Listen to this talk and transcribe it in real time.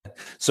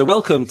So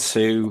welcome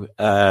to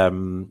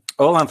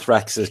All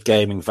Anthrex's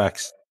Gaming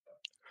Vex.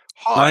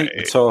 Hi.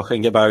 We're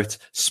talking about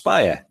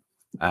Spire.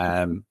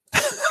 Hi,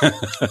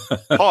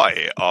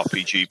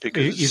 RPG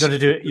pickers. You've got to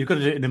do it. You've got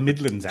to do it in a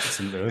Midlands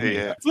accent, though.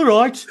 Yeah. All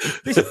right,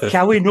 it's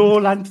going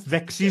All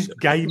Anthvex's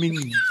Gaming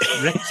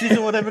Rexes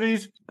or whatever it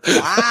is.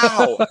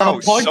 Wow. A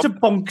pint of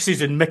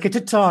bonkses and make it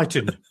a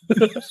titan.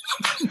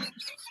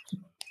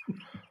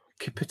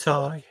 Keep it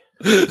high.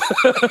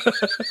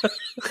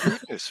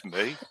 Goodness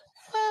me.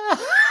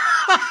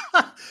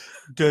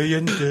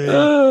 D&D.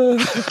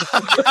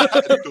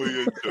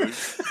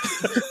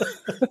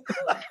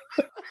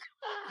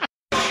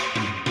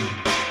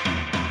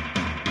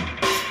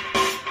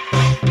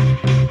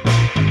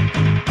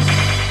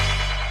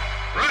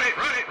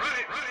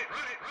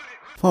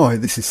 Hi,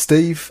 this is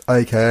Steve,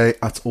 aka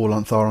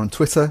 @AllAnthar on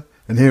Twitter,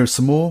 and here are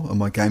some more of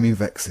my gaming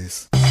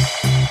vexes.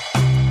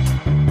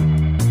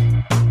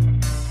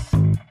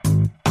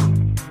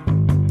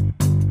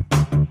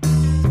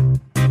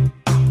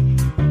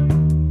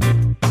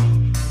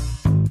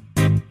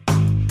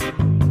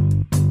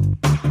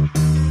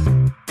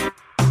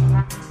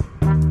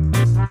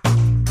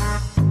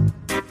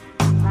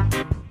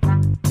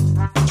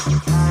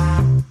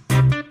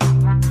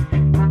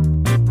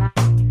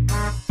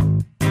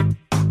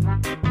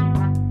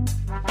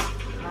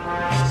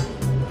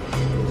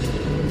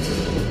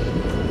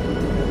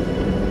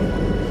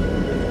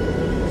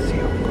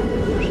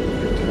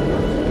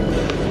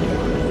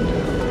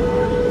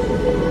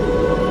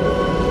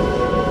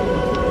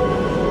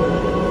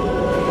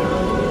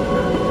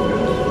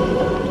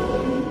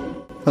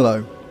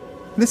 Hello.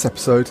 In this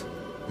episode,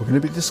 we're going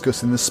to be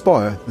discussing the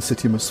Spire, The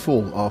City Must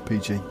Fall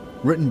RPG,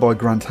 written by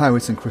Grant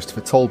Howitt and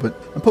Christopher Talbot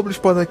and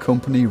published by their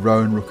company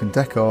Rowan, Rook and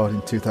Deckard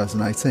in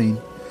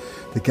 2018.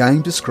 The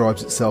game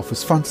describes itself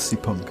as fantasy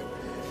punk,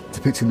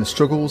 depicting the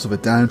struggles of a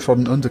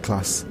downtrodden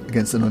underclass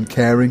against an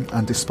uncaring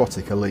and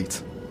despotic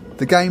elite.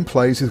 The game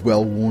plays with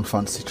well-worn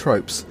fantasy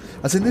tropes,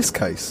 as in this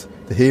case,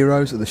 the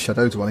heroes are the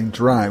shadow-dwelling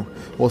drow,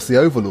 whilst the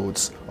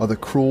overlords are the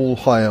cruel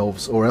high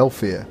elves or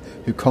Elfir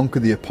who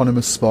conquered the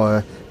eponymous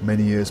Spire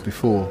many years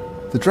before.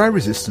 The drow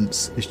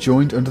resistance is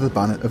joined under the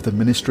banner of the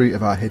Ministry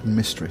of Our Hidden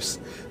Mistress,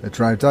 a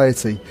drow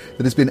deity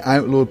that has been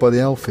outlawed by the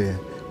Elfir,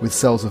 with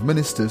cells of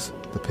ministers,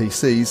 the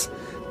PCs,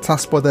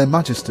 tasked by their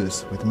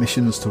magisters with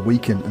missions to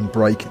weaken and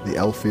break the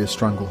Elfir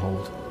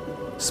stranglehold.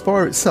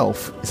 Spire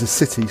itself is a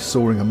city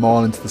soaring a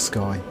mile into the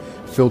sky,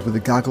 filled with a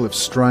gaggle of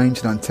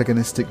strange and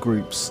antagonistic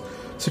groups,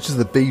 such as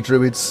the Bee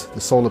Druids, the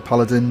Solar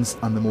Paladins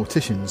and the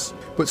Morticians,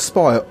 but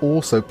Spire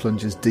also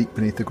plunges deep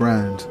beneath the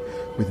ground,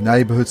 with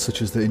neighbourhoods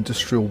such as the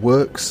Industrial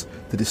Works,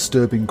 the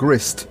Disturbing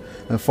Grist,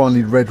 and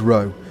finally Red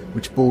Row,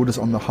 which borders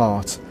on the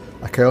Heart,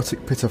 a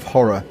chaotic pit of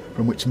horror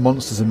from which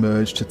monsters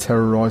emerge to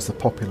terrorise the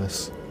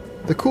populace.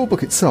 The core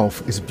book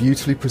itself is a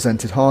beautifully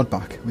presented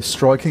hardback, with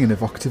striking and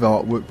evocative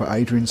artwork by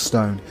Adrian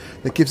Stone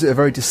that gives it a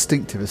very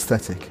distinctive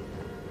aesthetic.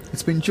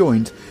 It's been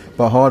joined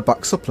by a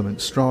hardback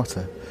supplement,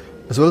 Strata,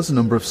 as well as a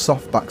number of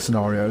softback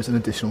scenarios and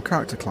additional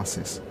character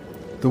classes.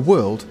 The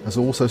world has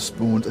also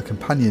spawned a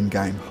companion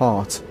game,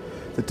 Heart,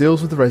 that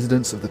deals with the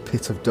residents of the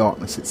Pit of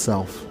Darkness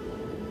itself.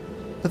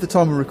 At the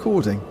time of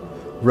recording,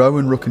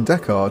 Rowan, Rook and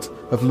Deckard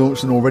have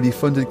launched an already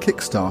funded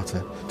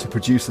Kickstarter to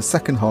produce a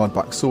second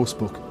hardback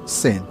sourcebook,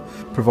 Sin,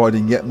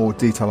 providing yet more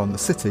detail on the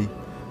city,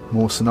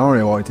 more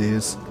scenario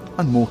ideas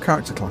and more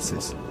character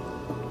classes.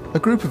 A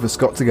group of us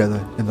got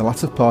together in the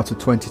latter part of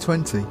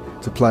 2020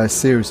 to play a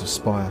series of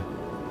Spire.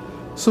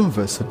 Some of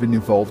us had been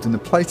involved in the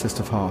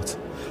playtest of Heart,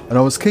 and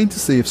I was keen to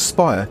see if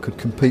Spire could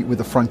compete with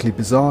the frankly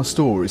bizarre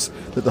stories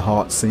that the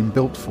Heart seemed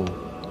built for.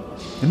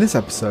 In this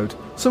episode,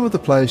 some of the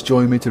players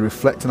joined me to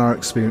reflect on our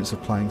experience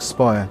of playing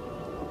Spire.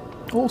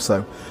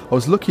 Also, I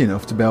was lucky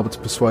enough to be able to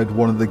persuade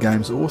one of the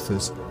game's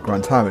authors,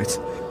 Grant Howitt,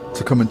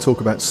 to come and talk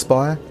about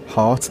Spire,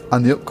 Heart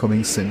and the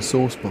upcoming Sin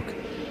sourcebook.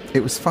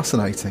 It was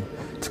fascinating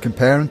to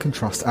compare and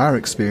contrast our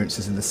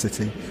experiences in the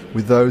city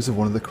with those of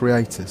one of the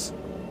creators.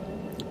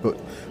 But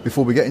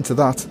before we get into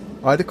that,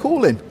 I had a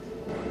call in.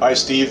 Hi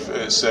Steve,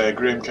 it's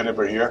Graham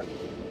Kinniber here.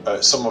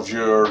 Some of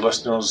your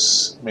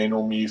listeners may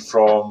know me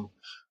from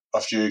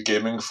a few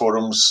gaming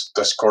forums,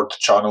 Discord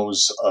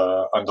channels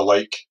and the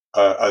like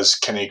as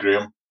Kinny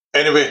Graham.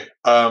 Anyway,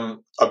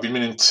 I've been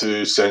meaning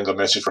to send a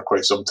message for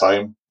quite some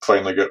time,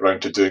 finally got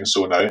round to doing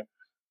so now.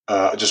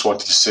 I just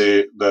wanted to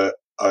say that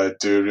I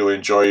do really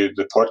enjoy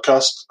the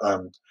podcast.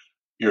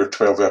 You're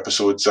 12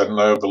 episodes in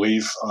now, I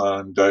believe,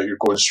 and you're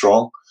going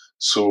strong.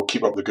 So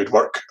keep up the good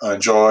work. I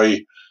enjoy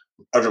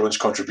everyone's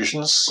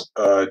contributions.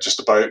 Just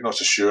about, not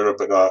so sure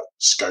about that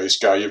Skies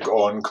guy you've got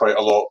on quite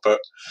a lot, but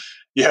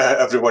yeah,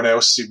 everyone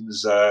else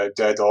seems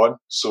dead on.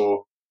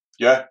 So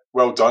yeah,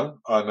 well done,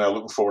 and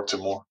looking forward to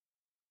more.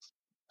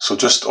 So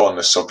just on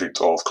the subject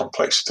of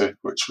complexity,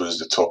 which was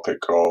the topic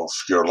of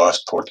your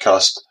last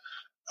podcast,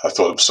 I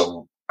thought there was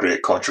some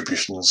great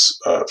contributions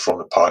from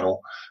the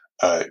panel.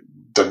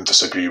 Didn't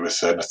disagree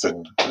with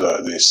anything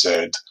that they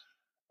said,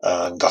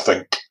 and I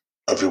think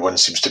everyone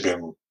seems to be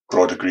in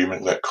broad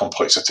agreement that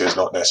complexity is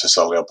not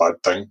necessarily a bad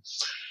thing.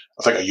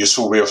 I think a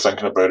useful way of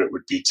thinking about it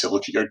would be to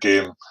look at your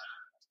game,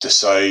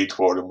 decide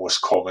what are the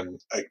most common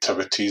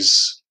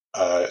activities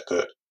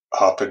that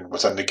happen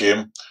within the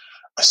game,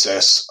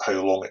 assess how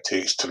long it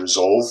takes to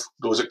resolve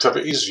those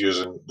activities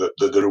using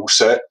the rule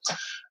set,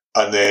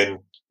 and then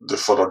the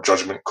further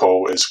judgment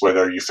call is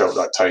whether you felt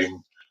that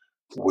time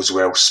was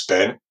well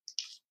spent,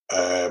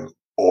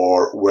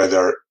 or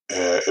whether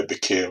it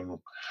became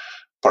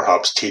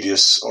perhaps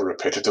tedious or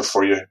repetitive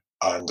for you.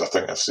 And I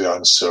think if the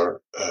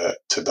answer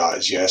to that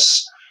is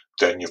yes,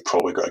 then you've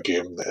probably got a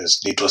game that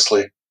is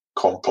needlessly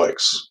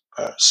complex,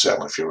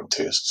 certainly for your own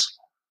tastes.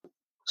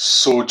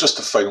 So just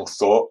a final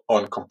thought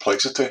on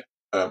complexity.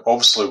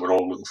 Obviously, we're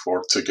all looking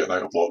forward to getting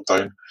out of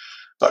lockdown.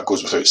 That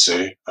goes without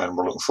say, and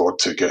we're looking forward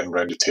to getting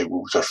round the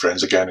table with our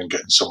friends again and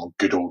getting some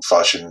good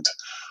old-fashioned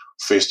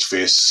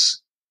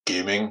face-to-face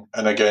gaming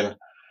in again.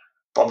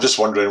 But I'm just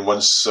wondering,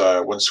 once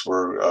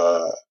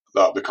we're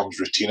that becomes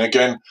routine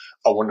again,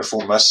 I wonder if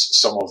we'll miss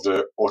some of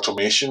the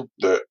automation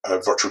that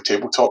virtual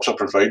tabletops are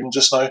providing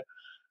just now.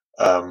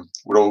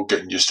 We're all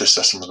getting used to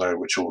systems now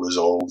which will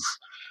resolve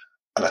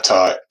an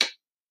attack,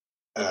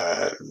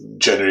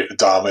 generate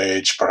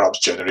damage, perhaps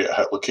generate a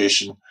hit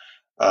location.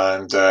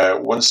 And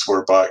once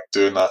we're back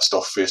doing that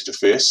stuff face to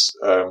face,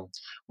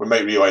 we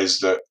might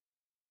realise that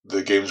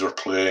the games we're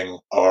playing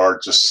are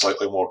just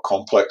slightly more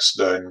complex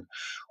than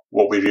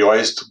what we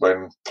realised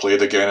when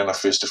played again in a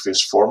face to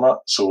face format.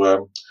 So I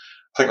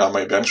think that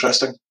might be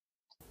interesting.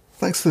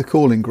 Thanks for the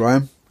call in,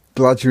 Graham.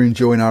 Glad you're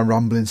enjoying our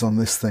ramblings on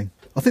this thing.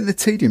 I think the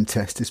tedium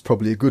test is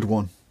probably a good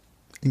one.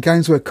 In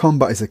games where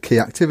combat is a key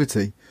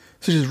activity,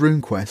 such as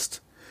RuneQuest,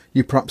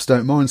 you perhaps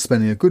don't mind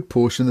spending a good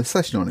portion of the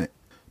session on it.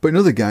 But in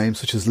other games,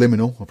 such as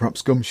Liminal or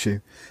perhaps Gumshoe,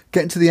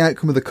 getting to the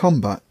outcome of the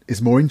combat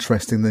is more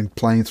interesting than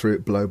playing through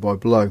it blow by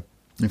blow.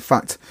 In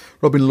fact,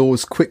 Robin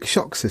Law's Quick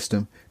Shock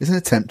system is an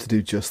attempt to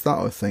do just that,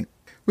 I think.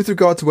 With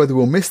regard to whether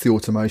we'll miss the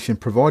automation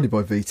provided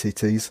by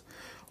VTTs,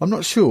 I'm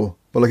not sure,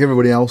 but like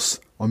everybody else,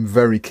 I'm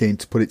very keen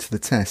to put it to the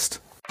test.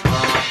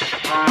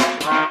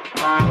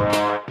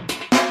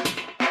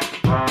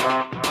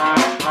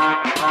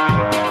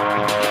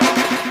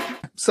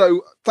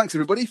 So, thanks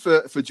everybody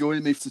for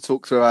joining me to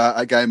talk through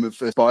our game of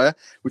Spire,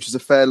 which is a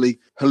fairly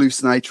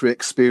hallucinatory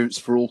experience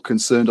for all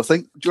concerned, I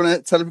think. Do you want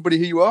to tell everybody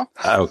who you are?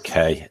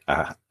 Okay,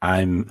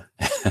 I'm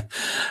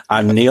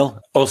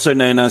Neil, also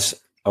known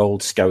as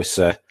Old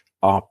Scouser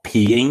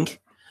RPing,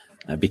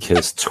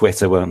 because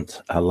Twitter won't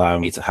allow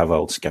me to have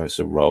Old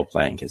Scouser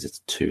role-playing because it's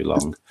too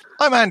long.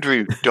 I'm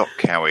Andrew Doc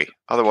Cowie,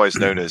 otherwise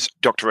known as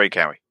Dr. Ray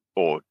Cowie,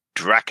 or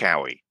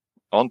Dracowie,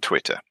 on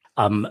Twitter.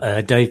 I'm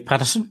Dave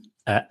Patterson,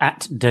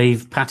 at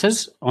Dave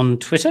Patters on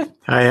Twitter.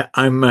 Hi,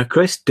 I'm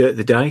Chris, Dirt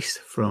the Dice,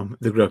 from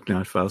the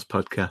Grognard Files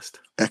podcast.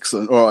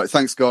 Excellent. All right,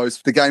 thanks,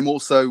 guys. The game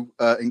also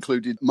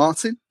included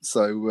Martin,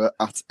 so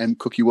at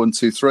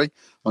mcookie123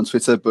 on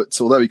Twitter, but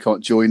although he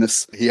can't join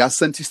us, he has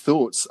sent his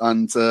thoughts,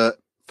 and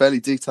fairly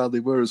detailed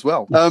they were as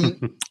well.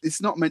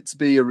 It's not meant to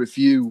be a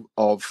review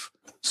of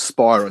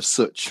Spire as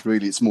such,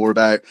 really. It's more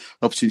about an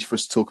opportunity for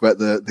us to talk about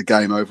the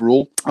game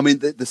overall. I mean,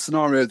 the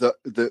scenario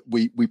that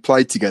we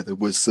played together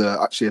was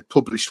actually a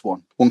published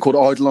one called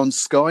Eidolon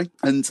Sky.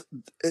 And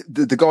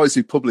the guys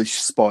who publish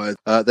Spire,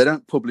 they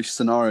don't publish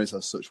scenarios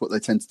as such. What they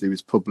tend to do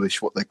is publish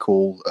what they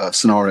call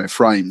scenario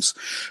frames,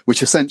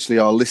 which essentially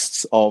are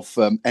lists of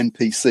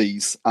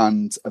NPCs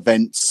and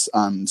events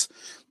and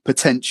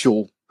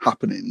potential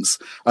happenings,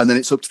 and then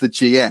it's up to the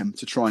GM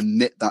to try and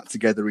knit that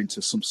together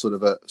into some sort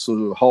of a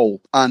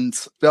whole. And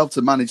to be able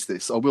to manage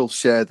this, I will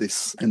share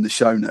this in the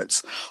show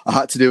notes. I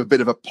had to do a bit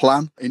of a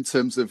plan in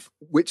terms of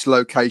which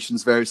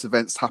locations various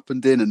events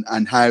happened in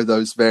and how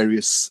those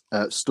various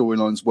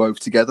storylines wove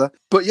together.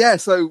 But yeah,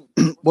 so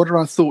what are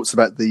our thoughts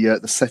about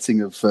the setting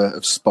of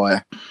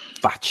Spire?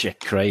 Batshit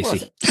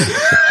crazy.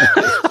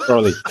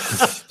 Probably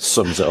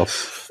sums it up.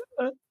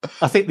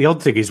 I think the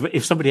odd thing is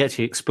if somebody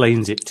actually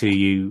explains it to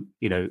you,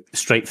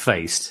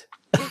 straight-faced,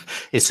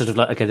 it's sort of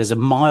like, okay, there's a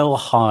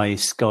mile-high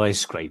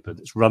skyscraper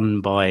that's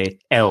run by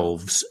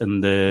elves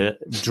and the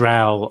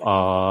drow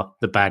are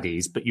the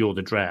baddies, but you're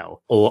the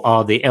drow. Or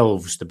are the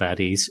elves the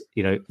baddies?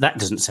 That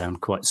doesn't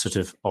sound quite sort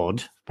of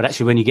odd. But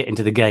actually, when you get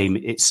into the game,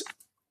 it's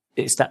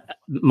that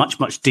much,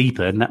 much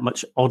deeper and that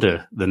much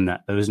odder than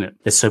that, though, isn't it?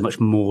 There's so much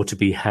more to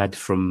be had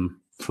from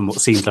what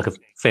seems like a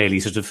fairly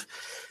sort of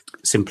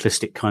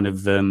simplistic kind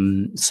of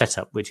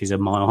setup, which is a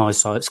mile-high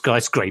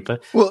skyscraper.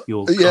 Well,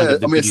 yeah,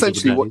 I mean,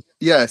 essentially,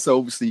 so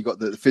obviously you've got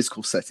the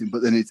physical setting,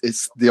 but then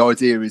it's the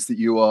idea is that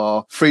you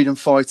are freedom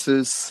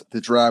fighters.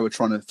 The drow are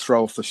trying to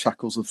throw off the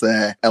shackles of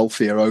their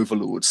elfier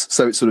overlords.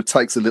 So it sort of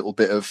takes a little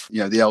bit of,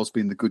 the elves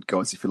being the good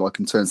guys, if you like,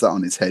 and turns that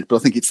on its head. But I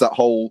think it's that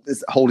whole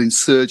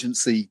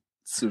insurgency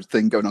sort of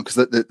thing going on, because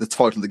the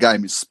title of the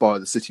game is Spire: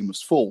 The City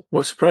Must Fall.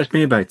 What surprised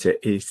me about it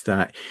is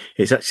that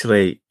it's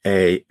actually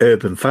a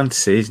urban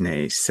fantasy, isn't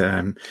it?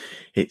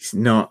 It's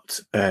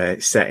not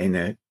set in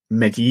a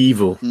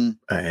medieval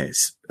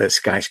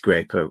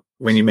skyscraper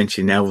when you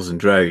mention elves and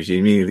drows,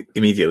 you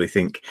immediately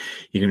think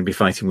you're going to be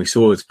fighting with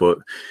swords. But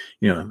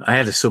I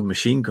had a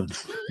submachine gun,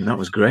 and that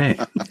was great.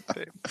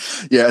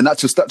 Yeah, and that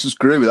just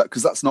grew with that,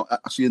 because that's not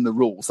actually in the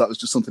rules. That was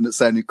just something that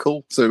sounded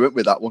cool, so we went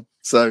with that one.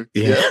 So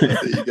yeah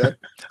there you go.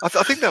 I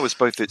think that was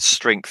both its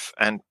strength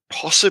and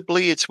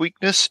possibly its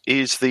weakness,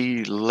 is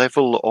the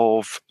level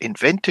of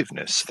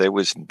inventiveness. There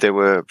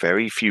were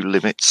very few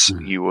limits.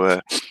 You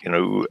were,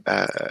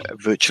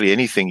 virtually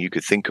anything you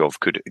could think of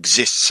could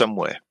exist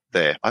somewhere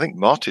there. I think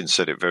Martin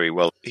said it very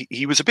well.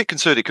 He was a bit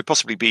concerned it could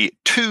possibly be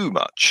too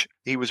much.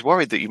 He was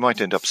worried that you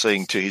might end up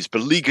saying to his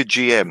beleaguered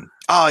GM,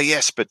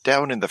 yes, but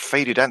down in the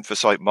faded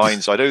anthracite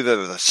mines, I know there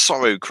are the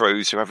Sorrow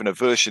Crows who have an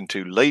aversion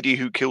to Lady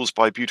Who Kills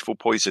by Beautiful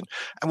Poison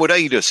and would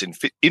aid us in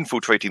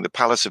infiltrating the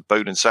Palace of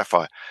Bone and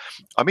Sapphire.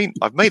 I mean,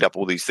 I've made up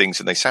all these things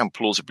and they sound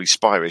plausibly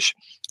Spirish,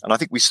 and I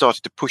think we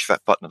started to push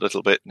that button a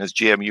little bit, and as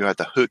GM you had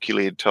the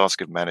Herculean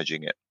task of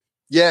managing it.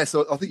 Yeah,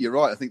 so I think you're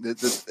right. I think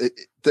that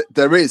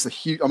there is a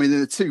huge. I mean, in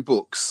the two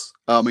books,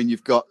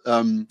 you've got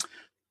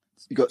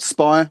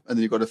Spire, and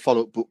then you've got a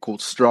follow-up book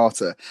called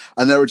Strata,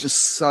 and there are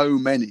just so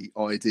many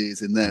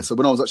ideas in there. So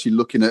when I was actually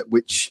looking at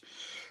which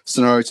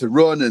scenario to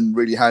run and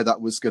really how that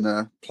was going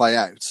to play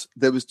out,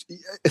 there was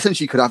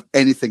essentially you could have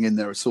anything in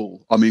there at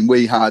all. I mean,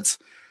 we had.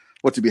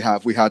 What did we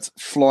have? We had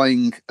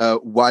flying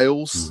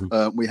whales.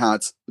 We had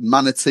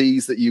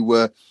manatees that you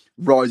were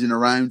riding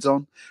around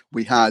on.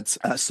 We had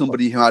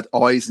somebody who had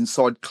eyes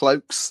inside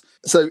cloaks.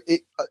 So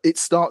it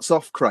starts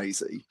off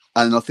crazy,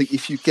 and I think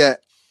if you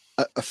get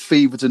a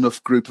fevered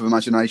enough group of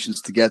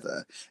imaginations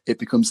together, it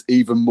becomes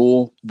even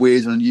more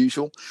weird and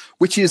unusual,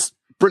 which is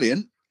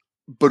brilliant,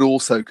 but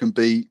also can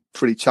be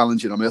pretty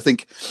challenging. I mean, I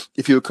think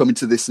if you were coming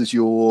to this as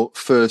your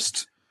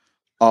first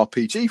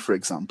RPG, for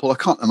example, I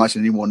can't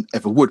imagine anyone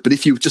ever would, but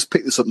if you just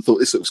picked this up and thought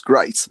this looks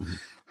great,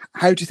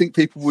 how do you think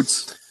people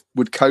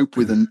would cope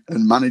with and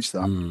manage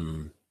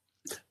that?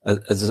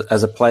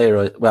 As a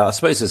player, well, I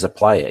suppose as a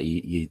player,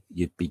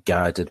 you'd be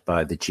guided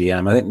by the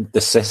GM. I think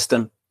the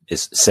system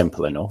is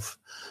simple enough,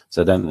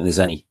 so I don't think there's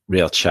any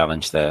real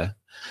challenge there.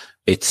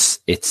 It's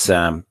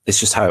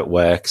just how it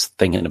works,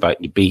 thinking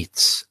about your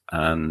beats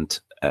and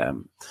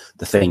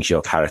the things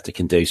your character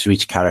can do. So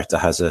each character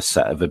has a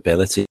set of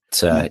ability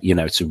to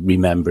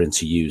remember and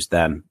to use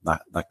them.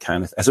 That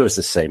kind of. I thought it's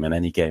the same in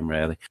any game,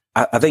 really.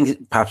 I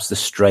think perhaps the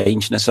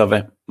strangeness of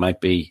it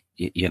might be,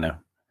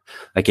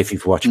 like if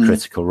you've watched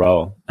Critical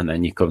Role and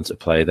then you come to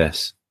play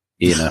this,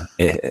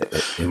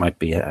 it might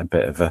be a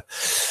bit of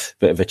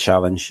a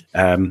challenge.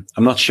 I'm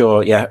not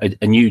sure. Yeah,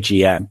 a new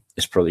GM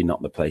is probably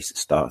not the place to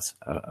start.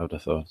 I would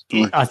have thought.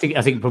 I think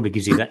it probably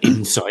gives you that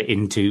insight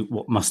into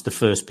what must the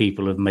first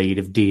people have made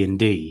of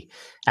D&D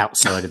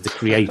outside of the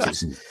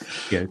creators.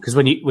 Because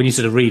when you're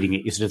sort of reading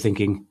it, you're sort of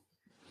thinking,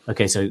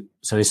 okay, so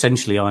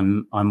essentially,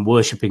 I'm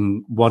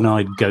worshipping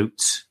one-eyed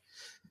goats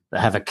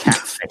that have a cat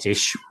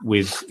fetish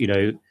with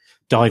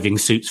diving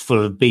suits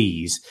full of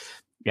bees.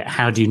 Yeah,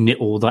 how do you knit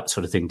all that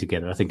sort of thing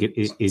together? I think it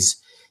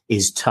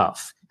is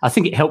tough. I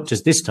think it helped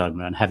us this time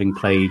around, having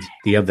played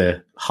the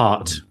other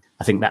Heart.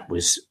 I think that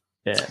was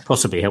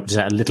possibly helped us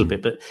out a little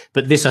bit.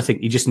 But this, I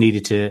think you just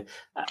needed to.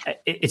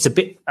 It's a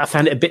bit. I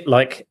found it a bit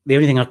like the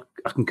only thing I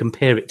can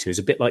compare it to is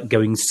a bit like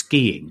going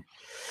skiing,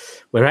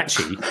 where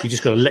actually you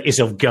just got to let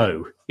yourself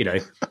go.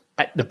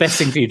 The best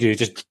thing for you to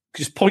do is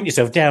just point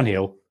yourself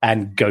downhill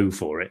and go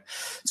for it.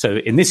 So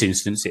in this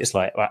instance, it's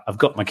like, right, I've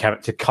got my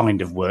character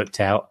kind of worked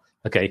out.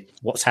 Okay,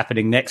 what's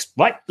happening next?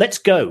 Right, let's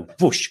go.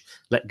 Whoosh,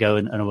 let go,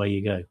 and away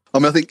you go. I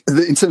mean, I think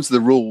in terms of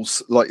the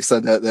rules, like you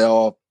said, they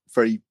are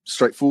very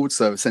straightforward.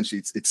 So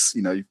essentially, it's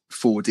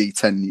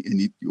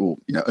 4d10, or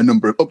a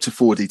number of up to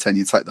 4d10.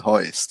 You take the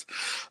highest.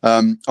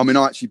 I mean,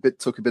 I actually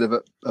took a bit of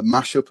a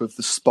mashup of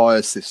the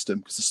Spire system,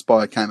 because the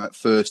Spire came out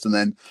first, and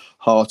then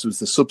Heart was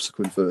the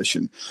subsequent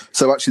version.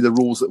 So actually, the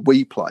rules that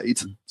we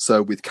played,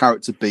 so with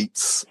character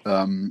beats,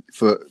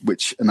 for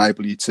which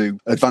enable you to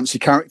advance your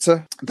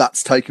character,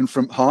 that's taken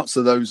from Heart.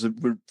 So those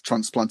were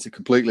transplanted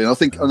completely.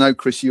 And I know,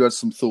 Chris, you had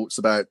some thoughts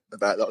about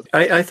that.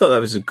 I thought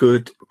that was a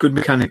good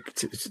mechanic.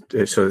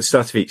 So at the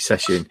start of each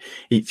session,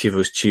 each of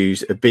us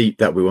choose a beat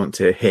that we want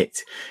to hit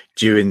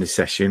during the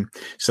session.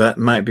 So that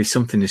might be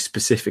something as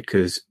specific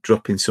as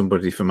dropping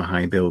somebody from a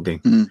high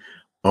building,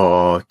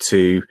 or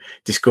to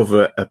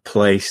discover a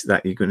place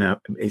that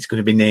it's going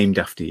to be named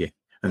after you,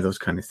 and those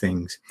kind of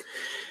things.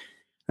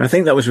 And I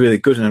think that was really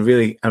good, and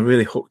I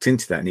really hooked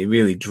into that, and it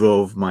really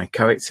drove my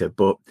character.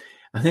 But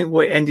I think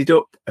what it ended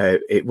up,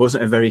 it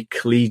wasn't a very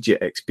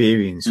collegiate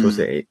experience, was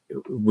it?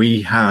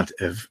 We had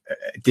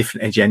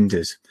different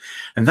agendas,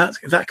 and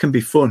that can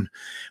be fun,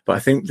 but I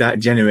think that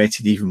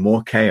generated even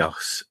more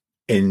chaos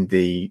in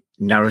the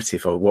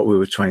narrative of what we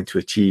were trying to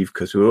achieve,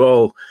 because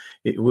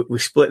we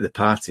split the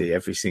party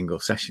every single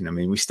session. I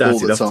mean, we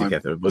started off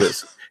together, but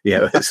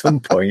at some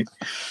point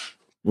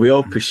we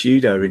all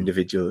pursued our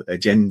individual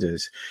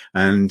agendas,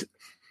 and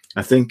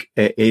I think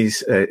it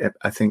is.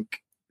 I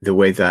think the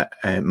way that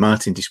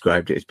Martin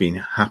described it as being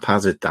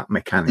haphazard, that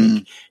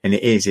mechanic, and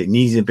it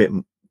needs a bit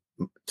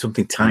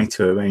something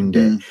tighter around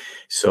it,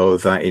 so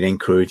that it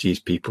encourages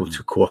people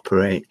to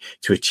cooperate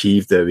to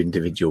achieve their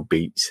individual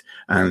beats,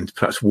 and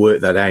perhaps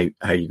work that out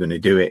how you're going to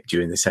do it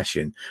during the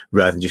session,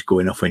 rather than just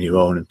going off on your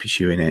own and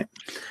pursuing it.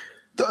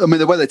 I mean,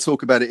 the way they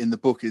talk about it in the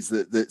book is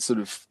that sort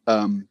of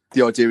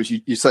the idea is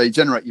you say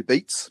generate your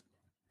beats,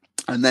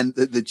 and then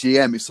the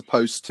GM is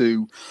supposed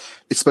to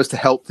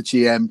help the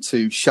GM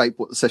to shape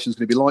what the session is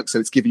going to be like. So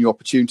it's giving you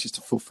opportunities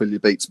to fulfill your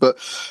beats,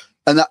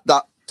 and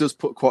that does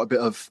put quite a bit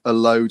of a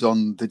load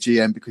on the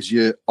GM, because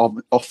you're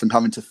often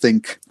having to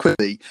think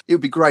quickly. It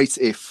would be great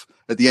if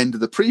at the end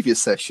of the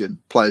previous session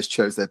players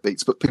chose their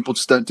beats, but people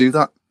just don't do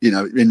that,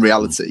 in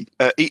reality.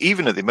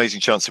 Even at the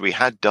amazing chance that we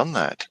had done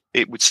that,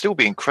 it would still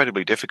be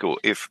incredibly difficult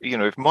if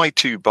my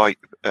 2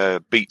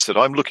 beats that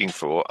I'm looking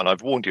for, and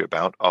I've warned you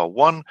about, are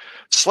 1,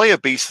 slay a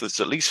beast that's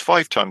at least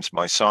 5 times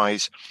my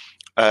size,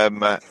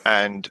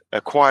 and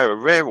acquire a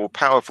rare or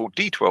powerful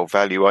D12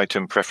 value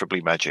item,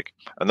 preferably magic.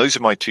 And those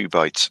are my 2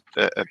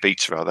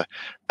 beats rather.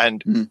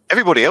 And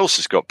everybody else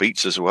has got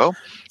beats as well.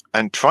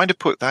 And trying to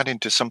put that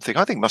into something,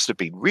 I think, must have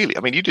been really. I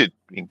mean, you did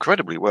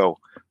incredibly well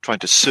trying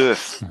to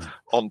surf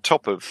on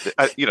top of.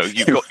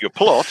 You've got your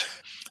plot,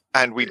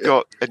 and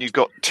you've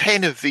got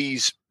 10 of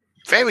these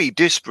very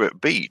disparate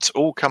beats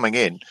all coming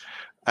in,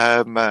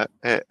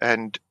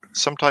 and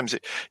sometimes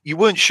you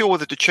weren't sure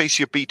whether to chase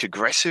your beat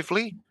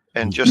aggressively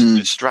and just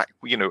distract,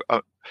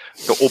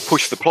 or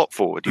push the plot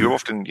forward. You're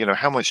often,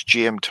 how much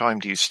GM time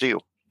do you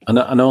steal?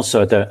 And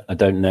also, I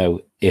don't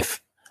know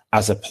if,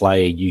 as a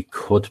player, you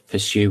could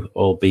pursue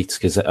all beats,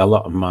 because a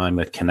lot of mine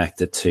were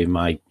connected to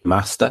my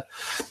master.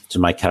 So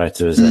my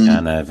character is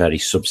a very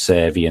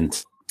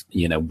subservient,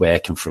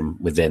 working from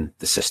within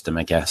the system,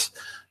 I guess.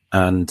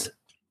 And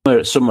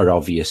some are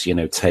obvious,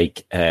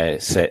 take a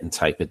certain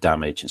type of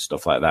damage and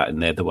stuff like that,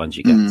 and they're the ones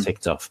you get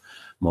ticked off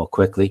more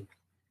quickly.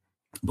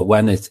 But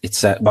when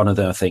it's one of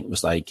them, I think,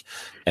 was like,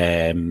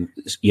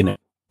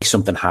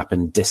 something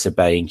happened,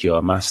 disobeying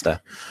your master.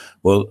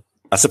 Well,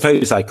 I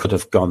suppose I could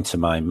have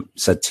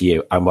said to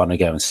you, I want to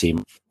go and see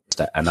my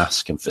master and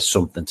ask him for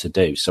something to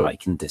do so I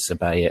can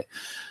disobey it.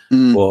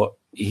 But,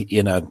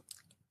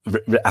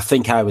 I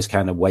think I was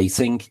kind of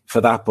waiting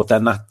for that. But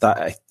then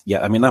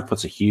that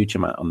puts a huge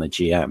amount on the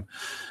GM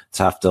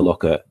to have to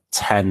look at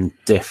 10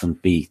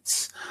 different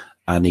beats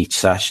and each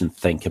session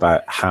think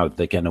about how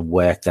they're going to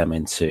work them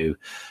into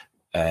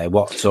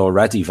what's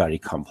already very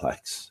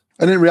complex.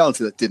 And in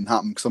reality, that didn't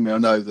happen, because I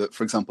know that,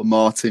 for example,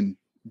 Martin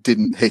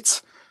didn't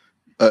hit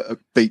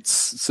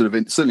beats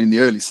certainly in the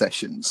early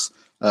sessions,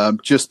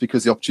 just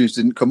because the opportunities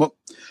didn't come up.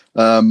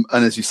 And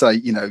as you say,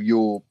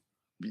 your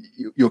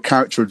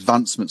character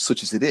advancement,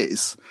 such as it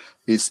is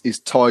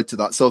tied to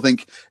that. So I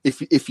think if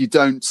the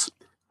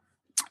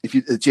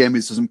GM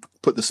doesn't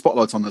put the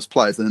spotlight on those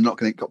players, then they're not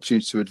going to get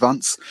opportunities to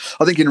advance.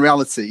 I think in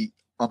reality,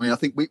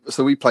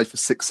 we played for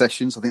 6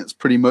 sessions. I think that's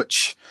pretty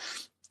much,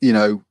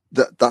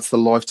 that's the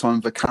lifetime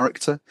of a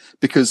character,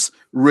 because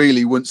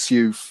really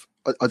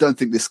I don't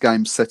think this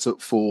game's set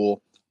up for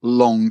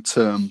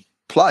long-term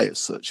play as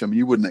such. I mean,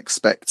 you wouldn't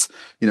expect,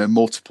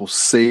 multiple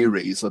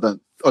series.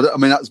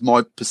 That's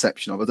my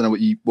perception of it. I don't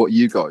know what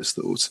you guys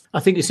thought.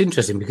 I think it's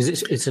interesting because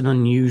it's an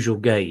unusual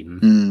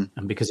game,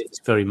 and because it's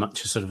very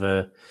much a sort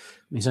of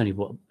it's only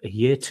a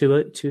year,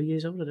 2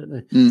 years old. I don't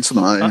know.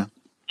 Something like that.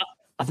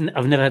 Yeah.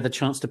 I've never had the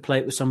chance to play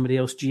it with somebody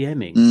else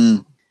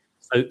GMing.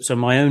 So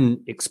my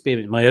only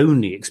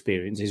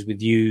experience is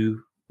with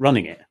you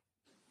running it.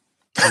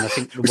 And I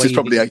think which is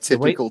probably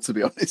atypical, to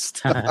be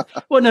honest.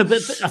 Well, no,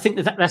 but I think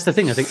that's the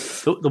thing. I think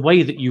the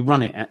way that you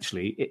run it,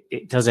 actually,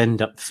 it does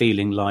end up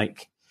feeling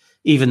like,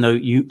 even though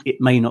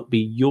it may not be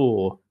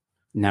your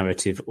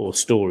narrative or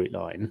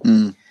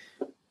storyline,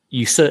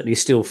 you certainly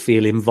still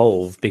feel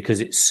involved, because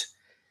it's,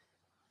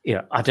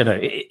 I don't know,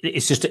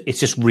 it's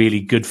just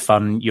really good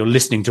fun. You're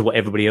listening to what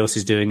everybody else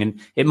is doing,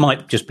 and it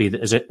might just be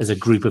that as a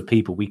group of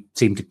people, we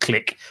seem to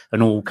click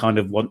and all kind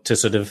of want to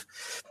sort of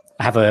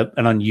have an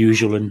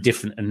unusual and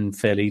different and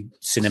fairly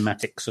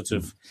cinematic sort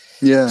of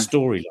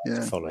storyline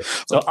to follow.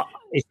 So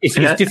it's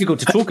difficult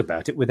to talk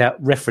about it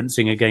without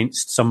referencing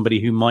against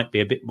somebody who might be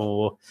a bit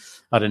more,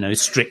 I don't know,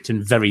 strict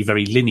and very,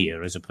 very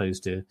linear, as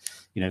opposed to,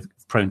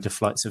 prone to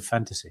flights of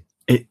fantasy.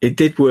 It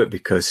did work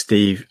because,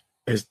 Steve,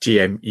 as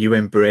GM, you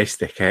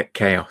embraced the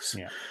chaos,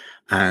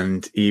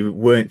 and you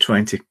weren't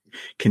trying to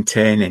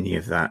contain any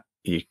of that.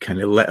 You kind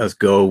of let us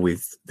go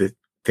with the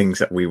things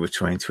that we were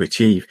trying to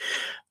achieve.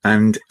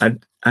 And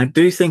I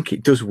do think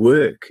it does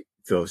work,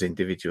 those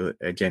individual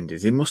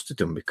agendas. It must have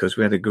done, because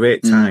we had a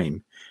great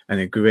time and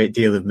a great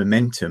deal of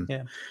momentum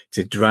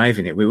to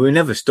driving it. We were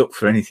never stuck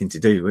for anything to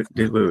do.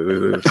 We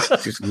were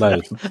just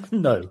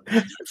no.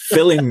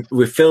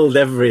 We filled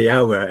every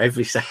hour,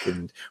 every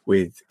second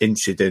with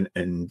incident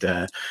and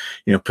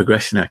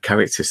progressing our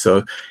characters.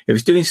 So it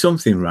was doing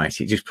something right.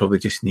 It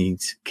probably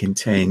needs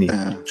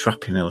containing,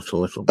 trapping a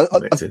little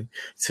bit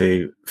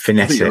to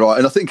finesse it. Right,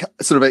 and I think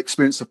sort of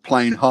experience of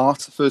playing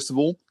Heart first of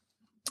all.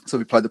 So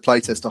we played the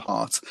playtest of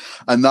Heart,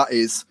 and that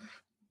is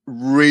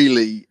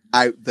really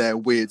out there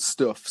weird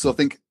stuff. So I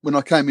think when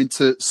I came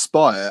into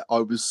Spire, I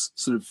was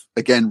sort of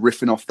again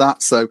riffing off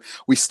that. So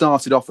we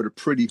started off at a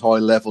pretty high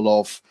level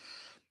of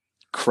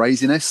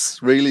craziness,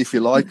 really, if you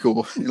like,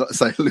 or you like to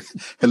say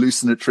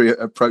hallucinatory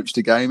approach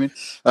to gaming.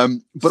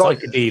 But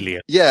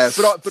psychedelia.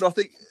 But I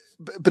think.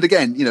 But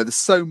again, you know, there's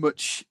so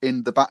much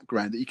in the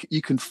background that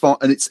you can find,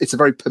 and it's a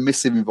very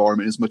permissive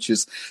environment as much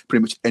as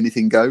pretty much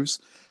anything goes.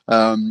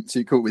 So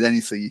you come up with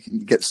anything, you can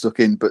get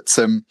stuck in. But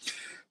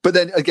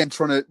then again,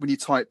 when you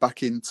tie it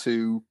back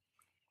into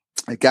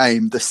a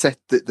game,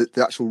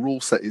 the actual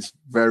rule set is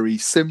very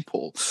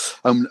simple.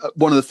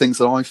 One of the things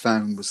that I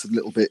found was a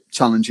little bit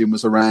challenging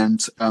was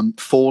around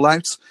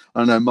Fallout.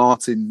 I know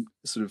Martin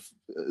sort of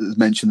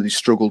mentioned that he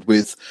struggled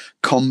with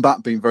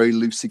combat being very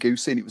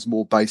loosey-goosey, and it was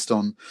more based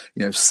on,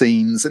 you know,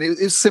 scenes, and it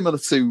was similar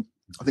to,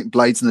 I think,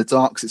 Blades in the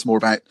Dark, 'cause it's more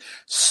about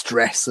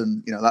stress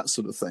and, you know, that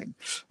sort of thing.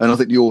 And I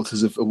think the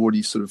authors have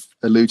already sort of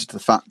alluded to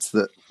the fact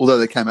that although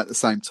they came out at the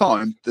same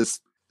time,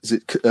 is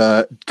it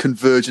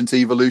convergent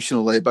evolution,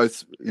 or they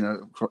both, you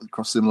know,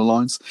 cross similar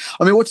lines?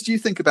 I mean, what did you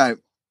think about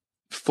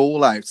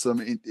Fallout? I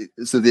mean,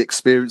 so the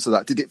experience of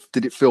that,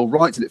 did it feel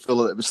right? Did it feel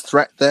like there was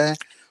threat there,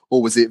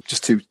 or was it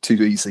just too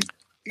easy?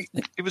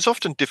 It was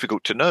often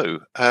difficult to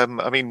know. I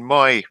mean,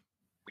 I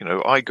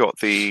got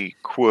the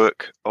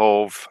quirk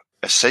of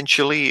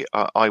essentially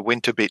I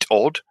went a bit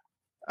odd,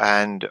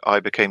 and I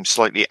became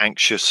slightly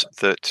anxious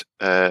that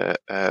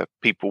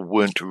people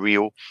weren't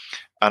real,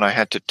 and I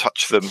had to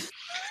touch them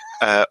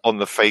on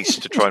the face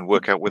to try and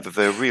work out whether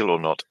they're real or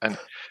not. And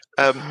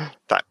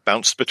that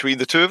bounced between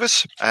the two of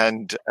us,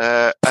 and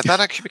that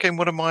actually became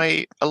one of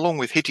my, along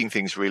with hitting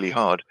things really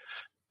hard,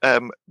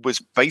 was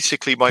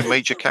basically my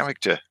major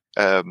character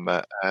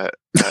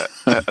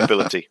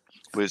ability,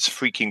 was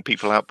freaking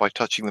people out by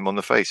touching them on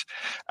the face.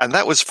 And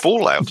that was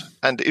Fallout.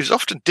 And it was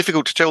often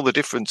difficult to tell the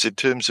difference in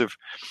terms of,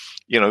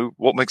 you know,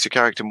 what makes a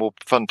character more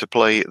fun to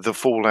play, the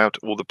Fallout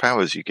or the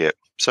powers you get.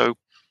 So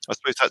I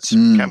suppose that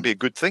can be a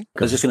good thing.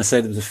 I was just going to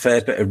say, there was a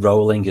fair bit of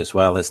rolling as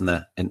well, isn't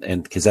there?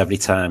 And because every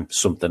time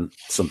something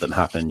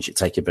happens, you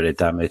take a bit of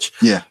damage,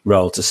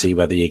 roll to see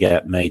whether you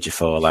get major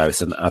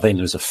fallout. And I think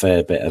there was a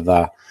fair bit of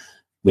that,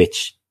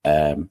 which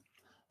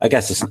I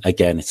guess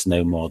it's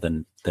no more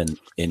than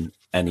in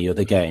any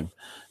other game.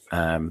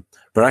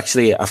 But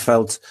actually, I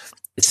felt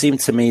it seemed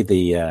to me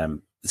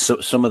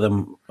some of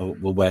them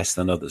were worse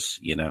than others,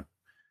 you know.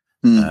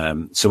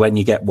 So when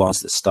you get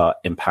ones that start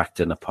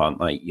impacting upon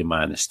like your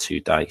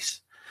 -2 dice,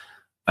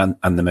 and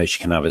the most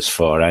you can have is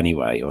 4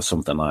 anyway, or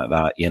something like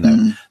that, you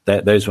know,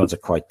 those ones are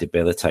quite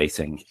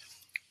debilitating.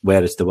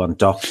 Whereas the one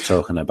Doc's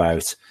talking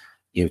about,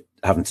 you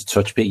having to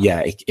touch people,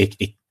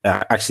 it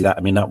actually,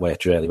 that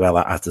worked really well.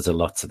 That added a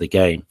lot to the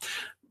game,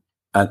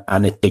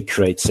 and it did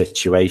create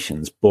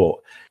situations, but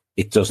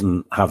it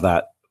doesn't have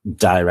that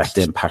direct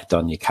impact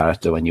on your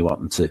character when you want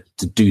them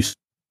to do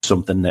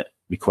something that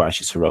requires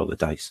you to roll the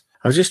dice.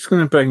 I was just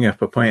going to bring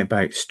up a point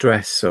about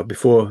stress. So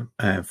before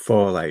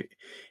Fallout,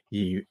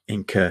 you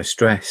incur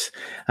stress,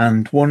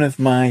 and one of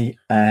my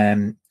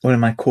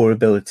core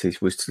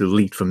abilities was to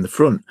lead from the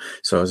front.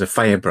 So as a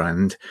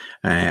firebrand,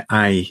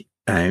 I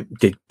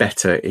did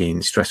better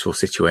in stressful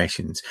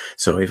situations.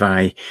 So if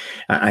I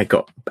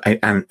got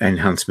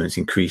enhancements,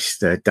 increased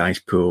the dice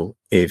pool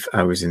if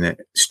I was in a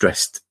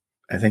stressed,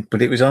 I think,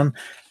 but it was on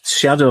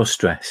shadow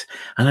stress,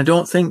 and I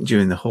don't think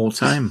during the whole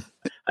time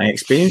I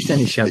experienced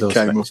any shadow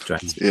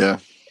stress. Yeah.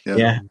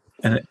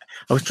 And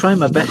I was trying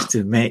my best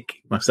to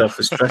make myself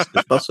as stressed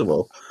as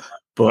possible,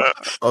 but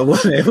I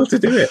wasn't able to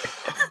do it.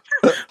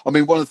 I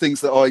mean, one of the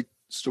things that I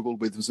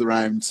struggled with was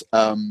around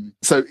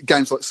so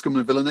games like Scum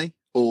and Villainy,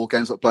 or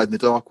games like Blade in the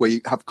Dark, where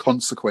you have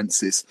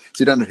consequences. So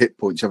you don't have hit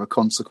points, you have a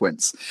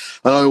consequence.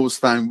 And I always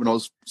found when I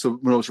was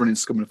running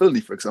Scum and Villainy,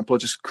 for example, I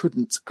just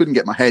couldn't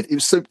get my head. It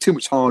was too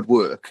much hard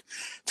work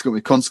to come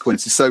with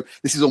consequences. So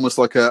this is almost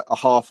like a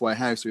halfway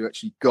house where you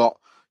actually got,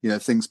 you know,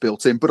 things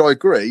built in. But I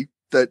agree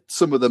that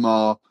some of them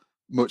are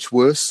much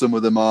worse. Some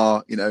of them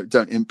are, you know,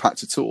 don't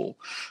impact at all.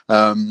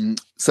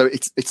 So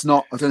it's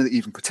not, I don't think it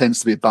even pretends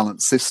to be a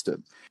balanced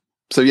system.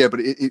 So yeah, but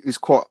it is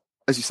quite,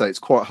 as you say, it's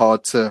quite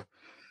hard to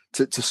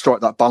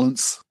strike that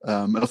balance.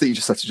 And I think you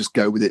just have to just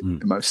go with it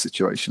in most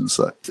situations.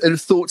 So any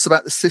thoughts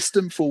about the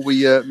system before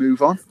we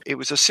move on? It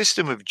was a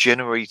system of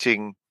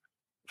generating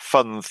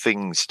fun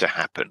things to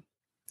happen.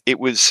 It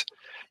was,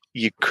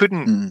 you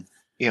couldn't,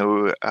 you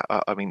know,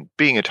 I mean,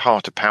 being at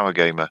heart a power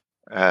gamer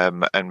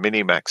and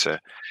minimaxer,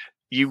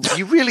 you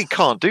really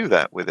can't do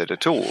that with it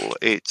at all.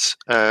 It's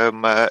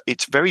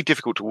very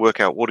difficult to work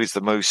out what is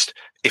the most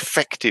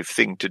effective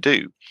thing to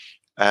do.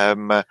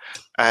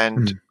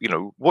 You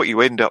know, what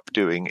you end up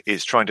doing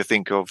is trying to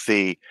think of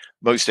the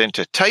most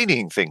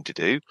entertaining thing to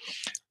do,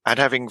 and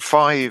having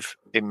 5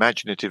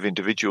 imaginative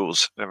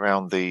individuals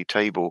around the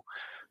table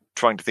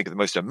trying to think of the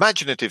most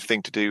imaginative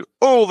thing to do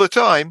all the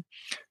time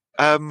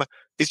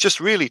is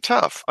just really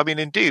tough. I mean,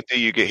 indeed,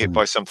 you get hit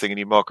by something and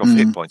you mark off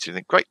hit points. And you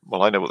think, great,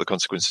 well, I know what the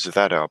consequences of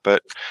that are.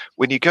 But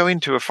when you go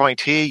into a fight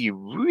here, you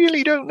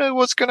really don't know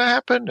what's going to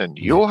happen, and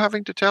you're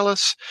having to tell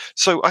us.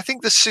 So I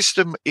think the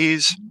system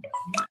is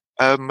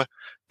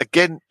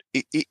again,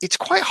 it's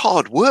quite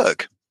hard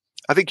work.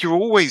 I think you're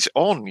always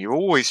on. You're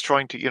always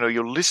trying to,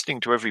 you're listening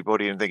to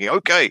everybody and thinking,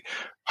 okay,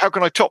 how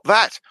can I top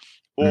that?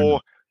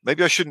 Or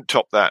maybe I shouldn't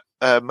top that.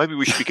 Maybe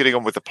we should be getting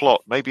on with the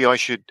plot. Maybe I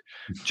should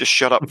just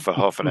shut up for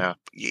half an hour.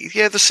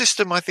 Yeah, the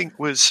system, I think,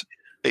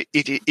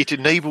 it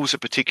enables a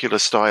particular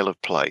style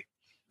of play,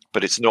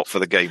 but it's not for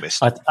the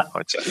gamist,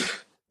 I'd say.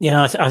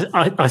 Yeah,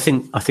 I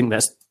think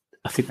that's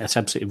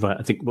absolutely right.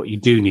 I think what you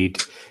do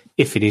need,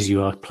 if it is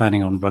you are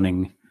planning on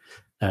running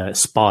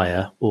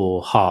Spire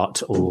or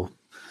Heart or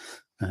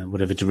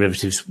whatever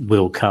derivatives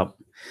will come,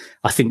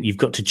 I think you've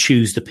got to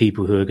choose the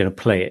people who are going to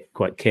play it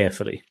quite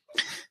carefully.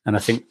 And I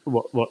think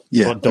what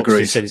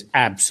Doctor said is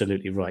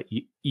absolutely right.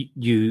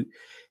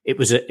 It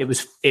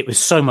was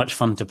so much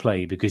fun to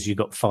play because you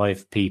got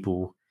 6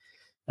 people,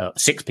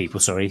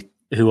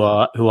 who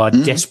are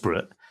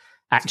desperate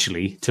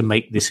actually to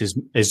make this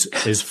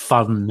as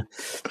fun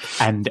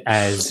and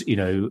as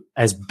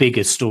big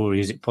a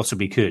story as it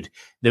possibly could.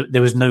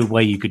 There was no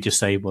way you could just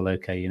say, well,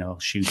 okay, I'll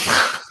shoot him.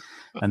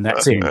 And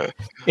that's it.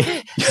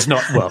 It's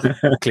not, well,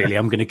 clearly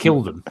I'm going to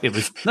kill them. It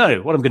was,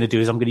 no, what I'm going to do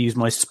is I'm going to use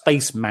my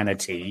space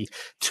manatee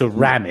to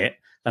ram it,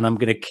 and I'm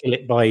going to kill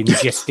it by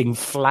ingesting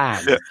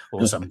flan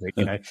or something,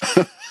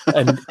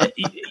 And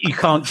you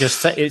can't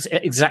just say, it's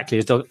exactly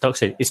as Doc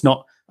said, it's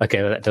not,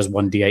 okay, well, that does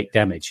 1d8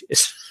 damage.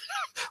 It's,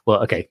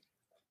 well, okay,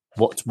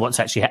 what's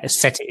actually,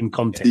 set it in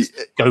context,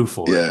 go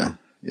for it. Yeah.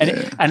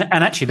 And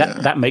actually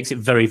that makes it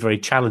very, very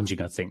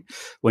challenging, I think.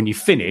 When we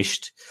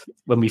finished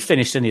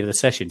any of the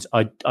sessions,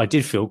 I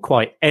did feel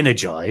quite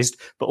energized,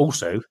 but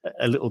also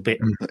a little bit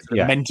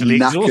mentally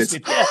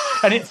exhausted. Yeah.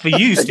 And for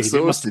you, Steve,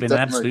 it must have been an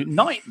absolute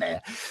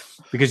nightmare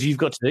because you've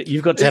got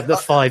to have the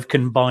 5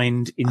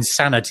 combined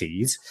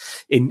insanities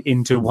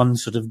into one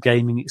sort of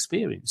gaming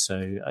experience.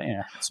 So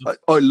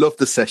I love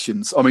the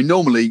sessions. I mean,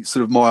 normally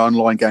sort of my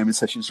online gaming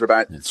sessions are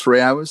about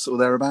 3 hours or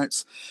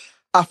thereabouts.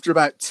 After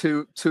about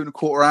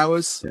 2.25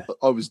 hours,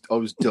 I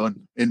was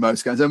done in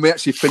most games, and we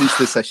actually finished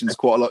the sessions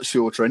quite a lot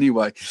shorter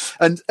anyway.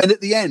 And at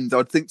the end,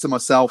 I'd think to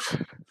myself,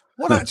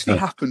 what actually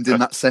happened in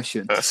that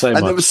session?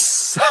 There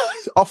was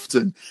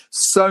often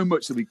so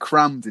much that we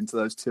crammed into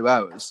those 2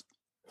 hours.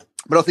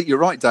 But I think you're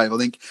right, Dave. I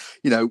think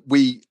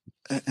we,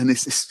 and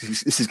this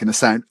is going to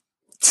sound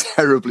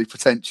terribly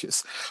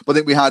pretentious, but I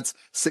think we had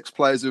 6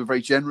 players who were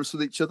very generous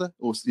with each other,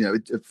 or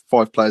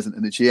 5 players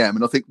and a GM,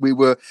 and I think we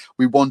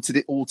wanted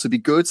it all to be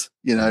good,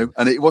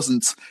 and it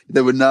wasn't.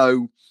 There were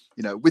no,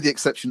 with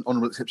the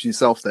honourable exception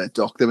yourself there,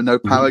 Doc. There were no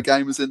power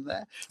gamers in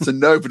there, so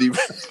nobody,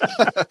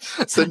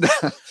 so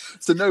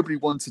nobody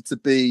wanted to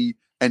be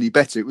any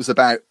better. It was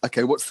about,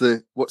 okay, what's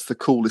the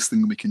coolest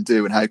thing we can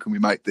do, and how can we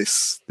make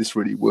this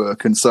really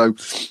work? And so,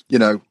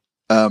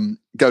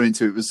 going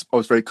into it, I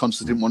was very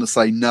conscious. I didn't want to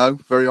say no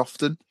very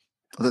often.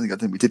 I don't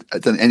think we did. I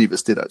don't think any of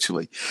us did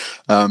actually.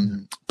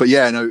 But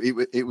yeah, no,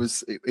 it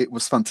was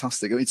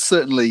fantastic. I mean,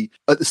 certainly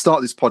at the start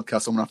of this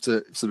podcast, I'm going to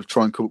have to sort of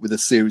try and come up with a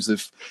series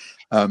of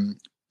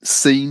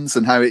scenes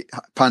and how it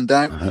panned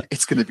out.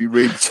 It's going to be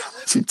really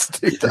challenging to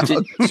do that.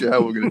 I'm not sure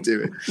how we're going to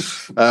do it.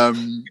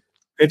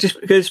 I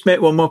just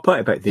make one more point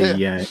about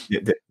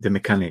the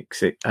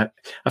mechanics.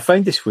 I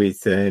find this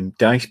with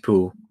dice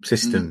pool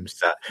systems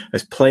that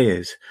as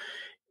players,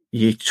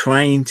 you're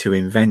trying to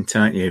invent,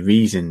 aren't you,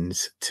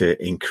 reasons to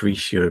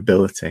increase your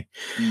ability.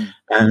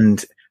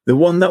 And the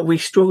one that we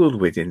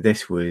struggled with in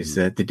this was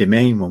the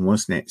domain one,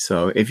 wasn't it?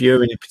 So if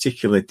you're in a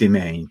particular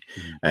domain,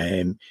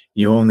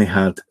 you only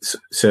had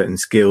certain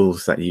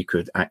skills that you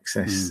could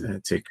access to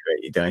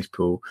create your dice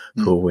pool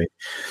with.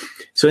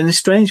 So in a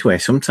strange way,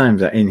 sometimes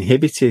that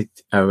inhibited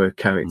our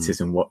characters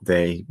and what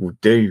they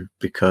would do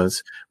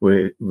because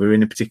we're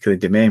in a particular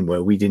domain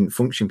where we didn't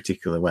function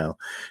particularly well.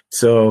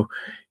 So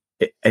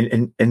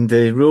and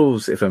the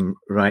rules, if I'm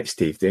right,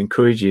 Steve, they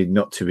encourage you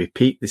not to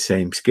repeat the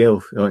same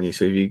skill, don't you?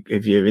 So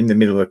if you're in the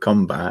middle of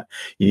combat,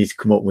 you need to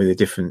come up with a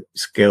different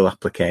skill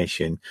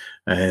application.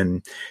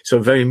 So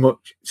very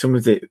much some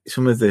of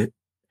the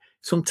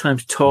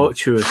sometimes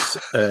torturous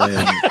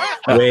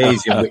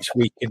ways in which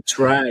we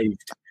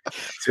contrived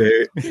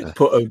to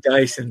put a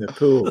dice in the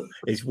pool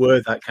is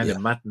where that kind of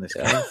madness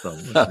came from,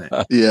 wasn't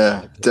it?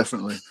 Yeah,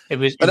 definitely. It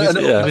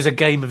was a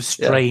game of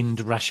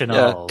strained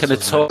rationale. Can I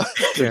talk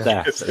to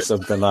that or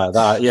something like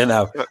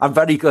that? I'm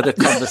very good at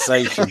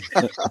conversation.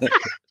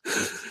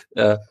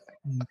 And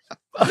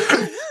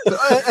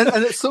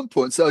at some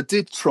point, so I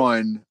did try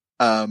and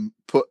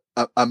put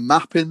a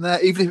map in there,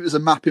 even if it was a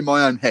map in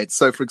my own head.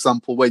 So, for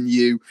example, when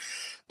you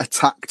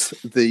attacked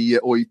the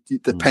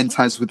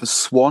penthouse with the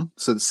swan,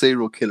 so the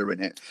serial killer in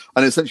it,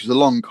 and essentially it was a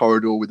long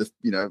corridor with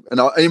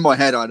in my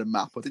head I had a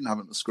map. I didn't have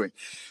it on the screen,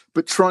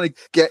 but trying to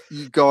get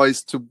you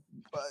guys to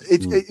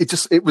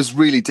it was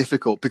really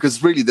difficult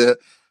because really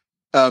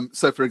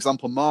so for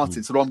example,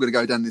 Martin said, I'm going to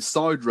go down this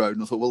side road,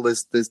 and I thought, well,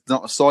 there's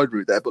not a side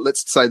route there, but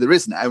let's say there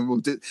is now, and we'll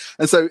do.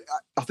 And so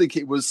I think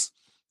it was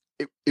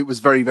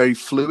very, very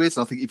fluid.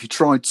 And I think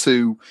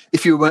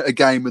if you were a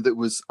gamer that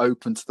was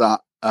open to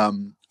that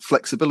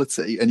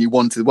flexibility, and you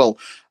wanted, well,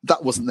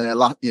 that wasn't there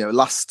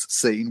last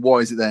scene, why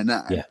is it there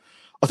now?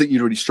 I think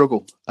you'd really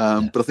struggle.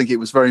 But I think it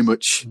was very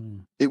much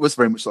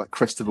like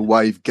crest of a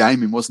wave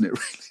gaming, wasn't it?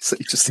 Really. So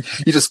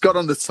you just got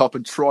on the top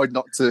and tried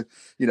not to,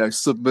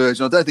 submerge.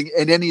 And I don't think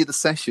in any of the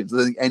sessions, I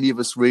don't think any of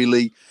us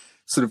really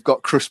sort of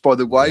got crushed by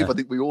the wave. I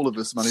think all of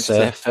us managed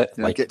to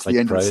get to the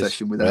end of the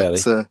session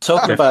without. Really.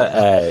 Talking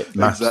about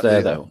maps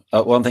there, though,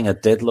 one thing I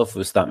did love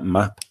was that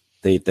map,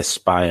 the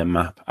Spire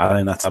map. I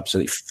think that's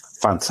absolutely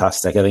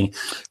fantastic. I think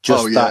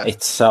just that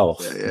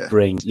itself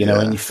brings,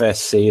 when you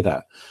first see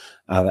that,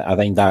 I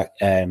think that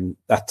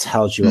that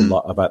tells you a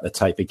lot about the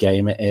type of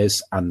game it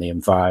is and the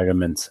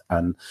environment,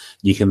 and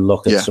you can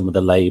look at some of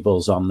the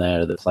labels on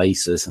there, the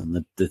places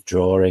and the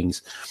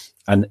drawings,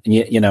 and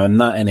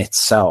and that in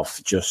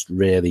itself just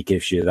really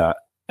gives you that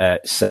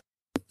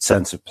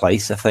sense of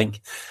place, I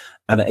think.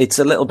 And it's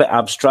a little bit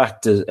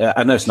abstract.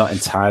 I know it's not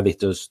entirely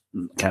does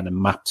kind of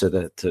map to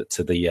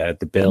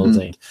the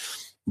building.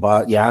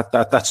 But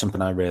that's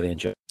something I really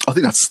enjoy. I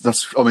think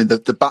that's. I mean,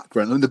 the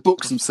background. I mean, the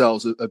books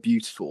themselves are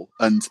beautiful,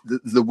 and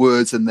the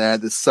words in there.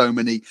 There's so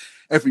many.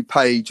 Every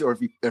page or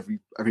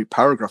every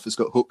paragraph has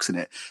got hooks in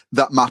it.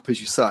 That map,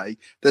 as you say,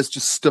 there's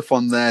just stuff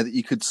on there that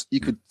you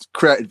could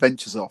create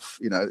adventures off.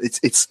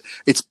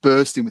 It's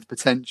bursting with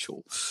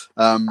potential.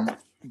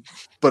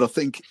 But I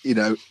think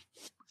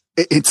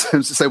in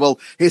terms of say, well,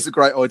 here's a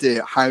great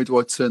idea. How do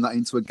I turn that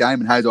into a game,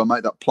 and how do I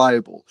make that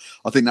playable?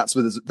 I think that's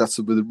where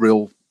the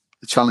real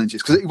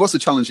challenges, because it was a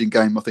challenging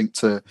game, I think,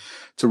 to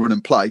run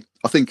and play.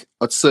 I think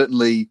I'd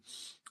certainly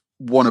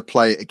want to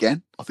play it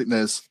again. I think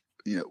there's,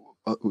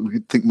 we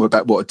could think more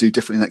about what I'd do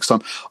differently next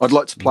time. I'd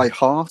like to play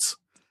Heart,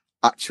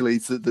 actually,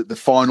 the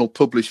final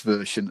published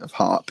version of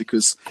Heart,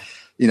 because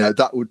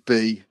that would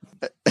be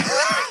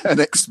an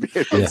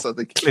experience. I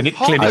think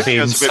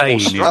clinically insane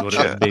is what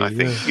it would be. I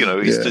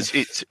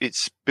think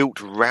it's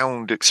built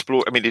around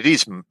explore. I mean, it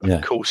is,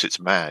 of course, it's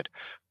mad.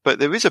 But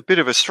there is a bit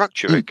of a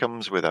structure. It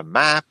comes with a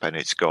map, and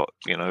it's got,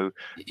 you're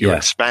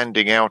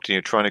expanding out and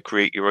you're trying to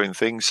create your own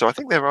things. So I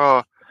think there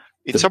are,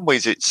 in some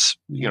ways, it's,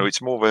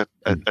 it's more of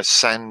a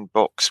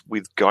sandbox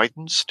with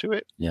guidance to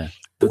it. Yeah.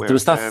 There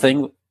was that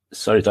thing,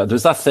 sorry, there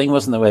was that thing,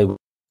 wasn't there, where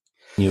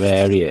new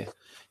area, there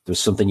was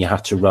something you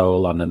had to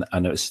roll on,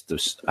 and it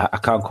was I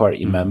can't quite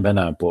remember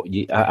now, but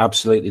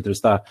absolutely there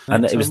was that.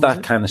 And it was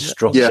that kind of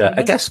structure, Yeah.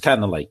 I guess,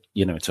 kind of like,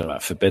 talking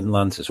about Forbidden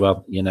Lands as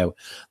well,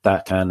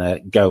 that kind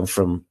of going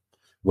from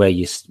where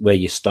you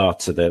start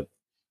to the,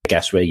 I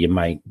guess, where you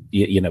might,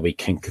 we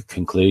can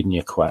conclude in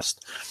your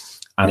quest,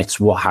 and it's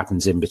what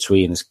happens in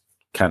between is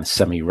kind of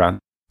semi-random.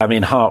 I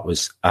mean,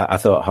 I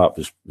thought Heart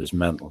was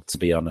mental, to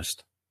be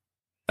honest.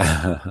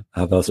 I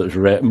thought it was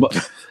written.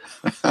 But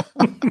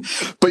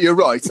you're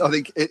right. I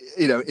think it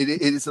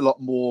is a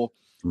lot more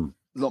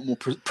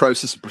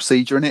process and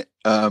procedure in it.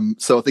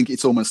 So I think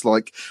it's almost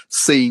like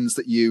scenes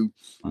that you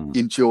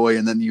enjoy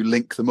and then you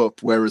link them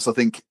up. Whereas I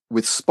think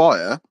with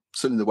Spire,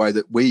 certainly the way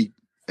that we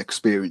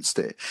experienced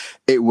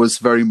it was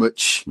very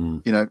much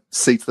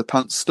seat of the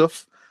pants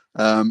stuff,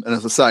 and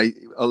as I say,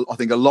 I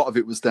think a lot of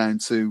it was down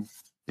to,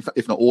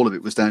 if not all of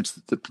it was down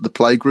to the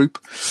play group.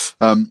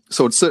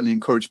 So I'd certainly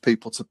encourage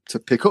people to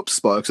pick up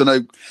Spire, because I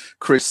know,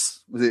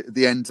 Chris, was it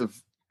the end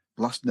of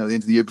the end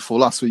of the year before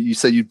last, where you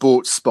said you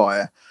bought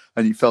Spire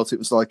and you felt it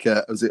was like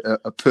a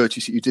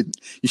purchase that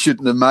you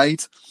shouldn't have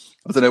made.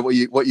 I don't know what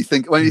you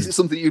think. I mean, is it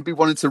something you'd be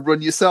wanting to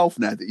run yourself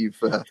now that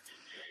you've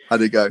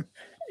had a go?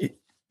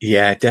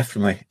 Yeah,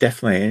 definitely,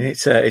 and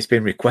it's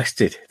been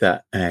requested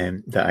that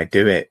I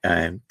do it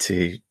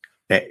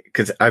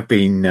because I've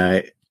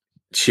been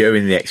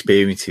sharing the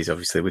experiences,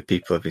 obviously, with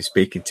people I've been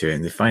speaking to,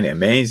 and they find it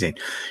amazing,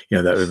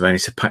 that we've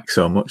managed to pack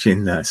so much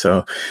in there.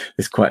 So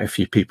there's quite a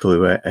few people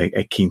who are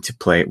keen to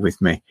play it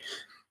with me.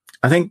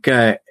 I think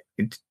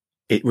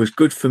it was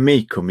good for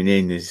me coming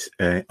in as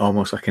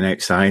almost like an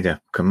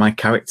outsider, because my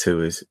character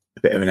was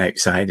a bit of an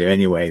outsider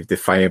anyway. The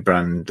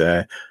Firebrand.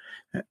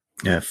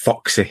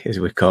 Foxy, as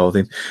we called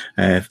him,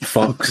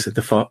 Fox,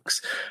 the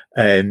Fox,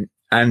 and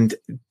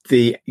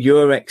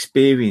your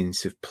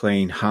experience of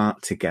playing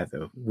Heart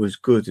together was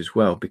good as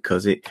well,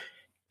 because it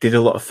did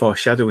a lot of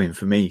foreshadowing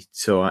for me.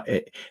 So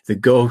the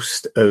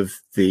ghost of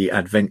the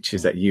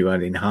adventures that you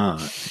had in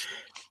Heart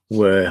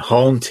were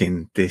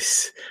haunting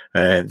this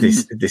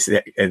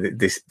adventure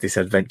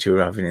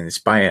we're having in the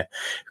Spire,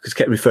 because I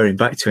kept referring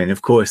back to it. And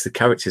of course, the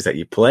characters that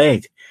you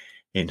played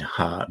in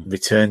Heart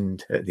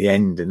returned at the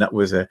end, and that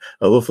was a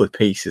lovely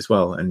piece as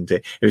well. And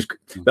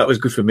that was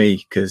good for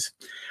me, because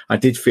I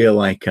did feel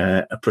like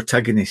a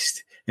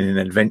protagonist in an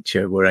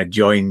adventure where I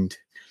joined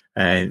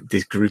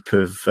this group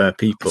of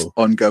people. It's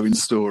ongoing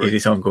story. It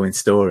is ongoing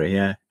story,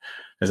 yeah.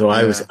 So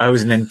I was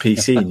an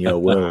NPC in your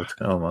world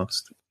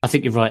almost. I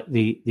think you're right.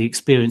 The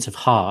experience of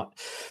Heart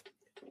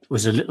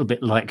was a little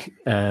bit like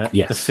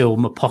the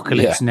film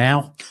Apocalypse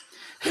Now.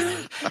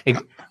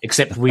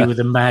 Except we were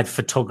the mad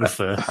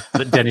photographer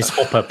that Dennis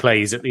Hopper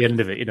plays at the end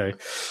of it.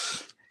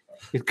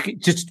 It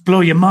just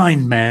blow your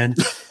mind, man.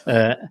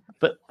 I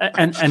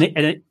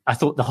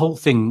thought the whole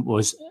thing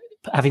was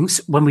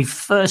when we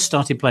first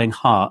started playing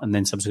Heart, and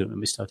then subsequently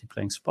when we started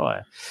playing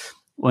Spire.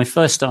 When we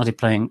first started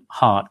playing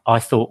Heart, I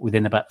thought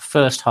within about the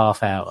first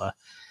half hour,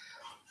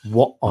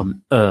 what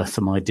on earth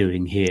am I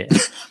doing here?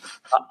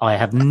 I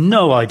have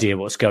no idea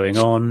what's going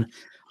on.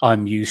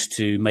 I'm used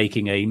to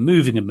making a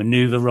moving and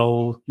maneuver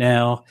roll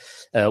now.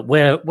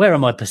 Where are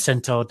my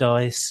percentile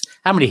dice?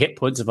 How many hit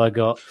points have I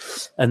got?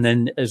 And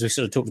then, as we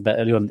sort of talked about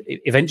earlier on,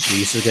 eventually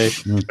you sort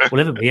of go,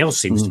 well, everybody else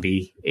seems to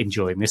be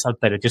enjoying this. I'd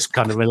better just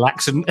kind of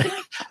relax and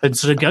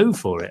sort of go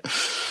for it.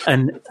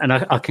 And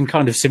I can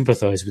kind of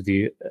sympathise with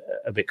you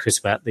a bit, Chris,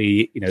 about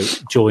the,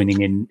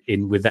 joining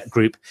in with that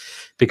group,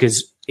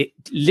 because it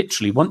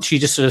literally, once you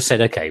just sort of said,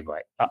 okay,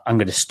 right, I'm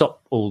going to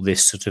stop all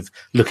this sort of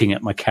looking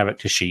at my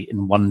character sheet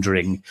and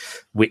wondering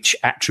which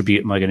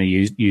attribute am I going to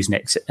use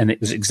next. And it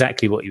was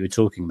exactly what you were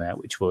talking about,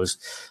 which was,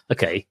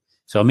 okay,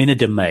 so I'm in a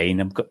domain.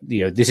 I've got,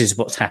 this is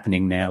what's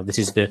happening now. This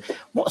is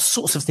what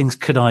sorts of things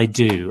could I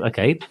do?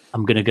 Okay,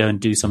 I'm going to go and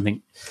do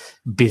something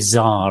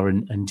bizarre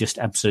and just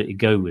absolutely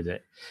go with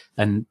it.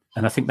 And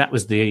I think that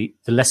was the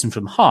lesson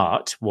from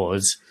Heart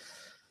was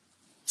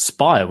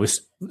Spire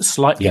was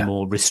slightly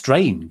more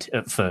restrained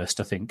at first,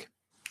 I think,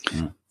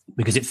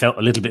 because it felt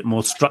a little bit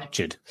more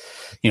structured.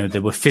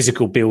 There were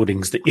physical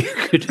buildings that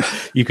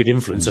you could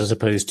influence, as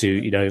opposed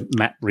to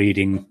map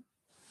reading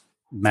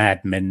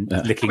madmen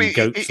licking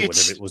goats or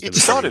whatever it was. It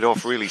started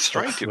off really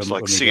strange. It was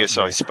like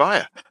CSI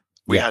Spire.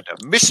 We had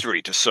a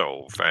mystery to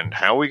solve, and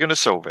how are we going to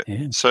solve it?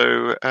 Yeah.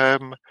 So, I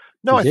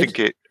think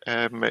it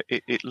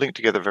linked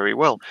together very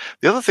well.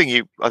 The other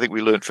thing I think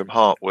we learned from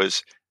Heart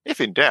was, if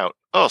in doubt,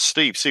 ask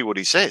Steve, see what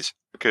he says.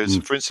 Because,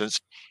 for instance,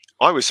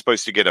 I was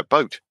supposed to get a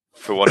boat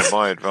for one of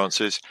my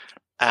advances,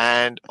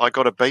 and I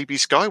got a baby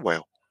sky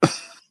whale.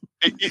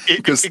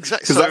 Because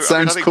that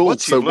sounds cool.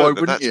 So why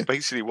wouldn't that's you?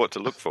 Basically what to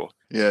look for.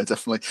 Yeah,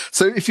 definitely.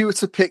 So if you were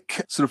to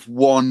pick sort of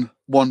one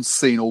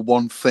scene or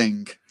one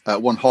thing,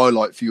 one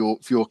highlight for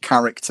your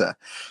character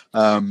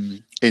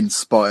in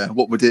Spire,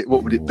 what would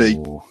it be?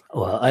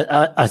 Well,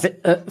 I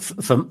think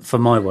for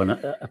my one,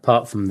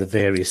 apart from the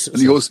various,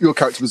 and your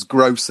character was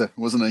Grocer,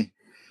 wasn't he?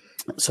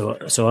 So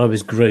I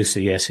was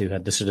Grocer, yes, who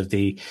had the sort of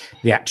the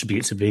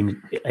attributes of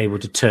being able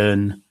to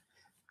turn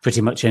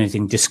pretty much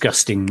anything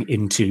disgusting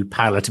into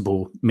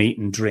palatable meat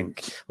and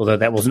drink. Although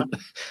that wasn't,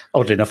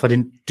 oddly enough, I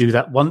didn't do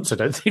that once, I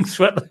don't think,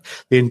 throughout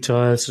the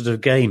entire sort of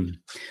game.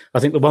 I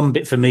think the one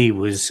bit for me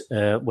was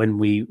when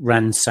we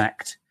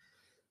ransacked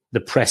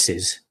the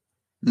presses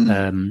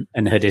and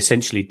had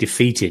essentially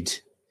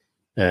defeated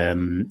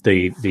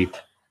the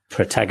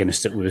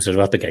protagonist that we were sort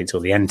of up against, or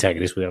the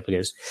antagonist we were up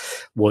against,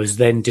 was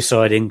then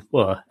deciding,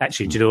 well,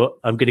 actually, do you know what?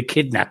 I'm going to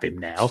kidnap him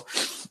now.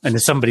 And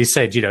as somebody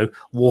said,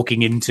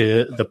 walking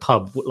into the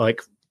pub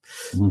like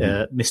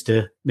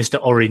Mr.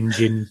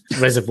 Orange in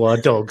Reservoir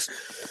Dogs,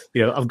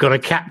 I've got a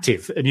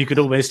captive, and you could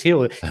almost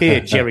hear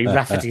Jerry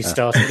Rafferty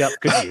starting up,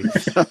 couldn't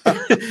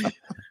you?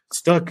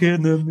 Stuck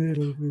in the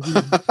middle,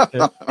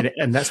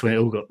 and that's when it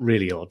all got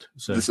really odd.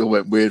 So this all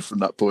went weird from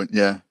that point.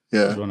 Yeah.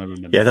 Yeah,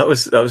 that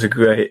was a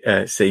great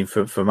scene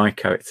for my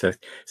character.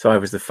 So I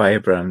was the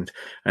firebrand,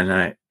 and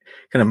I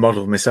kind of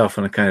modelled myself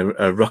on a kind of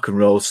a rock and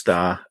roll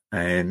star,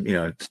 and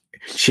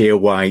sheer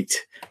white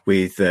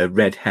with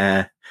red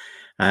hair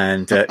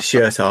and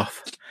shirt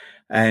off.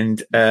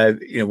 And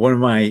one of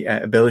my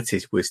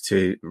abilities was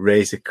to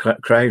raise a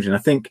crowd. And I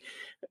think,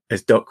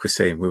 as Doc was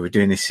saying, we were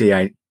doing a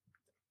CSI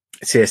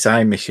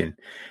mission,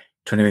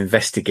 trying to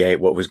investigate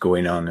what was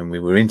going on, and we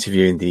were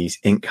interviewing these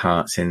ink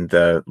hearts in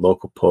the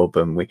local pub,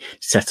 and we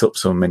set up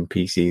some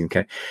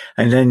NPCs.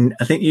 And then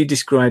I think you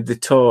described the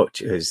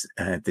Torch as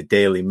the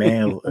Daily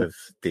Mail of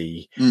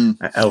the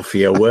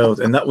Elfia world,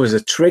 and that was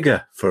a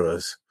trigger for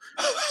us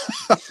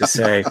to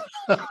say,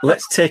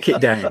 let's take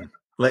it down.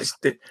 Let's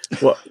do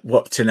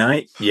what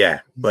tonight?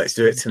 Yeah, let's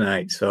do it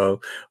tonight. So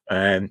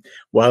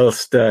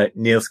whilst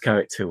Neil's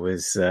character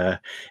was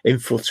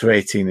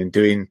infiltrating and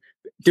doing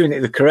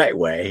it the correct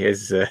way,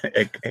 as a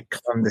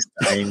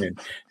clandestine and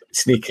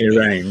sneaking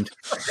around,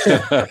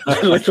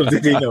 little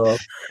did he know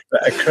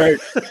that a crowd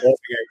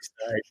walking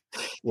outside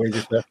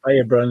with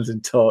firebrands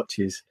and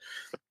torches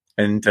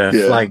and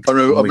flags. I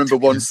remember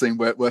one scene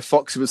where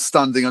Foxy was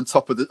standing on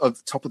top of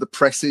the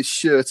presses,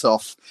 shirt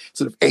off,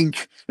 sort of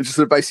ink, and just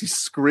sort of basically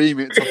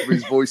screaming at the top of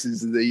his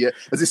voices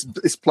as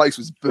this place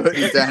was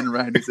burning down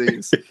around his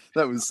ears.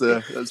 That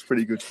was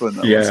pretty good fun.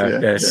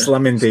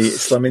 Slamming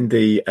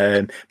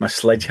the my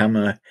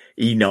sledgehammer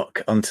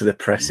Enoch onto the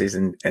presses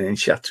and then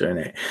shattering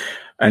it,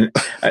 and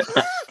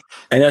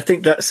I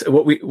think that's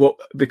what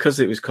because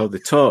it was called the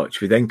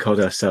Torch, we then called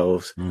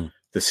ourselves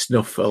the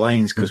Snuff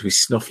Alliance, because we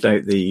snuffed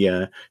out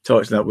the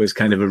torch. That was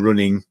kind of a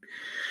running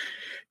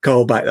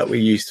callback that we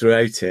used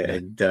throughout it,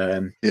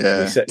 and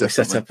we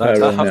set up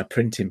our own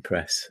printing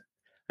press,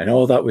 and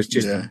all that was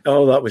just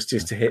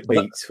to hit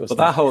beats. But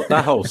that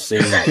whole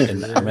scene,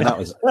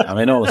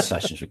 all the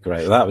sessions were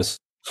great. That was,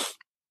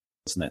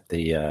 wasn't it?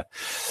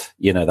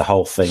 The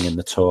whole thing in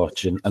the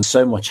Torch, and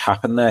so much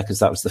happened there, because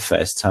that was the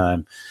first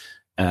time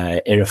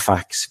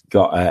Irifax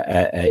got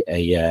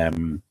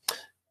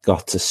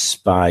to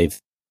spy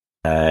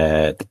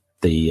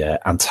the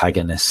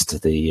antagonist,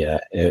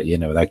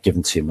 without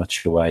giving too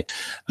much away,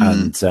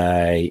 and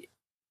and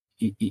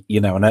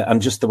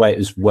just the way it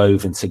was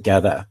woven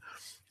together,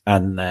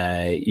 and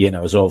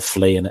it was all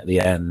fleeing at the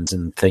end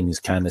and things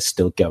kind of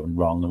still going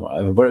wrong and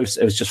whatever. But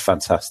it was just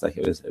fantastic.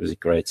 It was a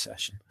great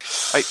session.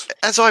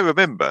 As I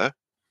remember,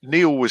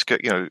 Neil was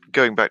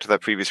going back to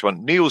that previous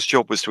one. Neil's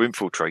job was to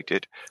infiltrate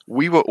it.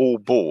 We were all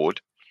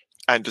bored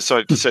and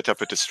decided to set up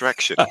a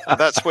distraction. And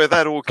that's where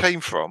that all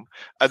came from.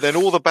 And then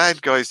all the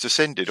bad guys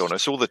descended on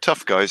us, all the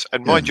tough guys,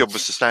 and my job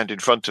was to stand in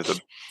front of them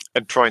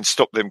and try and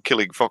stop them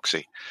killing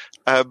Foxy.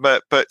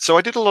 But so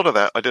I did a lot of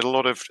that. I did a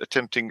lot of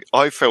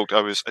I felt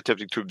I was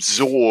attempting to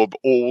absorb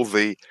all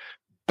the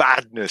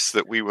badness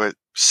that we were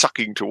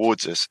sucking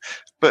towards us.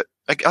 But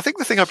I think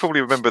the thing I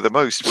probably remember the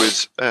most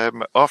was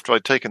after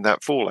I'd taken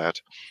that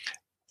fallout,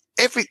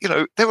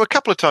 there were a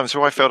couple of times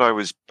where I felt I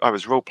was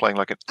role-playing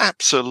like an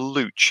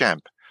absolute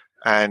champ.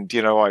 And,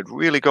 I'd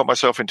really got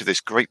myself into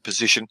this great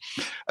position.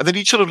 And then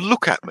he'd sort of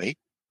look at me,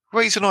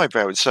 raise an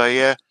eyebrow and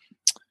say,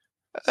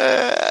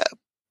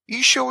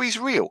 you sure he's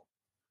real?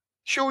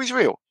 Sure he's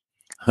real?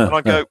 And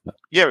I go,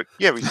 yeah.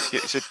 He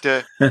said,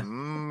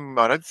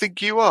 I don't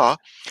think you are.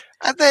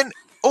 And then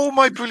all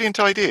my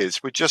brilliant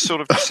ideas would just sort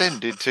of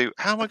descend into,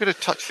 how am I going to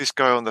touch this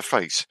guy on the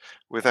face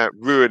without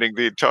ruining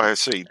the entire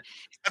scene?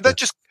 And that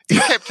just...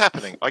 It kept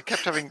happening. I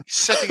kept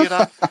setting it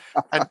up,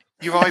 and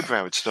your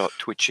eyebrow would start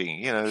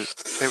twitching.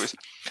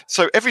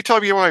 So every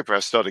time your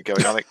eyebrow started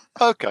going, I think,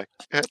 okay.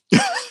 Yeah.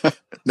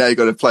 Now you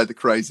got to play the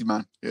crazy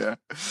man. Yeah.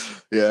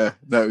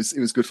 No, it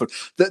was good fun.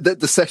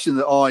 The session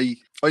that I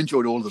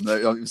enjoyed all of them.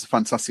 Though. It was a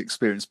fantastic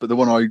experience. But the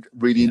one I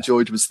really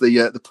enjoyed was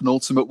the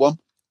penultimate one.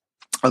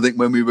 I think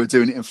when we were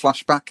doing it in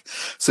flashback.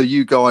 So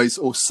you guys,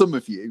 or some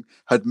of you,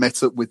 had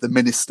met up with the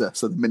minister.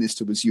 So the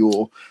minister was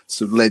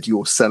led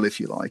your cell, if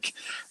you like.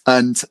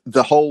 And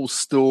the whole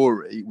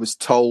story was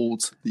told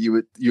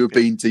that you were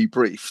being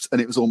debriefed, and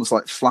it was almost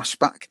like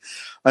flashback.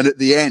 And at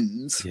the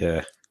end,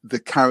 the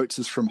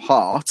characters from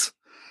Heart,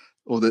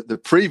 or the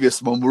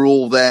previous one, were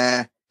all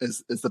there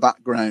as the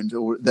background,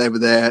 or they were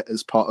there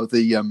as part of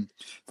the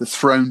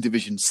Throne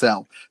Division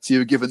cell. So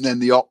you were given then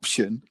the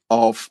option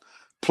of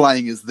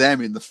playing as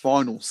them in the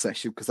final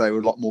session because they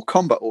were a lot more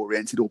combat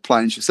oriented, or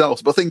playing as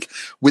yourselves. But I think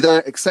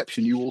without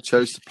exception, you all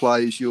chose to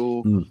play as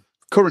your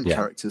current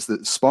characters,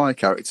 the spy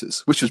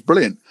characters, which was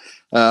brilliant.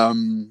 So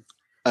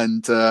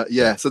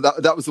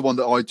that was the one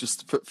that I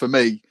just, for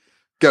me,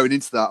 going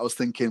into that, I was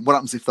thinking, what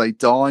happens if they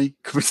die?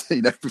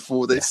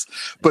 Before this,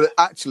 but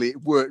actually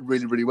it worked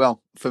really, really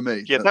well for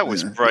me. Yeah, that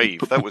was brave.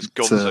 That was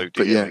Gonzo.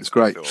 But yeah, it's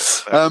great.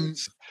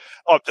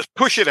 I'll just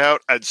push it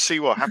out and see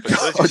what happens.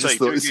 As you say,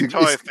 do the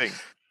entire thing.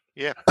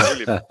 Yeah,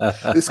 brilliant.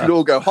 This could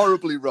all go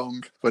horribly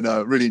wrong, but no,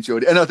 I really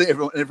enjoyed it, and I think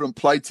everyone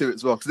played to it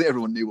as well, because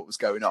everyone knew what was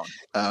going on,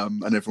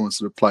 and everyone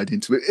sort of played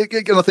into it.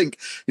 And I think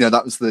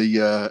that was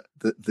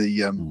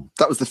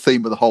that was the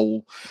theme of the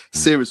whole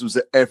series, was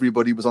that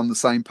everybody was on the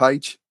same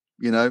page.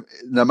 No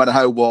matter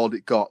how wild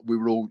it got, we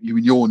all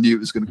knew it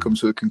was going to come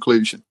to a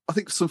conclusion. I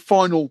think some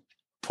final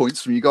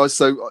points from you guys.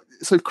 So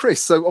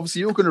Chris, so obviously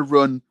you're going to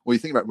run, or you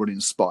think about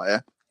running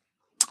Spire.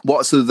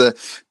 What are sort of the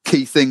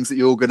key things that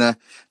you're going to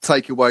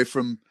take away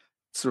from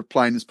sort of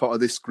playing as part of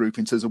this group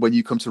in terms of when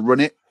you come to run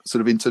it, sort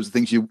of in terms of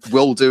things you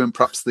will do and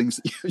perhaps things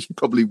that you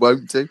probably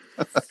won't do?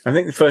 I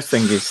think the first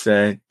thing is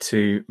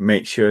to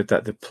make sure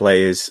that the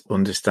players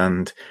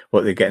understand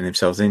what they're getting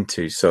themselves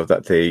into, so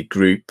that the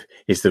group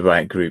is the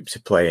right group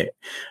to play it,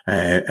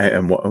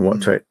 and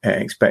what to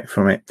expect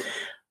from it.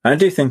 I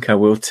do think I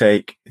will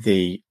take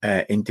the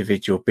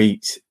individual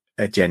beat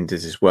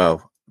agendas as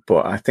well,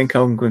 but I think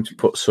I'm going to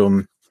put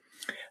some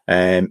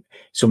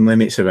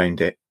limits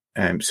around it.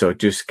 So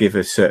just give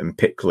a certain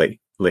pick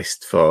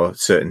list for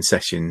certain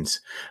sessions,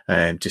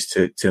 just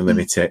to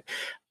limit it,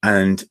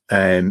 and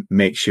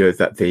make sure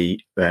that the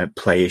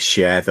players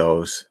share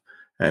those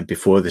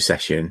before the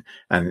session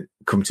and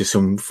come to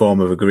some form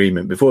of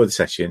agreement before the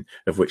session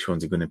of which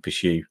ones they're going to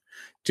pursue,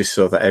 just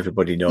so that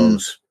everybody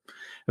knows.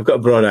 I've got a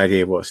broad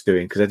idea of what it's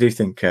doing, because I do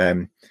think,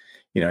 as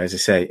I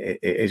say,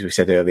 as we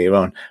said earlier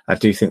on, I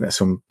do think that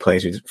some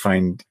players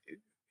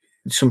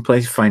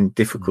find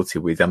difficulty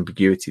with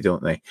ambiguity,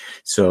 don't they?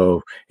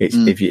 So it's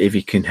if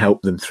you can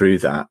help them through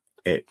that,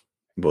 it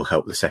will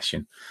help the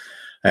session.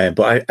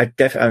 But I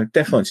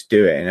definitely want to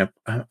do it,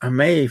 and I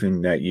may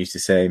even use the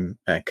same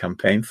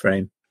campaign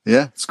frame.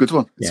 Yeah, it's a good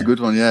one. It's a good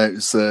one. Yeah,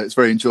 it's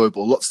very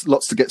enjoyable.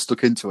 Lots to get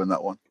stuck into in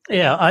that one.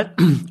 Yeah,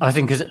 I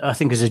think as a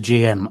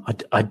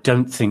GM, I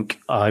don't think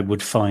I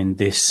would find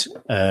this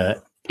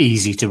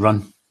easy to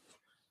run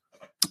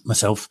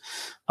myself.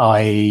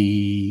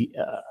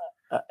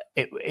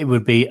 It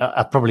would be,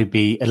 I'd probably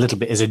be a little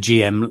bit as a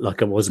GM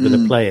like I was with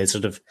a player,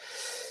 sort of,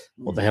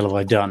 what the hell have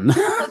I done?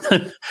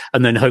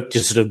 And then hope to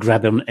sort of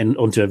grab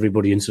onto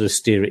everybody and sort of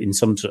steer it in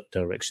some sort of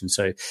direction.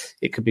 So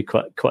it could be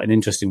quite an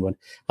interesting one.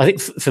 I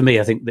think for me,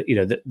 I think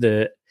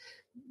that,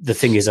 the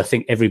thing is, I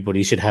think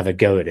everybody should have a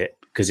go at it,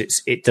 because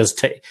it does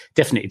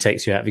definitely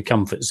takes you out of your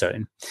comfort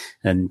zone.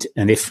 And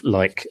if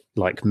like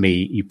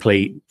me, you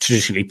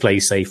traditionally play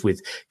safe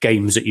with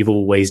games that you've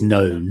always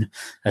known,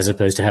 as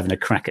opposed to having a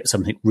crack at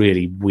something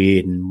really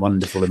weird and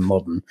wonderful and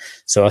modern.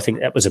 So I think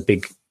that was a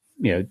big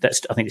I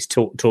think it's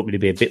taught me to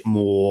be a bit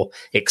more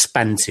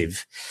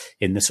expansive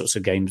in the sorts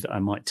of games that I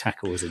might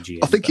tackle as a GM.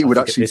 I think it would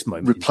actually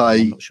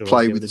play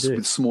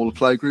with smaller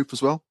play group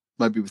as well.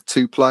 Maybe with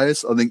 2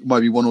 players. I think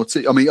maybe 1 or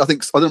 2. I mean,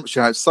 I'm not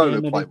sure how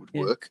solo play would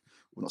work.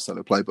 Well, not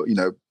solo play, but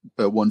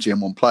 1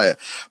 GM, 1 player.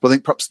 But I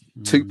think perhaps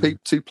 2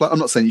 players. I'm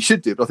not saying you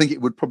should do it, but I think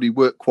it would probably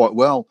work quite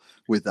well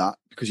with that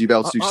because you'd be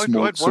able to do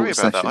small I'd worry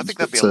about that. I think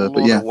that'd be a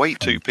lot of weight,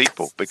 2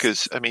 people,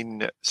 because I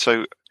mean,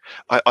 so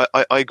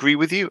I agree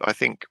with you. I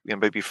think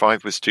maybe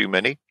 5 was too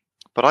many,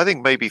 but I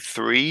think maybe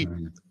 3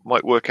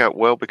 might work out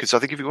well, because I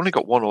think if you've only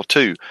got 1 or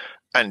 2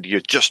 and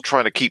you're just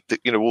trying to keep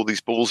all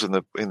these balls in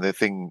the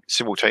thing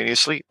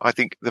simultaneously, I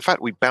think the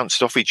fact we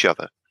bounced off each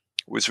other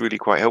was really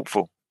quite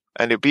helpful.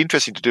 And it'd be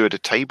interesting to do it at a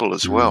table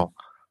as well,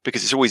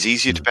 because it's always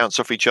easier to bounce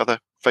off each other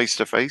face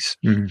to face.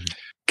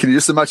 Can you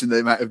just imagine the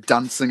amount of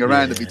dancing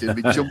around if you did?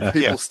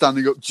 People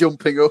standing up,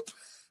 jumping up.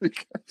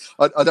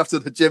 I'd have to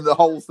the gym, the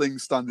whole thing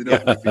standing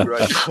up would be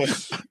great.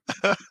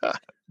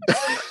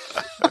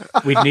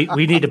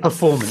 we need a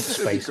performance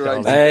space.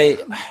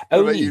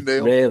 Only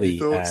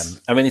really.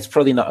 I mean, it's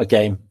probably not a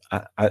game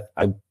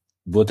I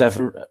would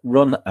ever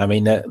run. I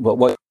mean,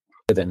 what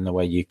in the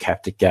way you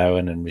kept it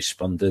going and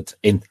responded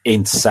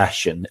in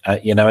session.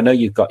 I know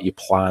you've got your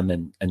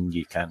plan and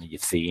you kind of your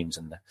themes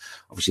and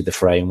obviously the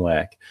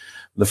framework.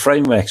 The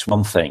framework's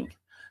one thing,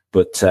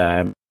 but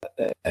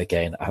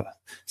again,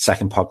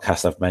 second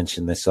podcast I've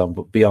mentioned this on,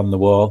 but Beyond the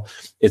Wall,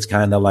 it's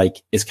kind of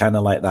like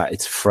that.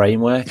 It's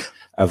framework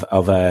of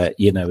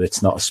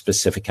it's not a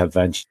specific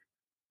adventure,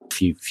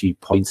 few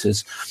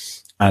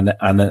pointers, and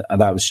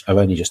that was, I've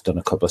only just done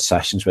a couple of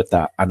sessions with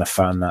that, and I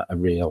found that a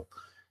real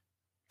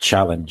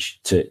challenge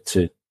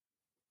to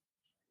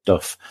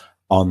stuff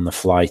on the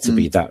fly to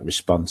be that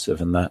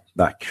responsive and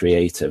that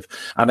creative.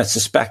 And I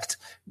suspect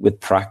with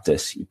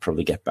practice you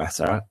probably get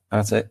better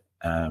at it.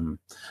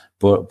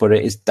 But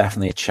it is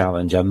definitely a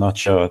challenge. I'm not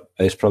sure,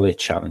 it's probably a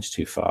challenge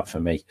too far for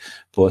me,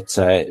 but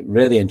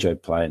really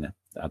enjoyed playing it.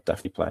 I'd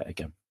definitely play it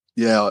again.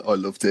 Yeah, I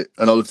loved it,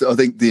 and I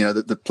think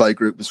the play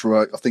group was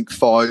right. I think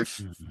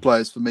 5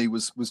 players for me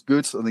was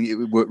good. I think it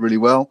would work really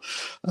well,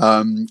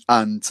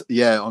 and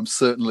yeah, I'm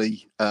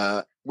certainly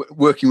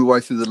working my way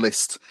through the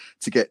list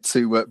to get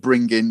to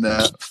bring in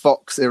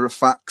Fox,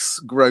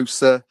 Irafax,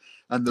 Grocer,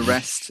 and the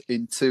rest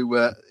into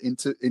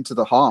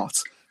the heart.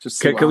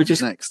 Can we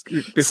just next?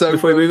 Before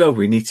we move on,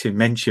 we need to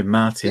mention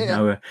Martin,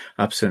 our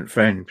absent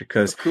friend,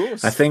 because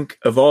I think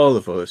of all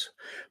of us,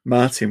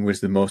 Martin was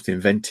the most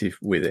inventive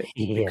with it,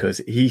 because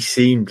he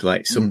seemed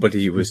like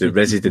somebody who was a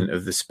resident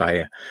of the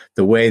Spire.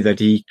 The way that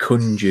he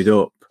conjured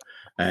up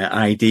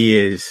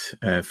ideas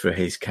for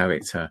his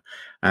character,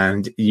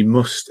 and you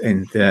must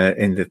in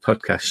the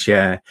podcast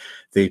share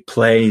the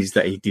plays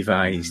that he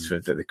devised for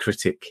the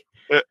critic.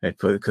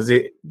 Because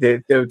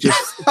they were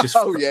just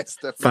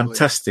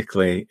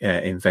fantastically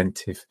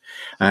inventive,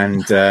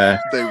 and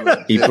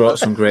he brought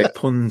some great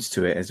puns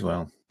to it as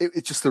well.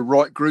 It's just the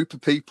right group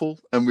of people,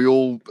 and we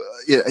all,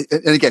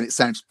 and again, it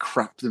sounds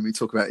crap when we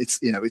talk about it's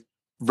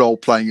role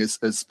playing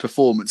as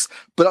performance,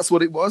 but that's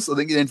what it was. I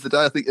think at the end of the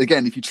day, I think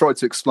again, if you try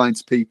to explain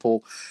to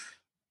people,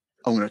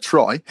 I'm going to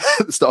try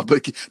at the start,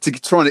 but to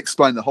try and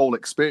explain the whole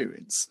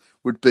experience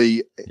would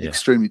be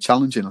extremely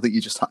challenging. I think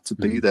you just had to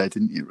be there,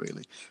 didn't you?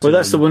 Really. Well,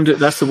 that's the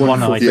wonderful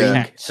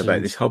thing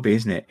about this hobby,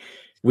 isn't it?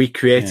 We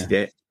created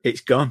it; it's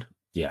gone.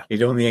 Yeah,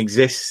 it only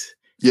exists.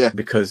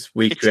 Because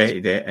we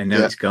created it, and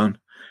now it's gone,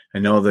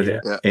 and all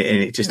that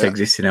it just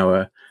exists in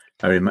our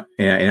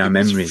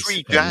memories.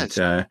 Free jazz.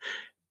 And,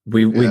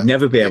 we'd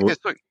never be able. It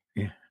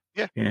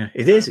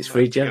is. It's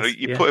free jazz.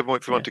 You put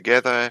everyone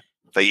together.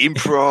 They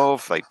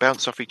improv. They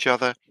bounce off each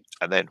other,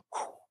 and then.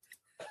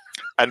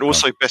 And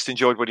also best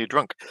enjoyed when you're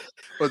drunk.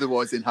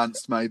 Otherwise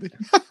enhanced, maybe.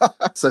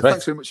 So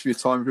thanks very much for your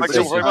time, everybody.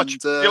 Thanks very much.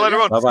 See you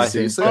later on. Bye-bye.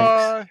 See you soon.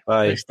 Bye.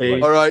 Bye.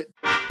 All right.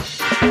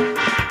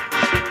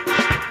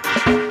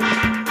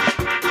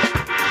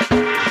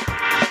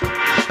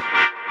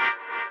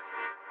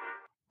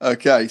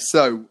 Okay,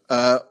 so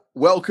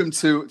welcome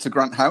to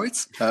Grant Howitt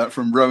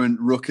from Rowan,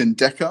 Rook and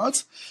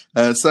Deckard.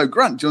 So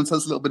Grant, do you want to tell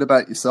us a little bit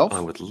about yourself?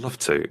 I would love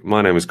to.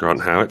 My name is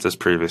Grant Howitt, as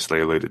previously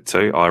alluded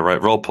to. I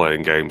write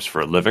role-playing games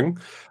for a living.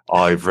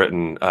 I've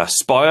written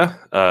Spire,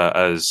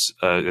 as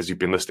you've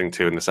been listening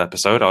to in this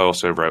episode. I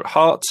also wrote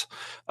Heart,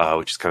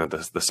 which is kind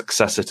of the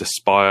successor to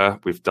Spire.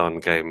 We've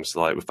done games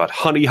like, we've had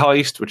Honey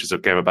Heist, which is a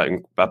game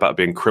about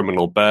being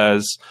criminal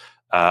bears.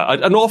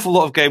 An awful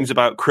lot of games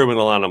about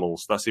criminal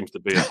animals. That seems to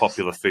be a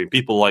popular theme.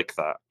 People like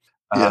that.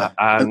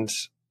 And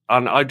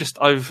I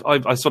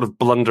sort of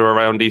blunder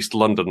around East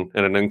London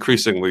in an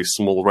increasingly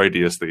small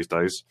radius these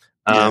days.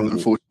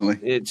 Unfortunately,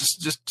 it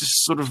just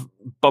sort of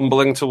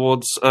bumbling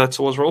towards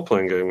role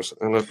playing games,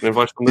 and I've been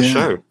invited on the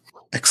show.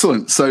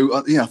 Excellent. So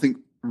I think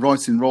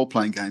writing role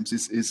playing games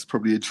is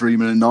probably a dream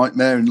and a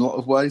nightmare in a lot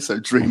of ways. So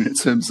dreaming in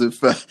terms of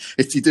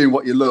if you're doing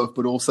what you love,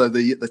 but also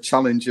the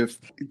challenge of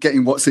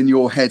getting what's in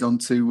your head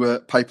onto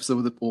paper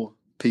or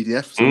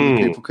PDF so that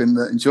people can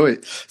enjoy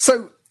it.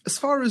 So as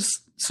far as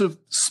sort of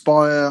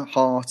Spire,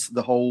 Heart,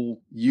 the whole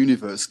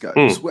universe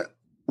goes,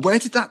 Where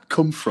did that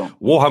come from?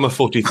 Warhammer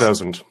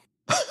 40,000.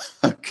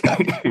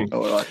 Okay,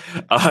 all right.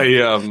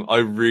 I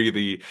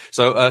really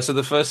so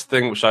the first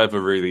thing which I ever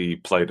really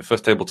played, the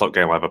first tabletop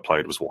game I ever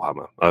played was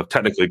Warhammer.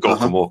 Technically,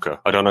 Gorka Morka.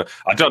 I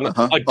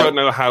don't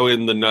know how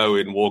in the know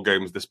in war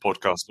games this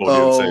podcast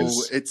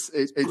audience is.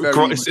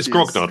 It's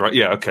Grognard, right?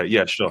 Yeah, okay,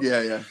 yeah, sure.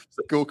 Yeah.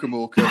 Gorka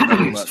Morka.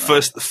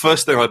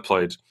 First thing I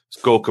played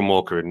was Gorka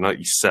Morka in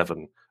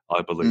 '97.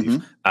 I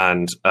believe.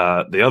 And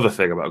the other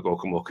thing about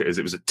Gorka Morka is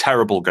it was a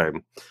terrible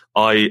game.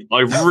 I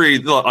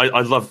really I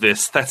love the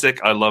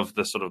aesthetic. I love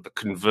the sort of the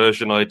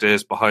conversion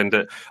ideas behind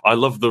it. I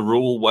love the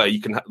rule where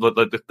you can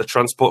the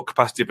transport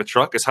capacity of a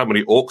truck is how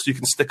many orcs you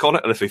can stick on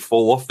it, and if they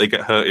fall off, they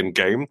get hurt in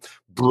game.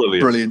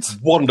 Brilliant,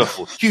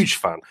 wonderful, huge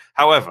fan.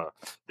 However,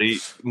 the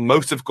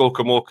most of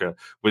Gorka Morka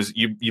was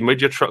you made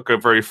your truck go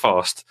very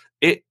fast.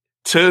 It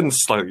turned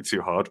slightly too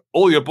hard,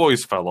 all your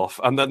boys fell off,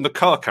 and then the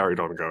car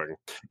carried on going.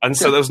 And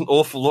so there was an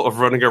awful lot of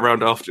running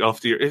around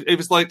after you. It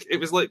was like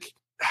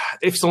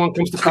if someone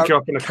comes to pick you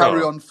up in a car.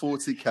 Carry on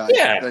 40k.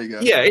 Yeah, there you go.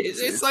 Yeah,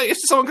 it's like if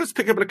someone comes to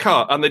pick you up in a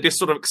car and they just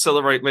sort of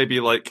accelerate maybe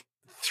like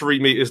 3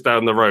 meters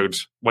down the road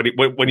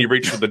when you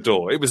reach for the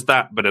door. It was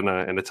that, but in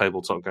a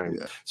tabletop game.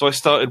 Yeah. So I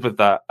started with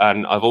that,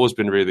 and I've always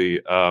been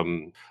really,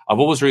 I've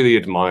always really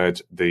admired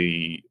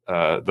the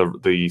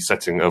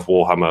setting of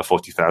Warhammer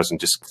 40,000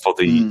 just for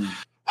the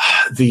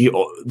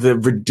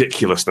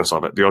ridiculousness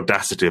of it, the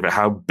audacity of it,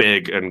 how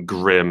big and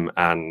grim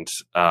and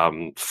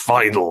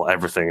final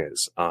everything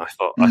is. I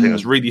think it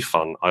was really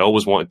fun. I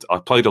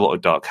played a lot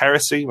of Dark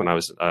Heresy when I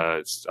was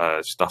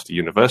just after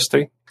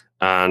university,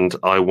 and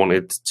I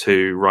wanted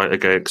to write a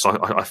game because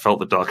I felt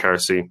that Dark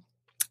Heresy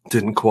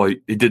didn't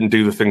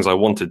do the things I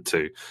wanted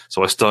to.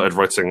 So I started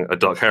writing a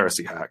Dark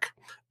Heresy hack,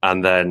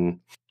 and then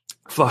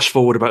flash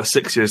forward about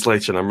 6 years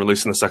later, and I'm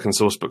releasing the second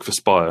source book for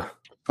Spire.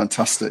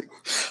 Fantastic.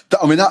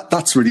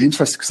 That's really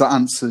interesting because that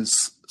answers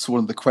to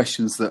one of the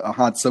questions that I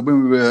had. So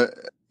when we were,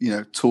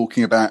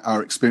 talking about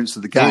our experience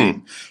of the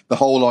game, the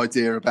whole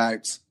idea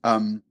about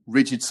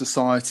rigid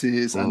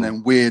societies and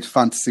then weird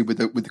fantasy with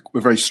a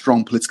very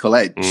strong political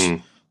edge.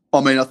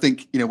 I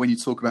think, when you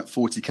talk about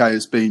 40k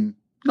as being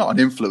not an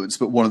influence,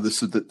 but one of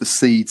the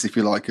seeds, if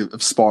you like,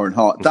 of Spire and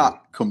Heart, that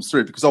comes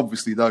through because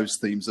obviously those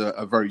themes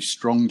are very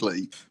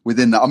strongly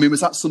within that.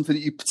 Was that something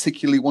that you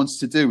particularly wanted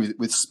to do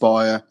with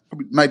Spire?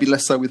 Maybe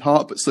less so with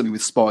Heart, but certainly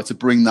with Spire to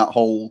bring that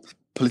whole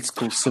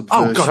political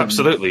subversion. Oh God,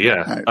 absolutely,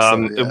 yeah.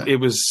 Out, It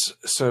was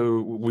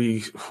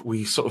we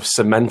sort of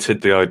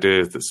cemented the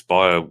idea that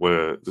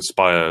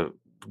Spire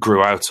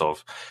grew out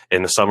of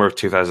in the summer of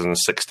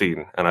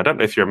 2016. And I don't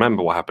know if you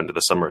remember what happened in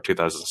the summer of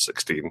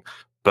 2016,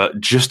 but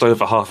just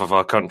over half of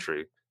our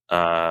country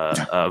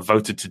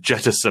voted to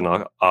jettison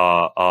our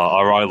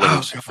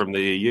island from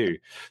the EU.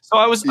 So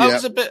I was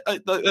a bit.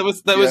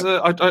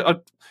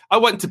 I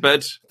went to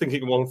bed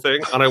thinking one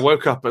thing, and I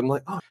woke up and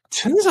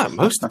turns out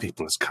most of the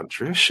people in this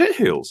country are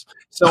shitheels.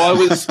 So I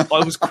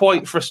was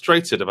quite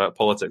frustrated about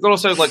politics. And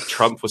also,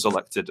 Trump was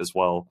elected as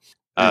well.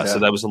 So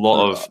there was a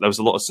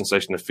lot of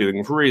sensation of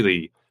feeling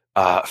really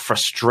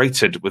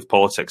frustrated with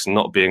politics and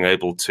not being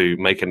able to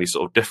make any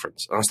sort of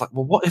difference. And I was like,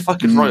 well, what if I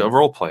could write a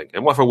role-playing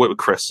game? What if I work with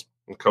Chris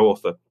and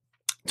co-author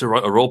to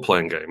write a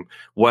role-playing game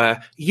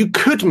where you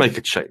could make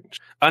a change?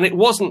 And it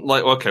wasn't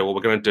like, okay, well,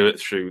 we're going to do it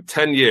through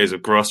 10 years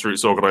of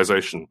grassroots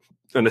organization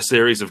and a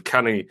series of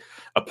canny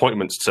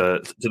appointments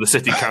to the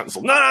city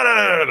council.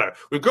 No.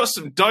 We've got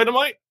some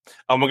dynamite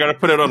and we're going to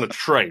put it on a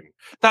train.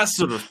 That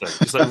sort of thing.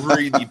 It's like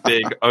really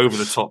big,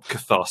 over-the-top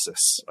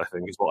catharsis, I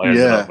think, is what I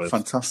ended up with.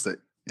 Fantastic.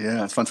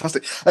 Yeah, it's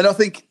fantastic. And I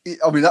think,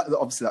 that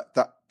obviously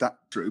that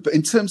drew. But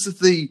in terms of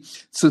the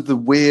sort of the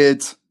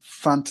weird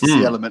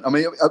fantasy element,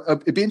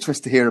 it'd be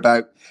interesting to hear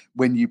about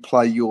when you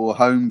play your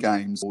home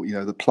games or,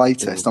 the play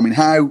test.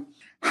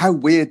 How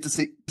weird does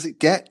it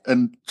get?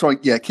 And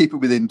keep it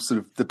within sort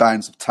of the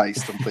bounds of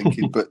taste, I'm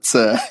thinking. But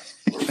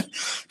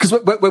because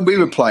when we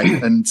were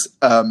playing and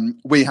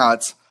we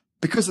had,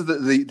 because of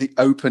the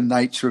open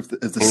nature of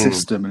the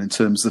system and in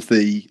terms of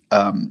the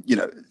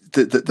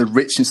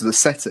richness of the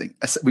setting,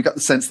 we got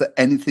the sense that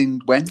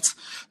anything went.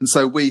 And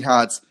so we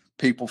had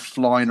people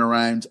flying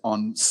around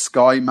on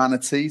sky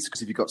manatees,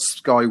 because if you've got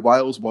sky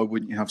whales, why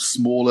wouldn't you have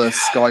smaller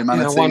sky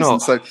manatees? Why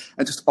not?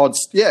 And just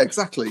odds. Yeah,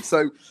 exactly.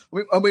 So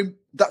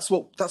that's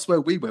where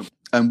we went,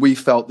 and we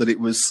felt that it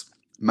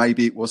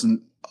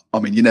wasn't.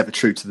 You're never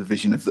true to the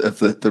vision of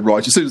the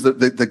writer. As soon as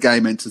the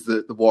game enters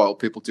the wild,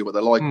 people do what they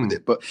like with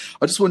it. But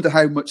I just wonder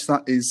how much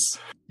that is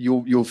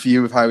your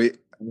view of how it.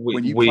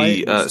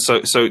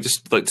 So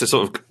just like to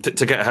sort of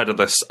to get ahead of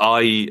this,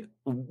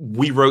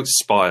 we wrote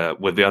Spire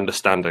with the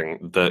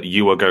understanding that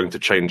you are going to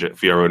change it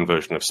for your own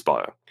version of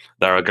Spire.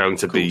 There are going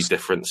to be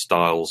different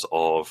styles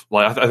of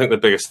I think the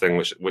biggest thing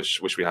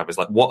which we have is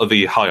what are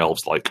the high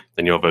elves like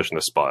in your version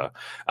of Spire,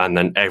 and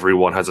then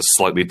everyone has a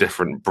slightly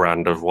different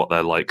brand of what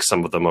they're like.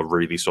 Some of them are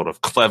really sort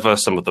of clever,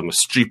 some of them are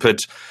stupid,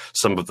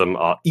 some of them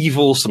are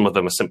evil, some of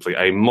them are simply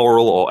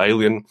amoral or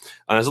alien, and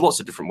there's lots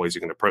of different ways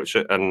you can approach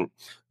it. And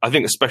I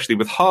think especially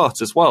with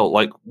Heart as well,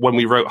 when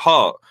we wrote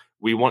Heart,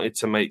 we wanted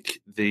to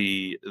make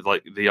the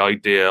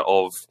idea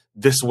of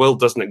this world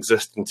doesn't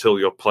exist until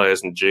your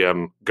players and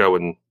GM go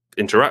and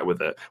interact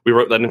with it. We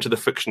wrote that into the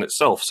fiction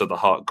itself, so the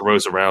heart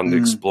grows around the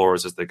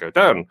explorers as they go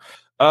down.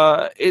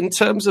 In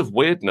terms of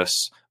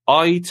weirdness,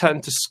 I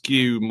tend to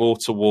skew more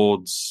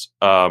towards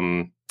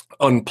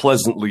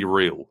unpleasantly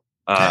real.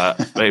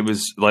 It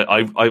was like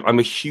I'm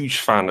a huge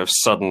fan of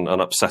sudden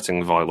and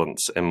upsetting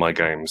violence in my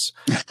games,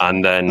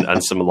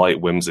 and some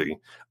light whimsy.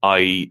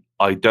 I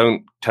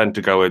don't tend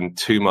to go in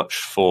too much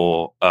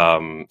for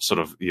sort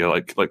of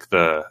like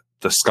the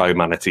Sky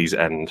Manatees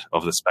end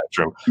of the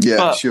spectrum. Yeah,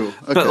 but, sure.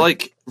 Okay. But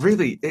like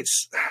really,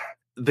 it's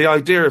the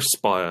idea of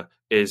Spire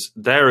is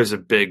there is a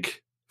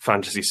big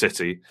fantasy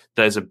city.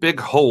 There's a big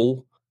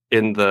hole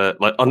in the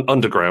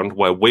underground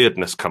where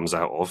weirdness comes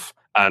out of,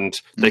 and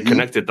they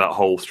connected that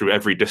hole through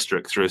every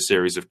district through a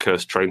series of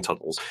cursed train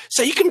tunnels.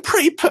 So you can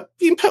put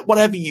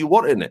whatever you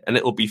want in it, and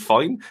it'll be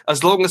fine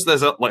as long as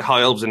there's like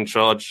high elves in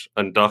charge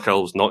and dark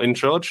elves not in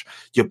charge.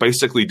 You're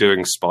basically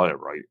doing Spire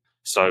right.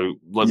 So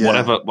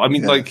whatever. I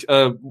mean,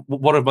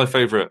 one of my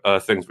favorite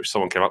things which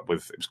someone came up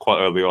with. It was quite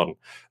early on.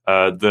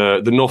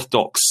 The North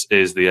Docks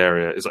is the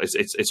area.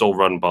 It's all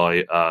run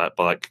by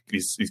like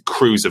these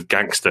crews of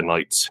gangster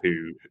knights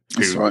who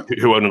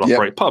own and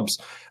operate pubs,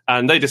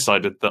 and they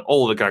decided that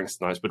all the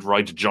gangster knights would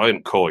ride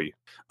giant koi.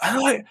 And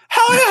I'm like,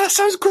 hell yeah, that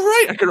sounds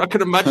great. I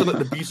could imagine like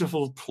the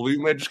beautiful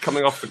plumage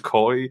coming off the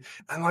koi,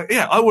 and like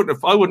I wouldn't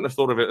have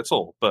thought of it at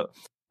all, but.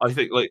 I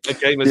think like a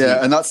game is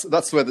and that's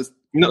where the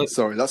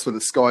that's where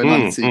the Sky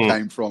Manatee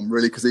came from,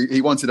 really, because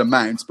he wanted a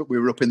mount, but we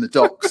were up in the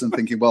docks and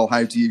thinking, well,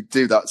 how do you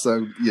do that?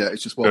 So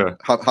it's just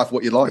have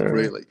what you like,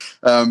 really.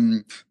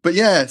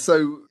 But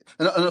so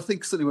and I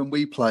think certainly when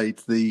we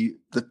played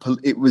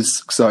it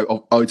was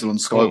so Eidolon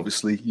Sky,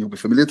 obviously you'll be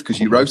familiar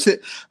because you wrote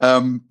it,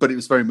 but it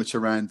was very much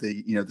around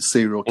the the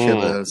serial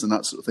killers and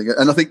that sort of thing.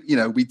 And I think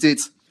we did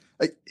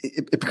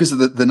because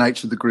of the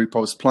nature of the group I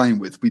was playing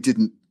with, we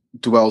didn't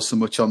dwell so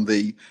much on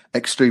the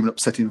extreme and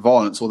upsetting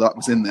violence, or that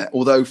was in there.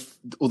 Although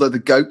the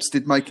goats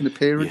did make an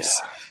appearance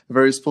at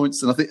various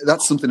points, and I think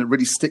that's something that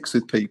really sticks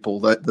with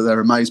people. That they're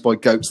amazed by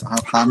goats that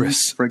have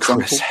hands, for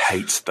example. Chris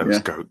hates those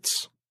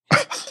goats.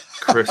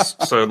 Chris,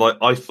 so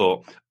I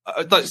thought.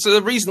 So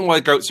the reason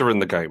why goats are in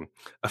the game,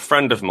 a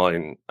friend of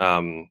mine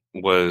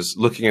was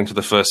looking into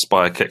the first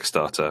Spire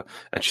Kickstarter,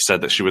 and she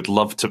said that she would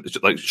love to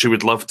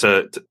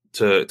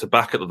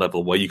back at the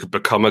level where you could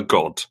become a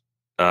god.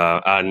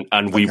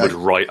 And we would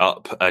write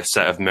up a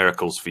set of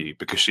miracles for you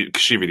because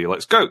she really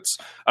likes goats.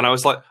 And I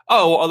was like,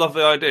 oh, I love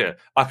the idea.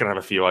 I can have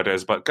a few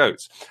ideas about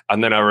goats.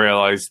 And then I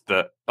realized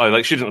that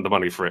she didn't have the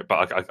money for it,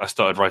 but I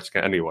started writing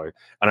it anyway.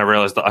 And I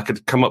realized that I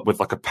could come up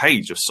with like a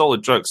page of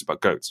solid jokes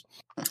about goats.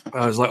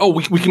 I was like, oh,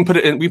 we can put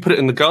it in. We put it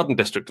in the Garden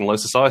District in Low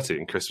Society.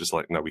 And Chris was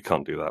like, no, we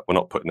can't do that. We're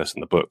not putting this in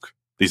the book.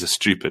 These are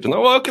stupid. And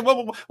I'm like, okay,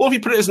 well, what if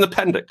you put it as an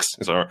appendix?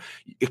 He's like,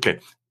 okay,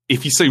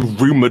 if you say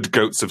rumored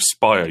goats of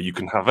Spire, you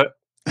can have it.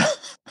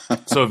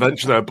 So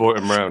eventually I brought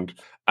him round,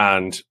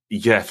 and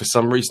for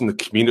some reason the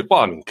community.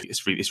 Well, I mean,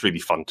 it's really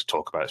fun to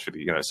talk about. It's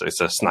really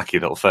it's a snacky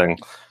little thing.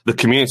 The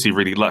community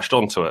really latched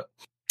onto it,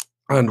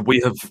 and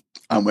we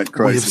went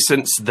crazy. We have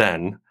since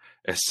then,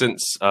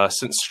 since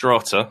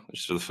Strata,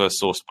 which is the first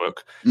source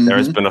book, there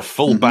has been a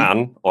full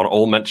ban on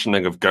all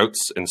mentioning of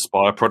goats in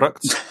Spire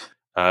products.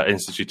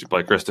 Instituted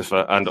by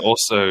Christopher, and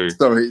also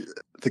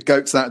the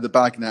goat's out of the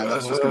bag now.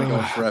 That's just going to go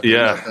on forever.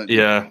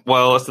 Yeah.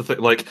 Well, that's the thing.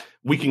 Like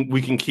we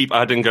can keep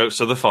adding goats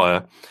to the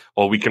fire,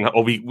 or we can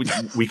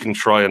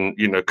try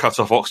and cut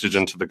off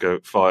oxygen to the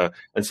goat fire,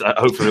 and so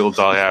hopefully it'll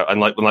die out. And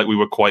like we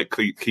were quite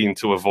keen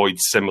to avoid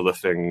similar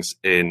things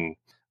in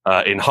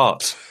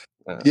Heart.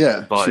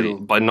 By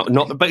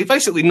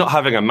basically not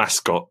having a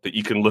mascot that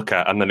you can look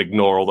at and then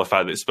ignore all the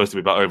fact that it's supposed to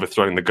be about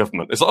overthrowing the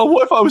government. It's like, oh,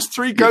 what if I was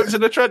 3 goats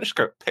in a trench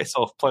coat? Piss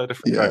off, play a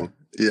different game.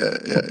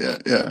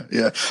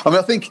 Yeah. I mean,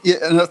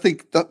 I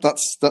think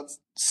that's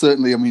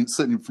certainly. I mean,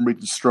 certainly from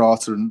reading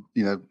Strata and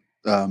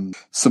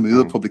some of the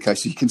other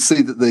publications, you can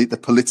see that the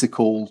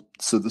political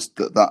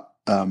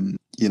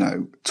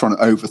trying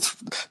to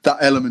overthrow that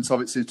element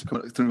of it seems to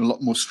come through a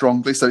lot more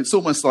strongly. So it's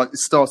almost like it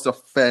starts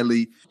off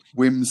fairly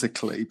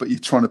whimsically, but you're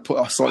trying to put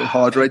a slightly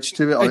harder edge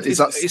to it. It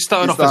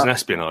started off as an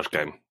espionage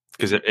game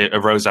because it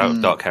arose out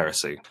of Dark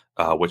Heresy,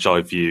 which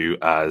I view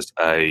as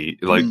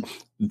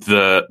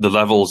the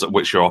levels at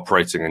which you're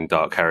operating in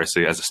Dark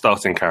Heresy as a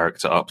starting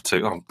character up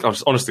to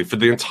honestly for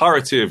the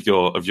entirety of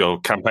your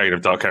campaign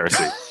of Dark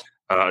Heresy.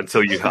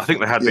 Until I think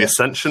they had the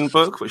Ascension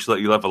book, which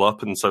let you level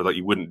up, and so that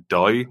you wouldn't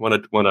die when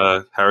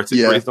a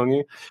heretic breathed on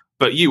you.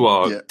 But you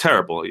are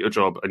terrible at your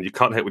job, and you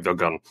can't hit with your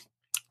gun.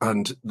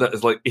 And that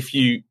is like if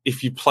you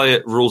play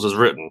it rules as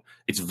written,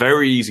 it's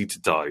very easy to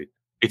die.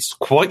 It's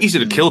quite easy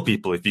to kill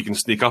people if you can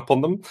sneak up on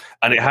them,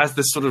 and it has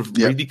this sort of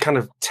really kind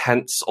of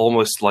tense,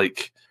 almost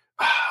like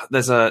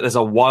there's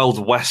a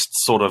Wild West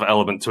sort of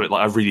element to it.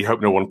 Like I really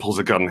hope no one pulls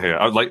a gun here.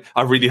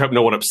 I really hope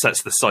no one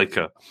upsets the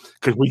Psyker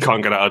because we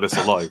can't get out of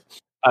this alive.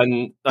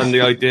 And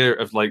the idea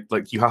of like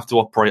you have to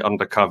operate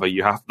undercover,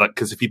 you have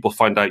because if people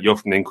find out you're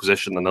from the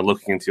Inquisition and they're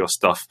looking into your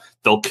stuff,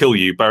 they'll kill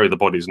you, bury the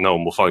bodies, and no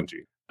one will find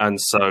you. And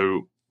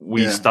so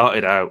we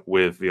started out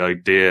with the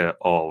idea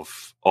of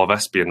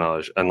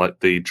espionage, and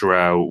like the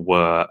Drow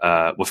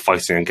were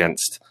fighting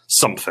against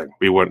something.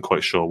 We weren't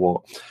quite sure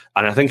what.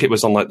 And I think it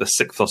was on like the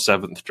 6th or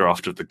 7th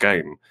draft of the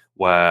game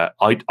where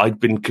I'd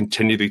been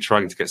continually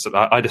trying to get some.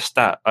 I had a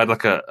stat. I had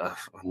like a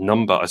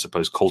number, I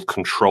suppose, called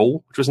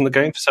control, which was in the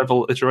game for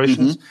several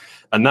iterations.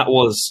 And that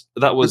was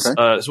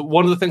so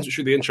one of the things which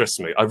really interests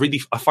me.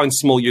 I find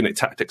small unit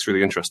tactics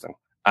really interesting.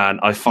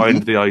 And I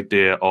find the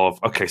idea of,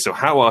 okay, so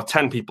how are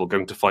 10 people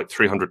going to fight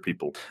 300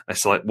 people?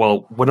 It's like,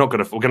 well, we're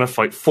going to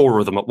fight 4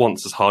 of them at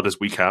once as hard as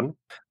we can.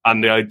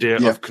 And the idea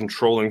of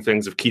controlling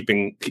things, of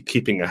keeping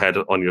a head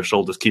on your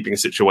shoulders, keeping a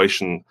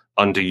situation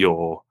under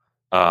your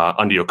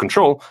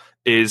control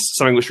is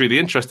something which really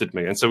interested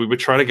me. And so we were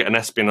trying to get an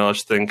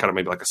espionage thing, kind of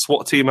maybe like a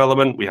SWAT team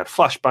element. We had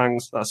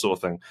flashbangs, that sort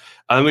of thing.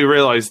 And then we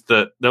realized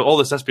that all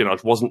this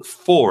espionage wasn't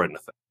for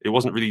anything. It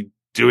wasn't really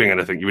doing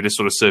anything. You were just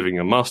sort of serving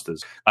your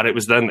masters. And it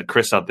was then that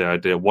Chris had the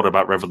idea, what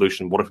about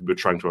revolution? What if we were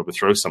trying to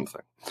overthrow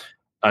something?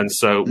 And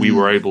so we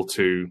were able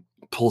to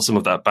pull some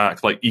of that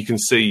back. Like you can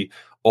see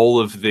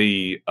all of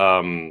the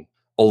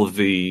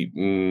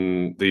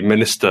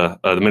minister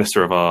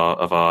of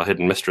our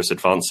hidden mistress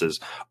advances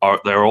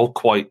they're all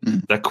quite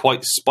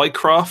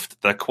spycraft.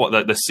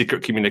 There's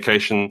secret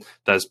communication.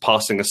 There's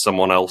passing as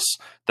someone else.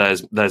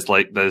 There's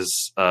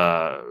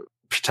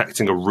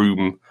protecting a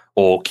room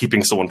or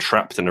keeping someone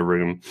trapped in a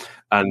room.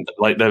 And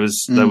like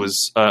there's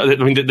even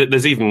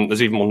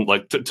one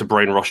like to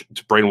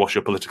brainwash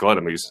your political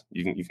enemies.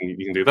 You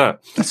can do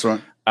that. That's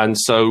right. And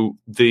so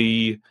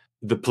the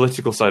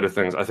political side of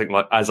things, I think,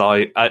 like as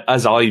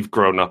I've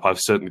grown up,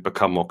 I've certainly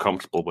become more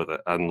comfortable with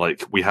it. And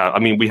like we have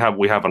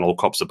an All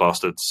Cops Are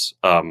Bastards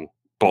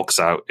box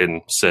out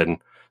in Sin.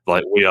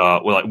 Like we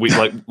are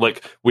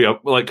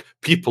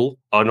people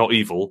are not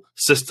evil.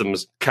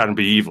 Systems can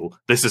be evil.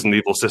 This is an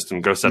evil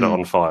system. Go set it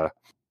on fire.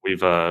 We've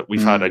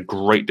had a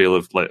great deal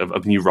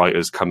of new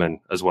writers come in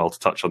as well to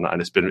touch on that, and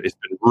it's been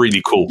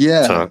really cool.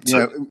 So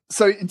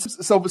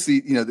obviously,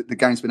 the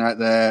game's been out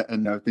there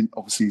and been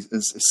obviously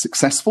as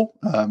successful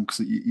because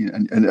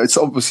and it's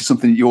obviously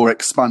something that you're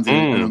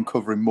expanding and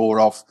uncovering more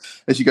of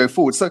as you go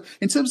forward. So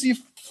in terms of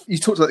you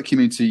talked about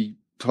the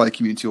player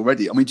community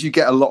already. I mean, do you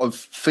get a lot of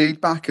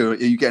feedback, or are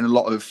you getting a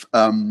lot of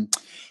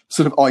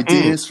sort of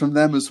ideas from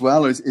them as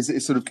well? Or has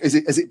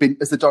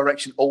the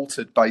direction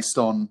altered based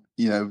on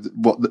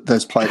what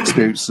those player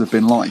experiences have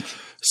been like?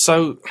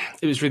 So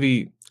it was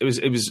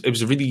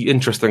a really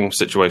interesting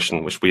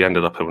situation which we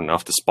ended up in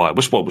after Spire,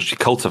 which we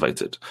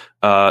cultivated.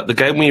 The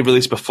game we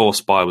released before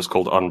Spire was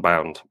called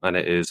Unbound, and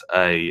it's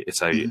a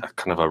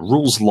kind of a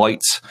rules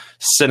light,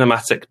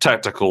 cinematic,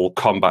 tactical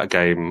combat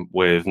game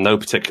with no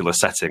particular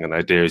setting, and the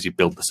idea is you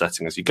build the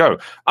setting as you go.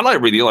 And I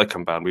really like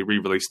Unbound. We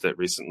re-released it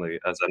recently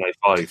as an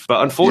A5,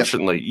 but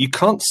unfortunately you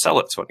can't sell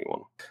it to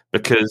anyone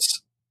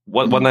because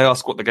when they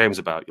ask what the game's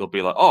about, you'll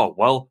be like, oh,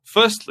 well,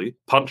 firstly,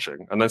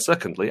 punching, and then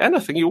secondly,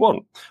 anything you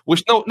want,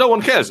 which no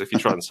one cares if you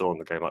try and sell on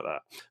the game like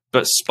that.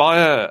 But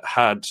Spire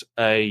had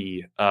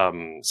a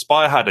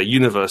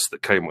universe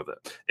that came with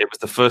it. It was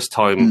the first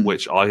time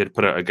which I had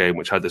put out a game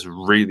which had this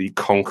really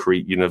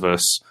concrete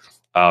universe,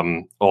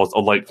 or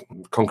like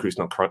concrete's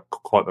not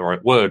quite the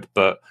right word,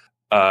 but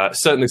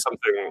certainly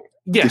something,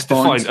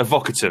 defined,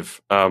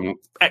 evocative,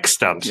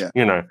 extant,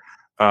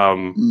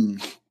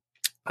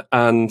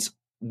 and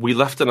we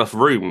left enough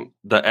room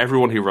that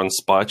everyone who runs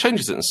Spire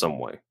changes it in some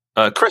way.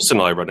 Chris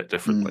and I run it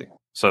differently.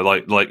 So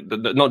like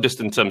not just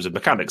in terms of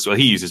mechanics, well,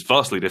 he uses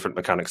vastly different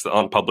mechanics that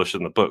aren't published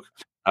in the book.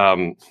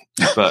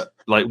 But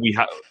like we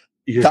have...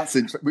 That's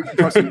interesting. We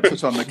can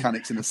touch on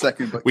mechanics in a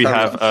second, but we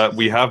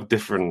have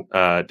different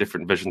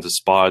visions of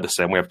Spire, the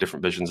same way we have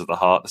different visions of the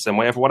Heart, the same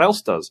way everyone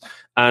else does.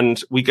 And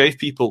we gave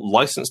people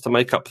license to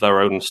make up their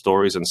own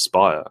stories in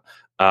Spire,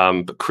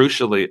 but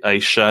crucially a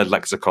shared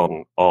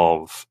lexicon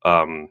of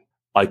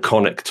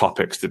iconic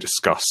topics to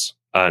discuss.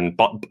 I don't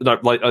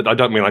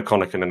mean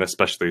iconic in an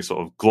especially sort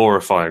of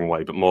glorifying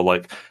way, but more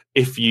like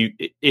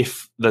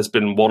if there's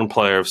been one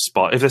player of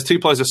Spire, if there's two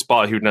players of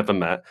Spire who'd never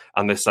met,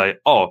 and they say,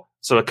 oh,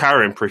 so a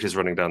carrion priest is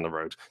running down the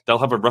road, they'll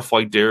have a rough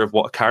idea of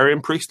what a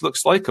carrion priest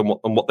looks like and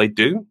what they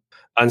do.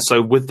 And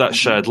so with that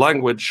shared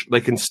language,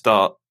 they can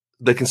start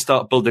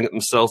building it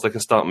themselves. They can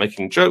start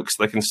making jokes.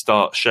 They can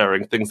start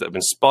sharing things that have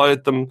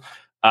inspired them,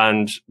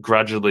 and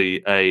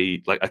gradually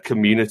a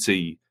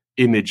community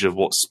image of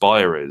what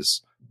Spire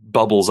is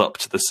bubbles up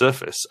to the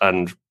surface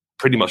and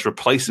pretty much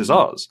replaces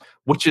ours,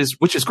 which is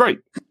great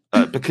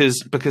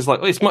because like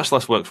it's much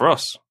less work for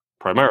us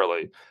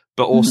primarily,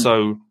 but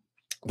also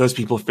those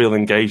people feel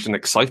engaged and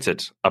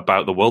excited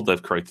about the world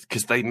they've created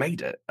because they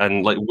made it,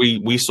 and like we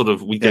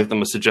gave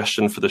them a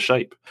suggestion for the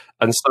shape.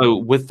 And so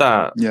with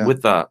that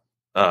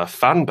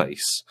fan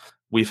base,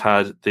 we've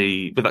had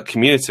with that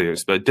community,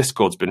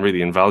 Discord's been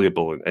really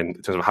invaluable in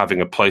terms of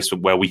having a place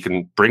where we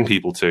can bring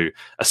people to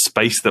a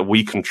space that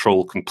we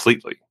control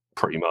completely.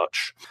 pretty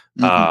much,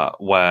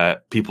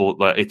 where people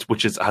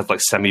has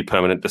like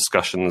semi-permanent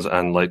discussions,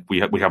 and like we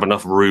have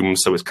enough room,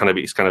 so it's kind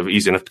of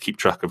easy enough to keep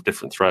track of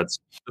different threads.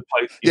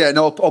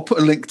 I'll put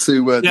a link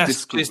to the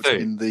Discord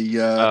in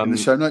the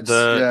show notes.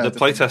 The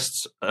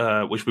playtests,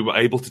 which we were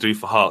able to do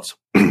for Heart.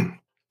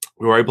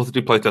 We were able to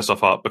do playtests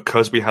off Heart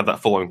because we had that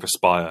following for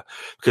Spire,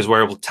 because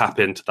we're able to tap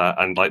into that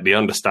and like the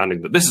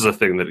understanding that this is a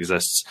thing that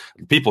exists.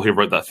 The people who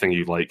wrote that thing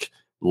you did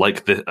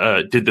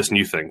this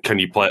new thing. Can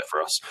you play it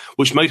for us?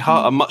 Which made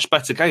Heart a much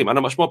better game and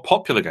a much more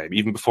popular game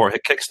even before it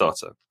hit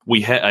Kickstarter.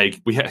 We hit a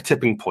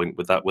tipping point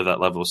with that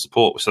level of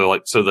support.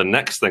 So the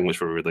next thing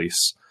which we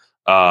release,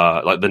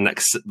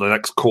 the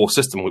next core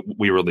system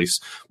we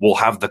release will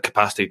have the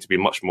capacity to be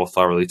much more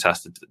thoroughly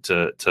tested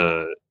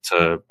to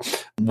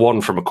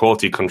one from a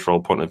quality control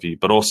point of view,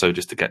 but also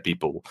just to get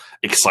people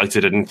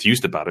excited and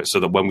enthused about it, so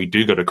that when we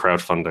do go to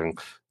crowdfunding,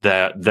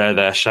 they're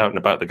there shouting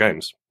about the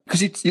games.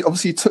 Because you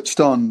obviously touched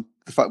on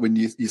the fact when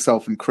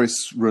yourself and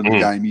Chris run the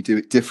game, you do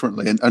it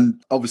differently,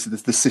 and obviously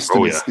the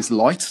system is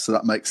light, so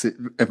that makes it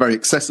very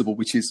accessible,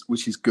 which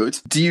is good.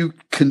 Do you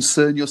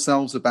concern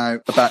yourselves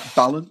about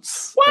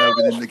balance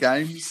within the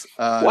games?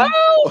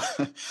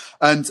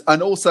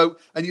 And also,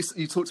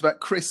 you talked about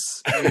Chris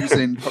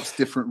using perhaps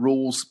different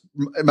rules,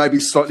 maybe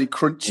slightly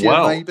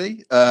crunchier,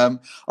 maybe. I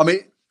mean.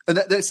 And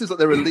it seems like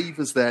there are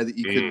levers there that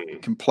you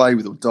can play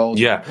with, or dials.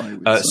 Yeah. Play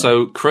with,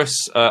 so Chris,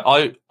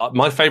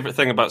 my favourite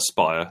thing about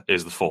Spire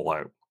is the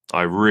Fallout.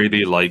 I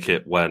really like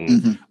it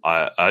when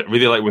I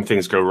really like when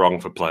things go wrong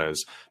for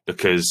players,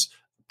 because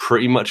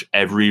pretty much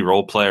every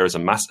role player is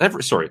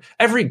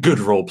every good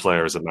role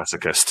player is a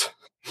masochist.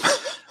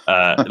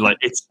 Like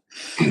it's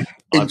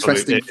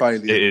interesting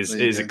failure. It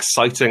is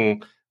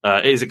exciting.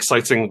 It is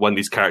exciting when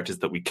these characters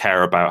that we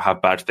care about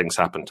have bad things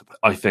happen to them.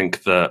 I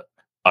think that.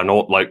 And a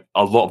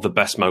lot of the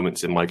best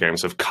moments in my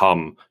games have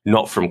come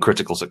not from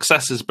critical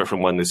successes, but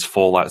from when these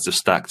fallouts have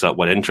stacked up,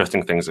 when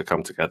interesting things have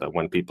come together,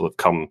 when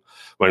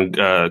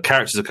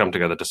characters have come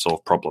together to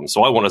solve problems.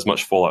 So I want as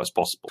much fallout as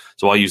possible.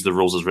 So I use the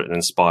rules as written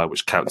in Spire,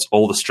 which counts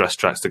all the stress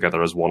tracks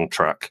together as one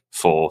track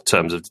for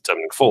terms of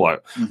determining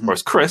fallout.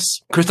 Whereas Chris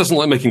doesn't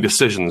like making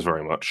decisions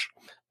very much,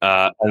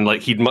 and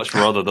like he'd much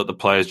rather that the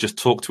players just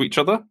talk to each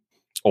other.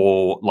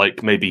 Or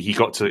like maybe he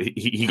got an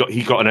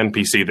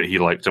NPC that he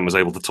liked and was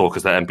able to talk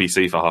as that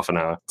NPC for half an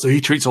hour. So he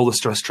treats all the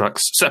stress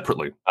tracks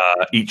separately.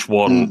 Each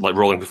one like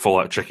rolling the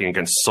fallout, checking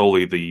against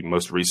solely the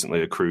most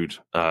recently accrued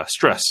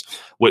stress,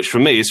 which for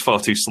me is far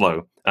too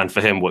slow, and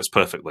for him works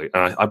perfectly.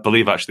 And I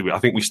believe actually, I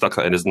think we stuck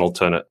that in as an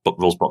alternate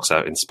rules box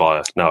out in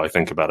Spire. Now I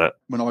think about it.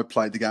 When I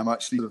played the game, I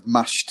actually sort of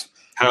mashed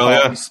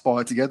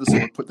Spire together, so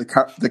I put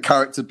the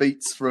character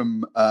beats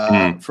from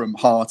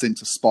Heart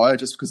into Spire,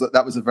 just because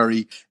that was a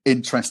very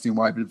interesting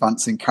way of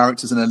advancing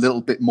characters and a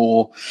little bit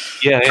more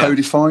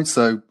codified.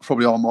 So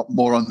probably I'm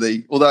more on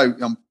although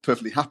I'm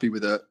perfectly happy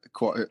with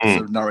quite a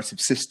sort of narrative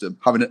system,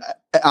 having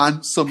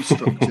and some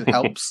structure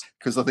helps,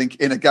 because I think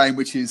in a game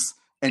which is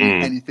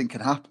anything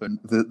can happen,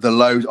 the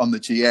load on the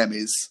GM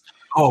is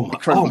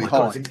incredibly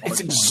high. God.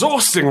 It's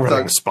exhausting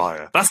running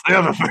Spire. That's the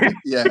other thing.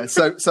 Yeah,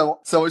 so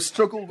I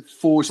struggle with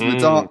Forged in the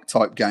Dark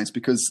type games,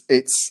 because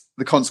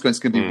the consequence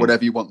can be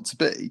whatever you want it to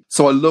be.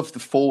 So I love the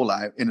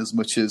Fallout in as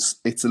much as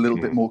it's a little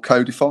bit more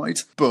codified,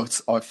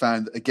 but I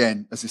found,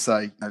 again, as you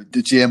say,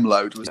 the GM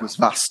load was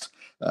vast.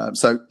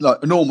 So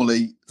like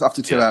normally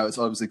after 2 hours,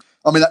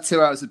 that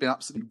 2 hours had been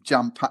absolutely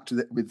jam packed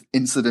with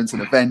incident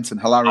and event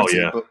and hilarity,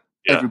 but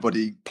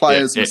everybody,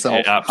 players, myself,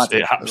 it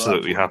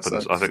absolutely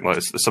happens. So. I think like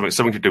it's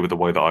something to do with the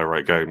way that I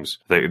write games.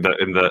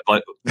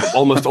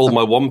 Almost all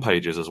my one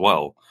pages as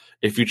well.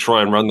 If you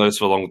try and run those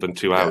for longer than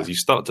 2 hours, you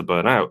start to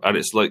burn out, and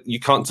it's like you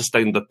can't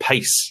sustain the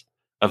pace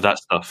of that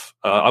stuff.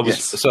 I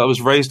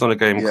was raised on a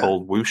game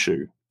called Wushu,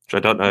 which I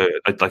don't know.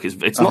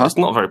 It's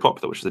not very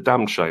popular, which is a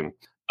damned shame.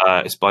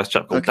 It's by a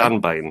chap called Dan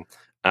Bain,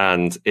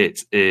 and it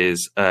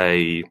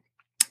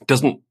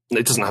doesn't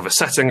have a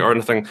setting or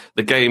anything.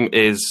 The game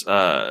is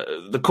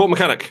the core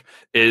mechanic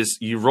is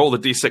you roll the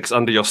d6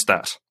 under your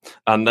stat,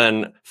 and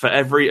then for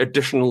every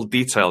additional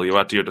detail you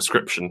add to your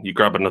description, you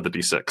grab another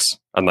d6,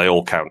 and they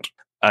all count.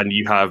 And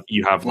you have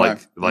you have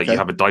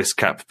a dice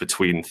cap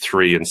between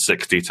 3 and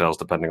 6 details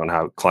depending on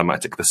how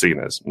climactic the scene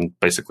is, and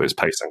basically it's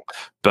pacing.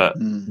 But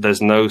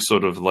there's no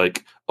sort of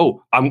like,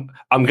 I'm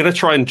going to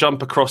try and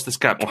jump across this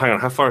gap. Well, hang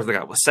on, how far is the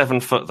gap? Well, 7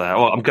 foot there.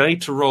 Oh, I'm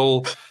going to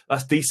roll.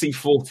 That's DC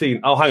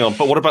 14. Oh, hang on,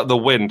 but what about the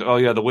wind? Oh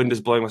yeah, the wind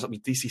is blowing us up.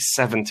 DC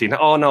 17.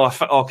 Oh no,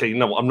 okay,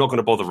 no, I'm not going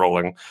to bother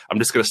rolling. I'm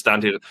just going to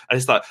stand here. And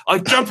it's like I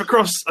jump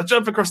across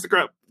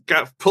the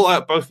gap, pull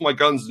out both my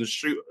guns and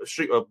shoot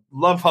a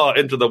love heart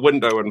into the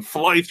window and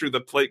fly through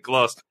the plate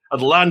glass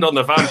and land on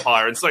the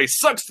vampire and say,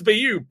 "Sucks to be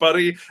you,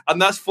 buddy."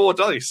 And that's 4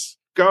 dice.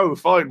 Go,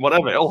 fine,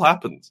 whatever. It all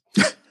happens.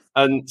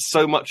 And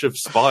so much of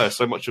Spire,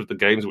 so much of the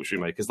games which we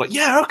make is like,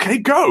 yeah, okay,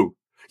 go.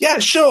 Yeah,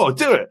 sure,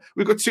 do it.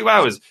 We've got 2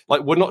 hours.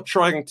 Like, we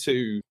try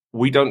to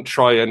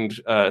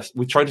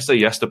say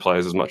yes to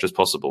players as much as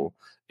possible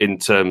in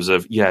terms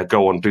of, yeah,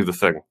 go on, do the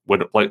thing. We're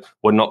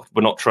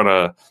not trying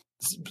to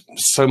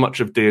so much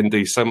of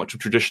D&D, so much of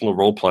traditional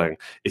role playing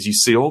is you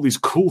see all these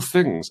cool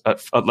things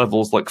at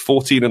levels like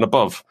 14 and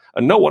above,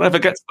 and no one ever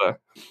gets there.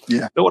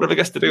 Yeah, no one ever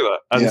gets to do that.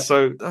 And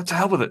so to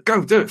hell with it,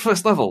 go do it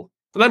first level,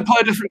 and then play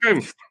a different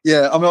game.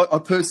 Yeah, I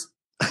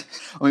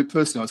mean,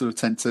 personally, I sort of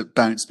tend to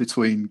bounce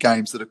between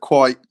games that are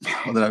quite,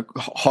 I don't know,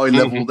 high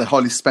level. They're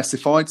highly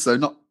specified, so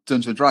not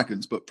Dungeons and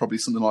Dragons, but probably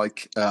something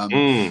like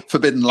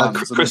Forbidden Lands.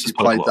 I don't know if you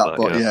played that,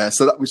 but yeah.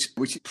 So that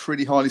which is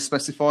pretty highly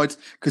specified,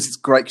 because it's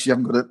great because you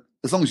haven't got to,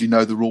 as long as you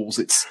know the rules,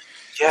 it's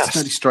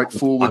fairly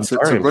straightforward. I'm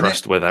very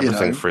impressed with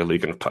everything Free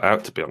League have put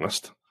out, to be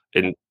honest.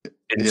 In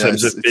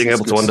terms of being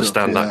able to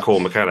understand that core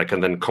mechanic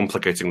and then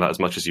complicating that as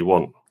much as you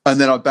want. And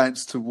then I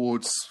bounce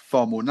towards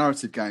far more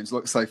narrative games,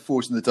 like say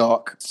Forged in the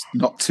Dark. It's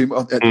not too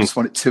much. I just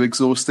find it too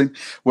exhausting.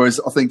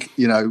 Whereas I think,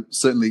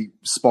 certainly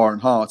Spire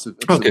and Heart are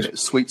a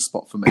sweet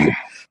spot for me.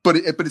 But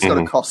it's got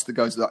a cost that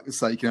goes with that.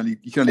 Say you can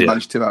only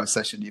manage a 2-hour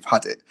session. You've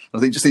had it. And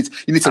I think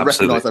you need to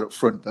recognise that up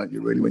front, don't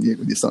you? Really, when you're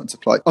starting to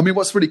play. I mean,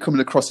 what's really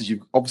coming across is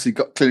you've obviously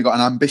clearly got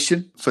an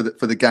ambition for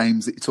the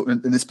games that you're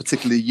talking in this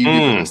particular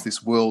universe,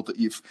 this world that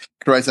you've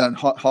created in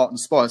Heart and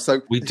Spire.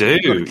 So we do,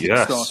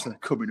 Kickstarter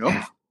coming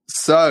up.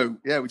 So,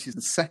 which is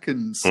the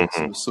second sort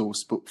of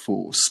source book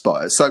for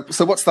Spire. So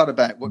what's that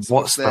about?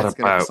 What's there to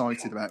get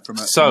excited about from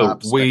a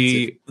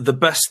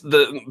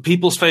the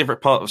people's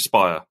favourite part of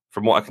Spire,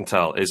 from what I can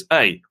tell, is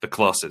A, the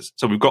classes.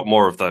 So we've got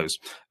more of those,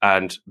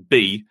 and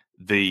B,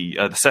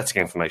 the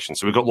setting information.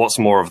 So we've got lots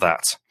more of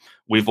that.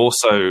 We've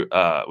also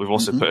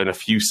put in a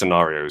few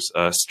scenarios.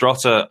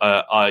 Strata,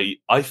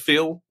 I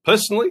feel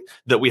personally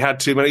that we had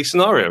too many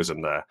scenarios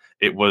in there.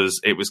 It was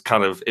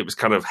kind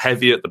of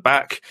heavy at the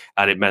back,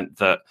 and it meant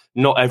that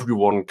not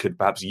everyone could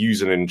perhaps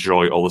use and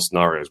enjoy all the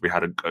scenarios. We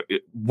had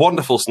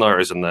wonderful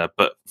scenarios in there,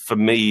 but for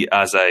me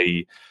as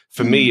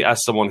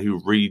someone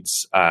who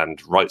reads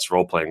and writes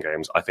role-playing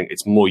games, I think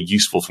it's more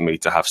useful for me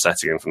to have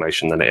setting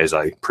information than it is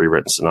a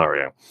pre-written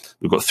scenario.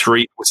 We've got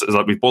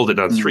we've boiled it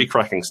down 3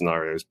 cracking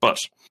scenarios, but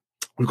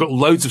we've got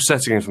loads of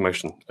setting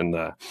information in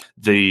there.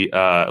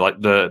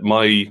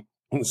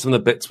 Some of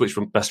the bits which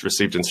were best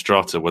received in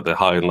Strata were the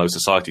high and low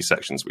society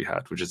sections we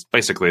had, which is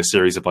basically a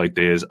series of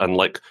ideas and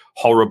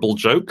horrible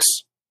jokes.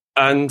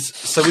 And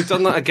so we've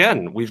done that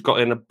again. We've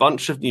got in a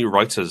bunch of new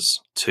writers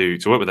to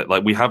work with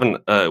it. We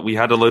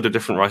had a load of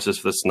different writers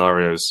for the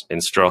scenarios in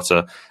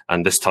Strata,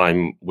 and this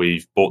time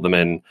we've brought them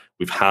in.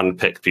 We've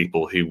handpicked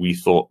people who we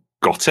thought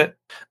got it.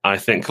 I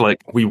think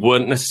we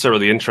weren't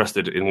necessarily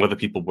interested in whether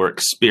people were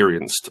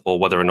experienced or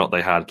whether or not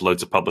they had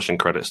loads of publishing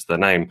credits to their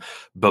name,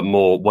 but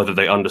more whether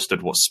they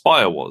understood what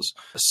Spire was.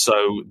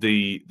 So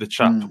the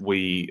chap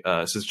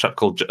this is a chap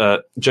called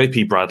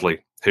JP Bradley,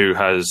 who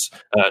has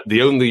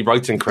the only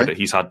writing credit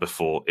he's had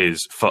before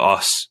is for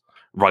us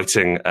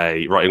writing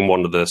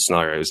one of the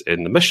scenarios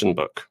in the mission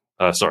book.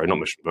 Sorry, not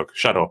mission book,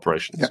 Shadow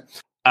Operations. Yeah.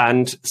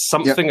 And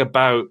something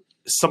about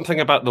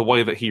the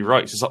way that he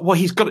writes is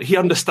he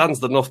understands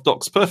the North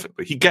Docks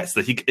perfectly. He gets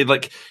that.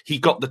 He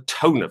got the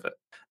tone of it.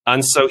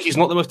 And so he's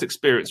not the most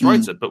experienced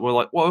writer, but we're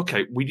like, well,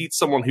 okay, we need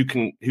someone who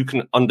can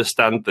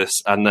understand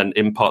this and then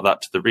impart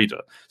that to the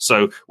reader.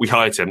 So we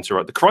hired him to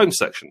write the crime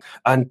section.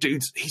 And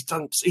dude, he's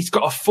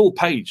got a full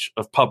page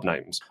of pub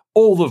names,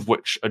 all of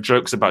which are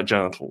jokes about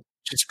genital.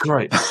 It's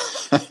great,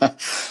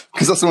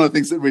 because that's one of the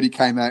things that really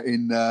came out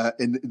in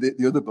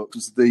the other books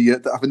was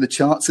having the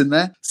charts in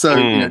there. So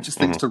just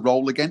things to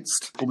roll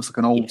against, almost like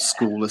an old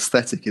school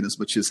aesthetic, in as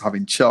much as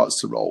having charts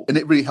to roll. And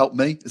it really helped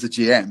me as a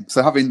GM.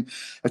 So having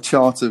a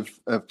chart of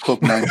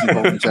pub names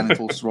involving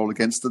genitals to roll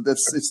against,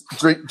 it's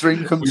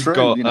dream come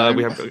true.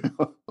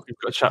 We've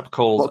got a chap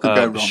called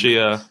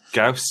Bashir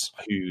Gauss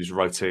who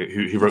wrote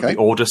the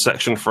order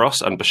section for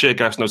us, and Bashir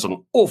Gauss knows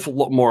an awful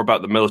lot more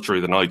about the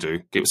military than I do.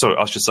 So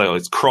I should say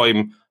it's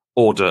crime,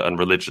 order, and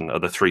religion are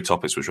the 3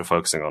 topics which we're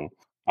focusing on.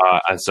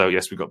 And so,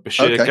 yes, we've got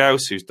Bashir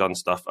Gauss, who's done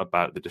stuff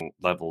about the different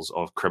levels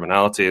of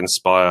criminality in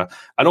Spire,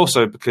 and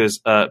also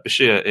because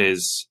Bashir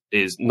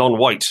is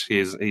non-white,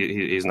 he's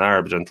an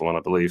Arab gentleman,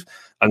 I believe,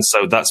 and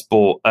so that's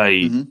brought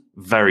a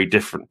very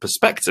different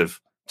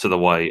perspective to the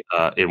way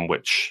in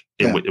which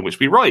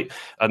we write.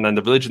 And then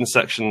the religion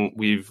section,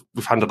 we've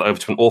handed that over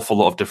to an awful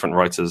lot of different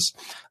writers,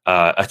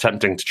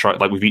 attempting to try.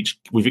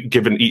 We've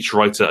given each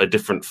writer a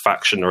different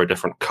faction or a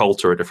different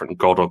cult or a different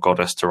god or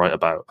goddess to write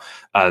about.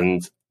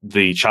 And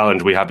the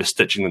challenge we have is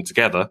stitching them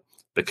together,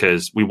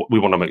 because we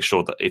want to make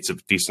sure that it's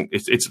of decent.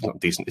 It's not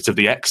decent. It's of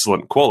the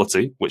excellent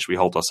quality which we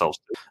hold ourselves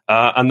to,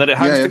 and that it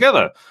hangs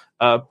together.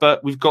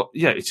 But we've got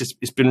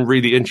it's been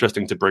really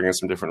interesting to bring in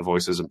some different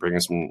voices and bring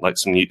in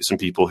some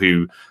people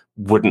who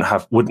wouldn't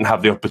have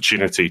the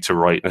opportunity to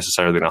write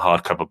necessarily in a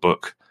hardcover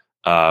book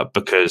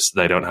because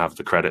they don't have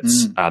the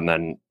credits, and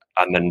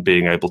then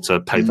being able to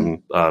pay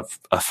them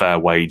a fair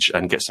wage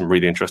and get some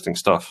really interesting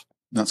stuff.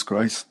 That's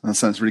great. That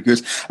sounds really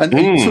good. And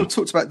you sort of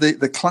talked about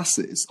the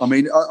classes. I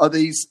mean, are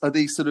these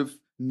sort of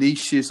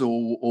niches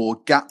or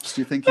gaps,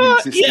 do you think, in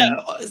existing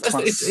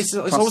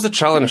it's always a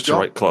challenge to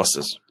write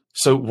classes.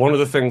 So one of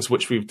the things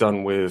which we've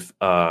done with,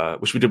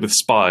 which we did with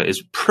Spire,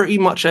 is pretty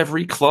much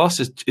every class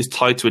is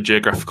tied to a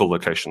geographical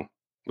location.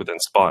 within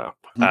Spire,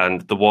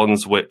 and the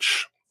ones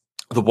which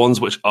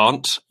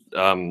aren't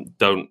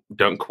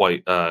don't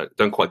quite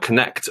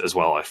connect as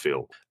well, I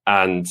feel.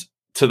 And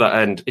to that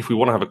end, if we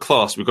want to have a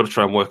class, we've got to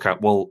try and work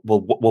out well,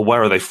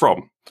 where are they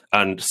from?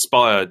 And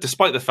Spire,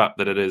 despite the fact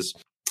that it is,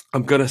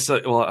 I'm going to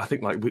say, well, I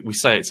think like we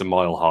say it's a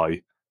mile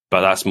high,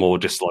 but that's more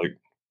just like,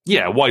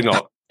 yeah, why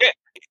not?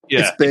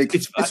 Yeah, it's big.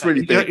 It's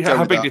really big.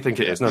 How big do you think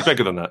it is? No,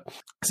 bigger than that.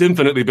 It's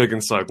infinitely big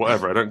inside.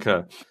 Whatever, I don't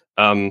care.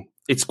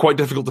 It's quite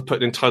difficult to put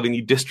an entirely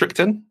new district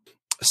in,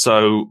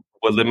 so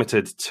we're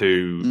limited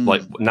to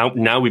like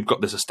now we've got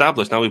this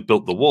established. Now we've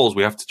built the walls.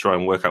 We have to try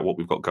and work out what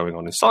we've got going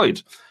on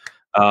inside.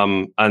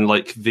 And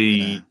like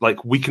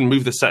like we can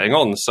move the setting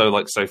on. So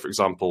like say for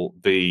example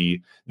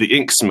the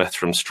Inksmith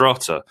from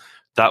Strata.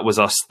 That was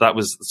us. That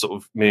was sort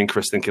of me and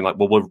Chris thinking like,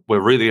 well, we're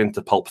really into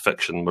pulp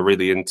fiction. We're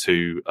really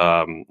into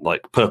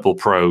like purple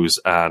prose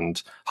and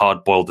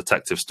hard-boiled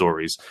detective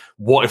stories.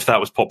 What if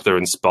that was popular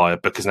in Spire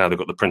because now they've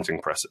got the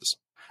printing presses?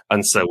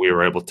 And so we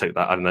were able to take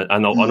that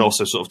and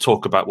also sort of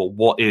talk about, well,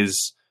 what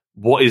is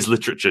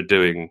literature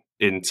doing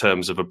in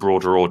terms of a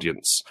broader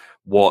audience?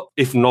 What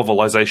if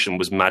novelization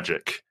was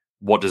magic?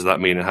 What does that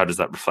mean, and how does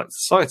that reflect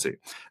society?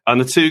 And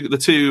the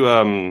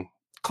two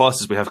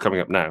classes we have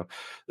coming up now,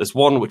 there's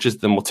one which is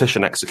the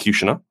Mortician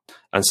Executioner,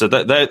 and so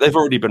they've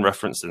already been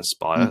referenced in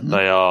Spire.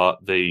 They are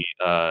the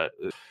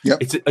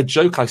it's a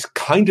joke I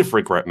kind of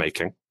regret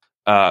making,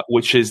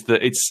 which is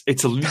that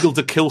it's illegal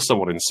to kill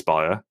someone in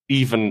Spire,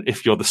 even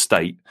if you're the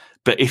state.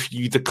 But if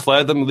you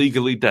declare them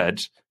legally dead,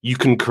 you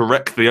can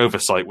correct the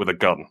oversight with a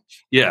gun.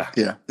 Yeah,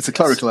 it's a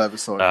clerical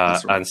oversight.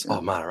 That's right. And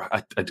oh man,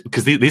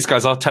 because these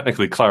guys are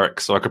technically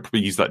clerics, so I could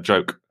probably use that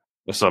joke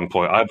at some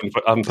point. I haven't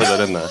put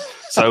that in there.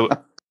 So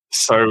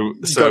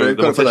the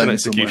Mortician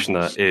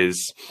Executioner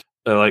is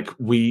like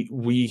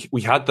we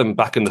had them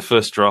back in the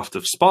first draft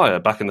of Spire,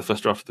 back in the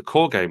first draft of the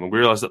core game, and we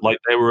realized that like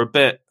they're a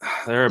bit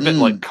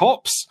like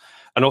cops,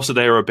 and also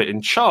they were a bit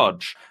in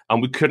charge,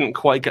 and we couldn't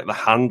quite get the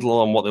handle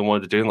on what they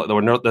wanted to do. And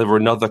like there were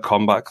another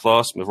combat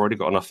class, and we've already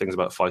got enough things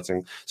about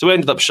fighting, so we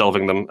ended up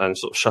shelving them and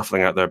sort of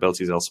shuffling out their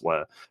abilities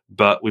elsewhere.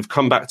 But we've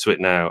come back to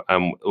it now,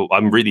 and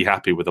I'm really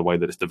happy with the way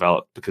that it's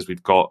developed, because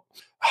we've got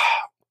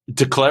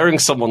declaring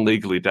someone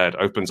legally dead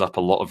opens up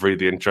a lot of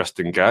really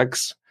interesting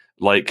gags.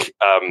 Like,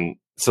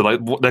 so like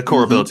their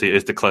core ability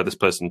is declare this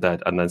person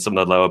dead, and then some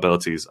of their low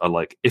abilities are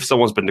like, if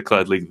someone's been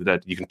declared legally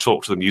dead, you can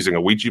talk to them using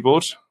a Ouija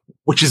board,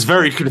 which is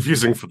very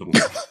confusing for them.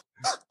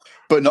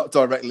 But not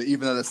directly,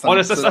 even though that's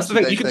the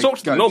thing. You can talk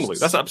to them normally.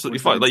 That's absolutely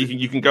fine. Like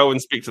you can go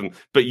and speak to them,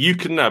 but you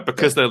can now,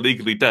 because they're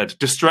legally dead,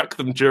 distract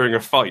them during a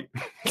fight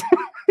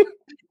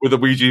with a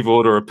Ouija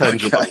board or a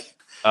pendulum. Okay.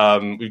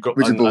 We've got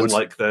and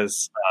like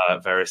there's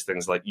various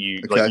things like you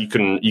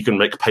can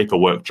make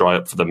paperwork dry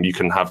up for them. You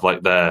can have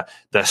like their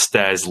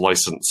stairs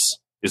license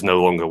is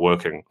no longer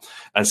working,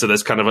 and so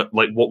there's kind of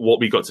like what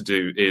we got to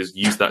do is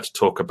use that to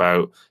talk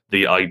about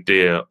the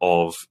idea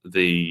of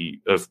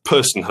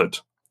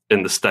personhood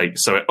in the state.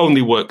 So it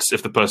only works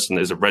if the person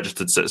is a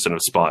registered citizen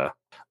of Spire.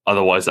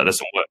 Otherwise, that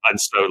doesn't work. And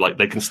so, like,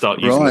 they can start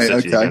using the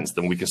city against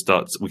them. We can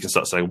start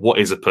saying what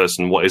is a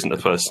person, what isn't a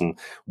person,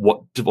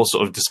 what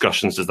sort of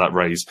discussions does that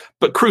raise.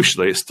 But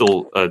crucially, it's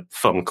still a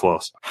fun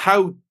class.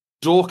 How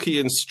dorky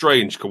and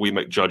strange can we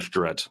make Judge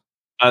Dredd?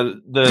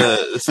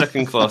 The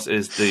second class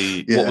is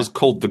what was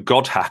called the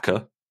God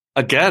Hacker.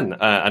 Again,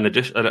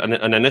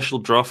 an initial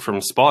draft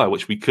from Spire,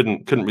 which we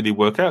couldn't really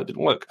work out. It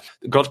didn't work.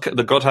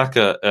 The God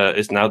Hacker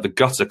is now the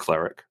Gutter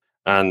Cleric,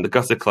 and the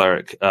Gutter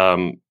Cleric.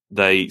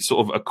 They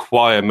sort of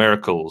acquire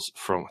miracles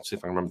from, let's see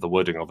if I can remember the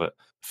wording of it,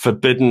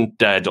 forbidden,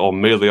 dead, or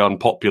merely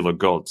unpopular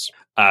gods.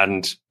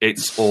 And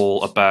it's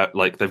all about,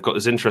 like, they've got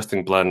this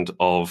interesting blend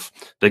of,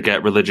 they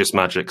get religious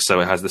magic, so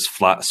it has this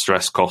flat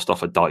stress cost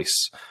off a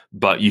dice,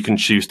 but you can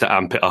choose to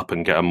amp it up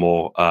and get a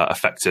more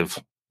effective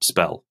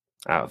spell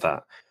out of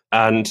that.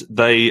 And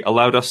they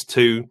allowed us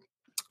to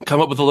come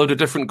up with a load of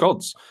different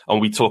gods. And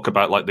we talk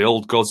about like the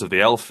old gods of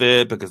the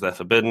Elfir because they're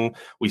forbidden.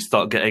 We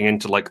start getting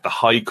into like the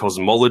high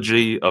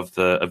cosmology of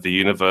the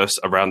universe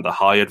around the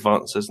high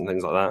advances and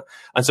things like that.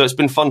 And so it's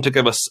been fun to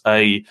give us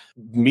a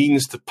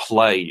means to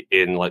play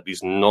in like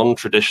these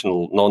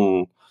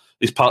non-traditional,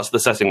 these parts of the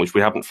setting which we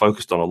haven't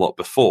focused on a lot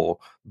before,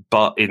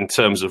 but in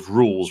terms of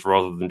rules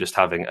rather than just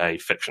having a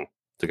fiction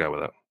to go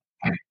with it.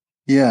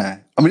 Yeah,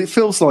 I mean, it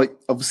feels like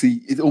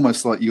obviously it's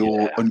almost like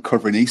you're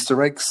uncovering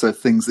Easter eggs, so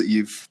things that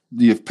you've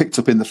picked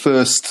up in the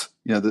first,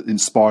 that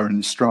Inspire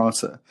and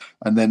Strata,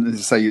 and then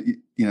as I say,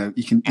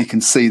 you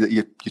can see that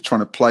you're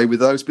trying to play with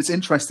those. But it's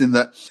interesting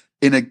that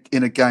in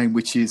a game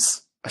which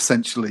is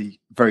essentially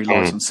very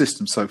light on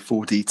systems, so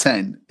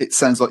 4D10, it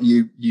sounds like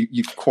you're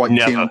quite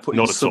keen on putting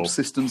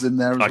subsystems in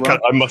there as well.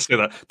 I must say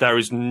that there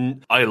is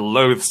I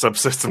loathe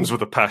subsystems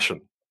with a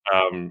passion.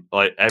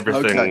 Like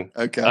everything,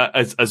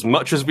 as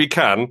much as we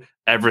can,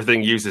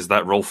 everything uses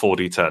that roll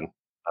 4d10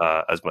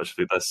 as much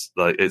as that's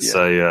like it's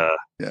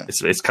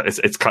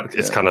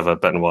it's kind of a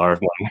Benoit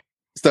of mine.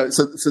 So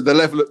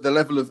the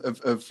level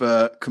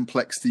of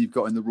complexity you've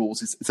got in the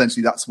rules is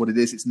essentially that's what it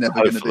is. It's never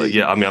going to be.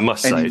 Yeah, I mean, I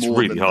must say it's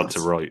really hard to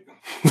write.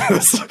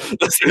 that's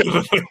the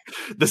other thing.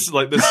 The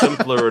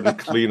simpler and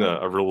cleaner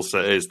a rule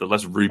set is, the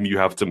less room you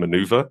have to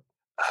maneuver.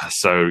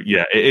 So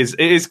yeah, it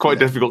is quite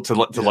difficult to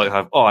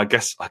have. Oh, I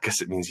guess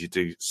it means you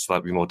do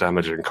slightly more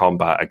damage in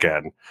combat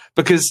again,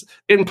 because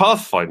in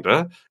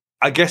Pathfinder,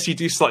 I guess you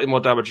do slightly more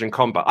damage in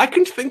combat. I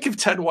can think of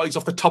 10 ways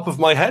off the top of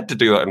my head to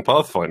do that in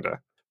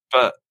Pathfinder,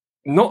 but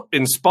not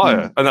in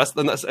Spire. And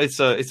it's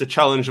a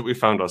challenge that we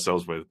found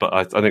ourselves with. But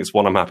I think it's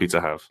one I'm happy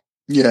to have.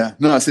 Yeah,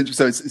 no, it's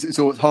interesting. So it's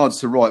always hard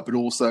to write, but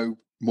also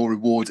more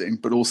rewarding,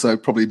 but also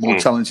probably more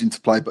challenging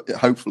to play, but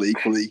hopefully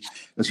equally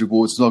as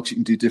rewards as long as you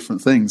can do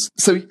different things.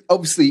 So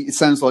obviously it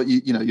sounds like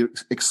you're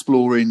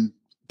exploring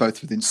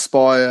both within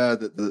Spire,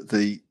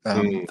 the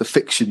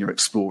fiction, you're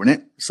exploring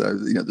it. So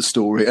the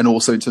story, and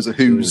also in terms of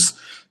who's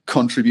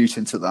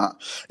contributing to that.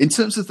 In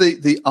terms of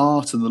the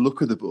art and the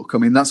look of the book, I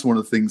mean, that's one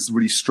of the things,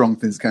 really strong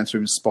things that came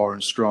through in Spire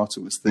and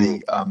Strata was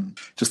the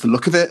just the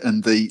look of it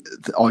and the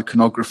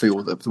iconography,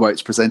 or the way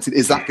it's presented.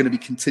 Is that going to be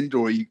continued,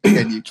 or are you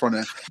trying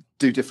to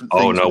do different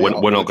things? Oh no,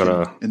 we're not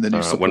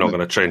going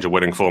to change a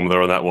winning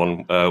formula on that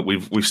one.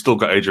 We've still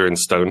got Adrian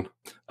Stone,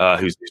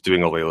 who's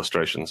doing all the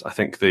illustrations. I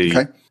think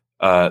the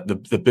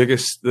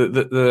biggest,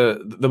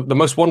 the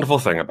most wonderful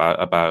thing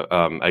about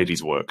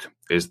AD's work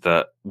is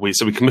that we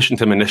commissioned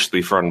him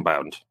initially for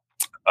Unbound,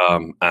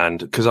 and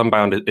because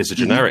Unbound is a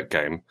generic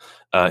game,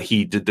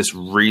 he did this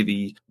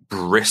really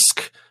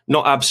brisk,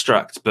 not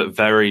abstract, but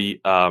very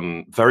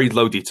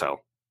low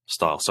detail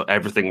style. So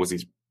everything was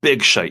these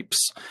big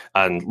shapes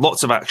and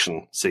lots of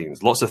action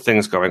scenes, lots of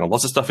things going on,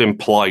 lots of stuff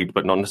implied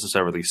but not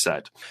necessarily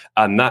said,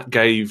 and that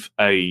gave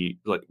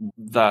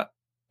that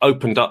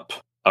opened up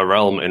a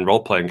realm in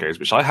role-playing games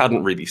which I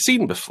hadn't really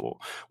seen before,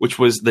 which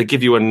was they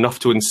give you enough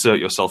to insert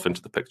yourself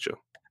into the picture.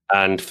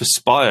 And for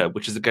Spire,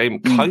 which is a game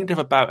kind of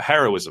about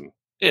heroism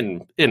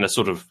in a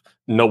sort of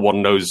no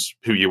one knows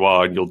who you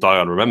are and you'll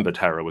die unremembered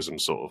heroism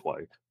sort of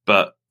way,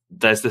 but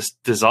there's this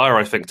desire,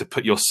 I think, to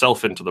put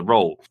yourself into the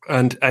role,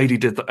 and AD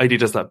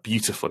does that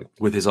beautifully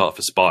with his art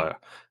for Spire.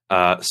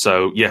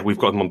 So yeah, we've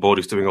got him on board.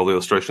 He's doing all the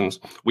illustrations.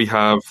 We've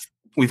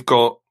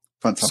got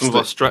fantastic. Some of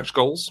our stretch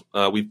goals.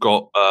 We've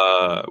got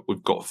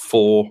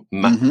 4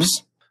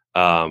 maps,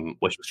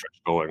 which we're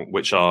stretch going,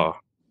 which are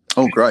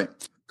great.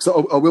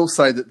 So I will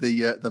say that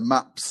the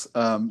maps.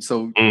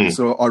 So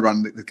I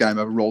ran the game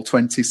over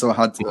Roll20. So I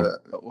had,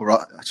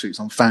 actually it was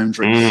on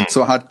Foundry.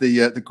 So I had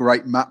the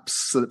great maps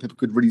so that people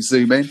could really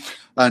zoom in,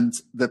 and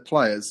the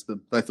players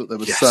they thought they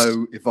were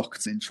so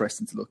evocative, and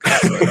interesting to look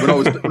at.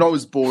 So when I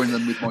was boring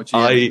them with my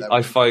GM,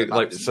 I find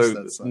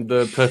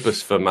the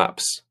purpose for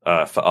maps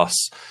for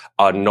us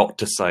are not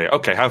to say,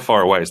 okay, how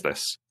far away is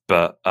this,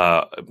 but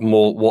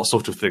more what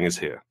sort of thing is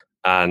here.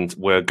 And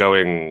we're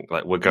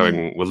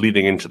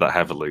leading into that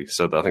heavily.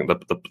 So I think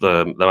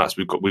the maps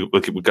we're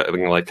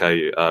getting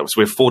so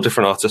we have 4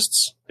 different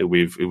artists who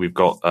we've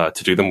got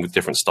to do them with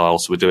different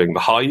styles. So we're doing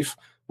the Hive,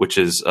 which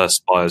is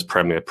Spire's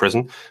premier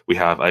prison. We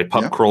have a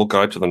pub crawl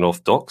guide to the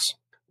North Docks.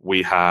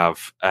 We have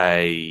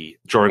a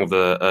drawing of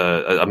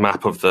a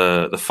map of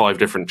the 5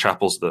 different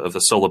chapels of the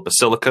Solar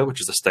Basilica, which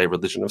is the state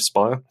religion of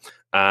Spire,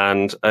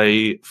 and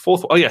a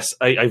fourth. Oh yes,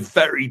 a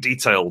very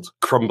detailed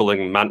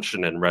crumbling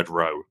mansion in Red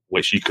Row,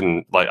 which you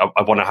can I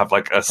want to have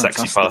a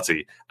sexy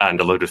party and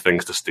a load of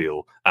things to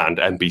steal and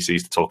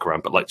NPCs to talk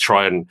around, but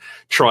try and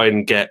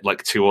get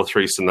 2 or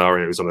 3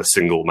 scenarios on a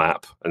single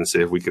map and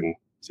see if we can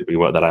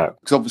work that out.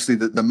 Because obviously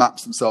the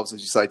maps themselves,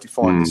 as you say,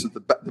 define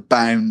the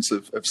bounds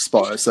of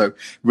Spire. So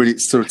really,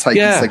 it's sort of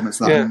taking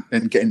segments and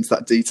getting into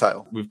that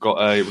detail. We're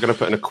going to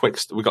put in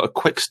we've got a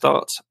quick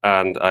start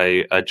and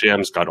a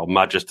GM's guide, or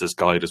Magister's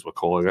guide, as we're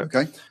calling it.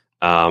 Okay.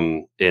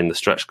 In the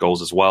stretch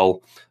goals as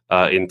well.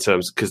 In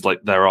terms, because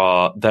there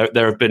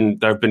have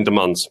been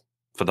demands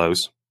for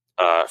those.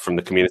 From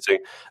the community,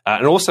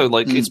 and also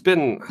it's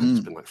been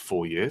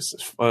 4 years,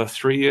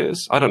 3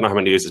 years. I don't know how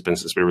many years it's been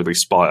since we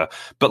released Spire,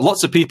 but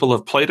lots of people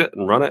have played it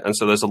and run it, and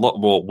so there's a lot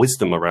more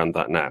wisdom around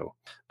that now.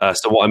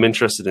 So what I'm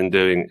interested in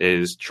doing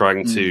is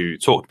trying to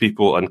talk to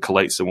people and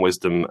collate some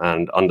wisdom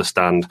and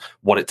understand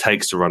what it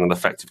takes to run an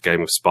effective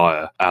game of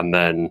Spire, and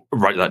then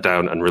write that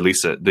down and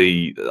release it.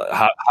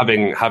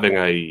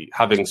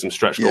 Having some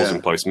stretch goals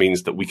in place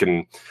means that we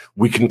can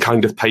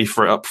kind of pay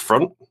for it up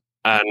front.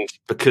 And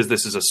because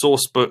this is a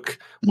source book,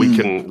 we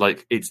can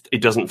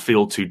it doesn't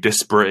feel too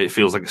disparate. It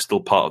feels like it's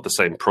still part of the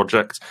same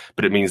project,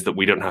 but it means that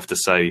we don't have to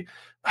say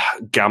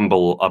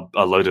gamble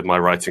a load of my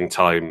writing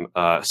time,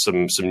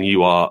 some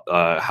new art,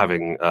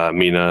 having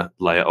Mina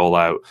lay it all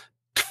out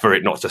for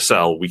it not to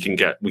sell. We can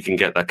get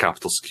that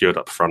capital secured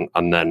up front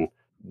and then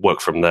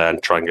work from there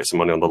and try and get some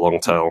money on the long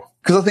tail.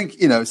 Because I think,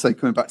 say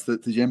coming back to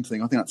the GM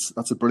thing, I think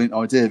that's a brilliant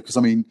idea. Because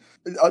I mean,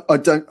 I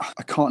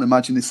can't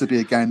imagine this would be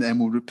a game that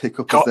Emerald would pick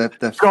up as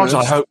their first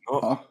I hope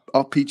not.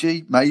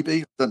 RPG.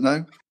 Maybe, I don't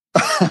know.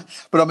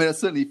 But I mean,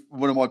 certainly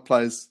one of my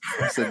players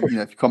said,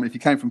 if you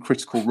came from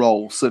Critical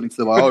Role, certainly to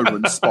the way I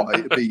run Spy,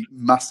 it'd be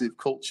massive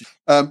culture.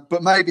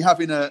 But maybe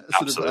having a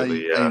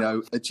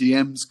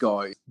GM's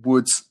guide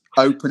would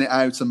open it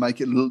out and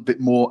make it a little bit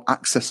more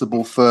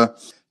accessible for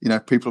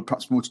people are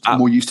perhaps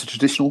more used to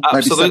traditional.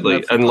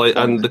 Absolutely,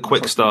 and the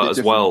quick start as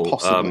well.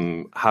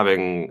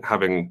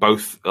 Having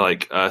both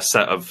like a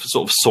set of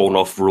sort of sawn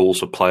off rules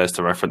for players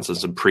to reference and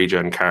some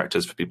pre-gen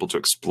characters for people to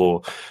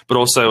explore, but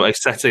also a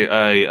setting,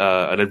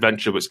 an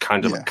adventure which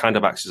kind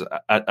of acts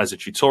as a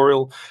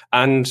tutorial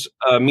and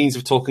a means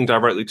of talking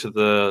directly to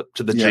the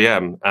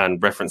GM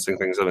and referencing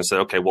things and say,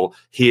 okay, well,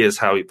 here's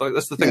how you. Like,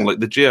 that's the thing. Like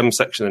the GM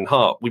section in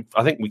Heart,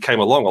 I think we came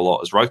along a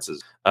lot as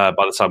writers by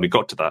the time we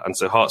got to that, and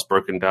so Heart's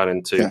broken down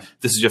into.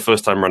 This is your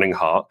first time running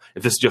Heart.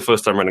 If this is your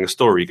first time running a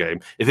story game,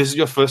 if this is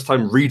your first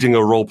time reading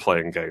a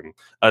role-playing game,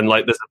 and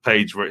like there's a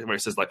page where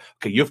it says like,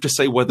 okay, you have to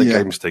say where the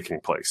game's taking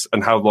place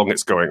and how long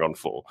it's going on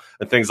for,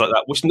 and things like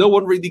that, which no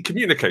one really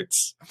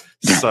communicates.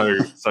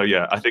 So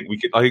yeah, I think we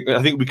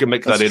can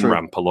make that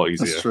in-ramp a lot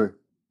easier. That's true.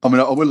 I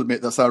mean, I will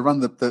admit that. So I ran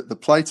the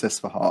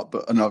playtest for Heart,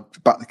 and I've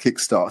backed the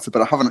Kickstarter,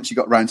 but I haven't actually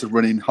got round to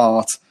running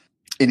Heart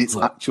in its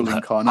actual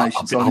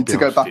incarnation. So I need to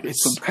go back at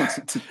some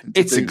point to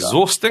it's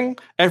exhausting.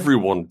 That.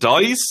 Everyone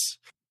dies.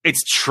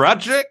 It's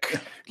tragic.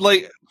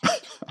 Like,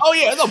 oh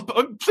yeah,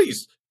 no,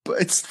 please.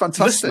 But it's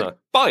fantastic. Listener,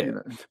 buy it.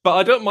 But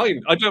I don't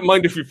mind. I don't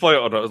mind if you play it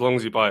or not, as long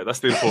as you buy it. That's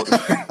the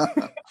important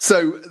thing.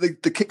 So the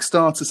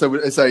Kickstarter. So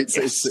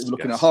it's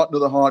looking at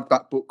another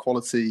hardback book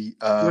quality.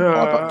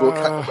 Hardback book.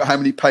 How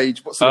many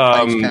page? What sort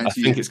of page count? I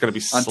think it's going to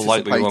be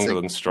slightly longer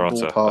than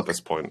Strata at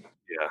this point.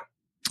 Yeah.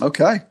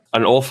 Okay.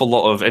 An awful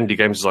lot of indie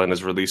game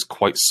designers release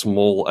quite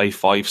small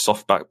A5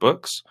 softback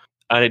books,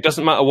 and it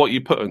doesn't matter what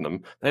you put in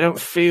them; they don't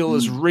feel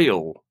as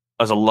real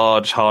as a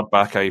large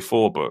hardback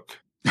A4 book.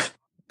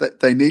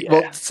 They need. Yeah.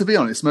 Well, to be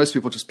honest, most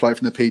people just play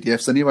from the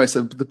PDFs anyway.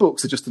 So the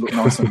books are just to look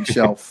nice on your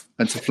shelf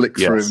and to flick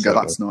through and go,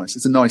 "That's nice."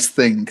 It's a nice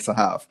thing to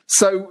have.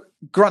 So,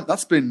 Grant,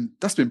 that's been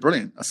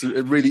brilliant. That's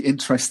a really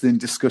interesting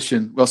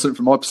discussion. Well, certainly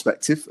from my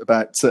perspective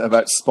about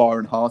Spire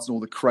and Heart and all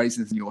the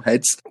craziness in your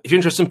heads. If you're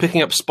interested in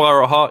picking up Spire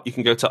or Heart, you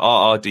can go to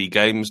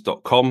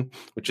rrdgames.com,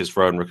 which is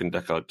Rowan Rook and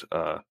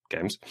Deckard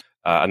Games.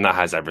 And that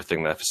has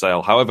everything there for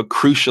sale. However,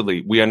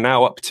 crucially, we are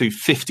now up to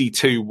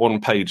 52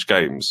 one-page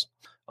games.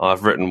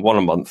 I've written one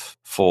a month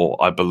for,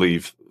 I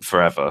believe,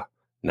 forever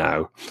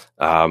now.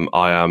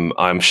 I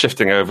am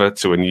shifting over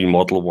to a new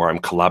model where I'm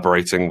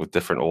collaborating with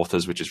different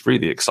authors, which is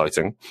really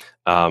exciting.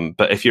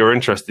 But if you're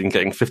interested in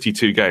getting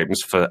 52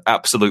 games for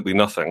absolutely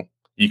nothing,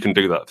 you can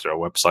do that through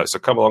our website. So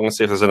come along and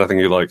see if there's anything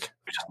you like.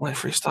 We just like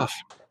free stuff.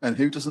 And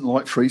who doesn't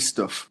like free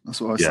stuff? That's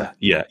what I say.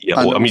 Yeah.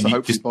 Well, I mean,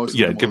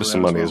 give us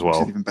some money as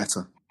well. Even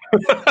better.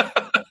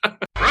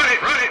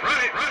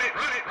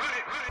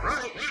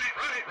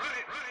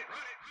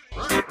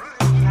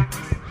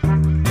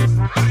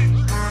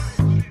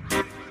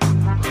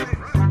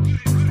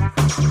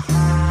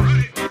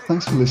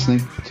 Thanks for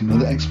listening to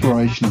another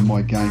exploration of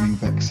my gaming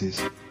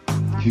vexes.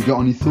 If you've got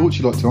any thoughts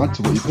you'd like to add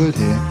to what you've heard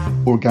here,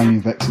 or a gaming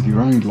vex of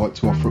your own you'd like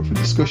to offer up for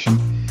discussion,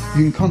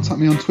 you can contact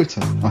me on Twitter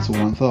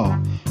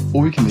 @AllAnthar,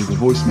 or you can leave a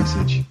voice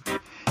message.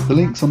 The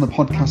link's on the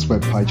podcast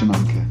webpage on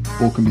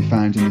Anchor, or can be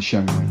found in the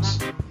show notes.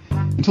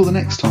 Until the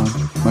next time,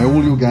 may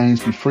all your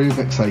games be free of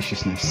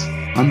vexatiousness,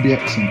 and be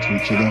excellent to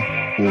each other,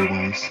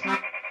 always.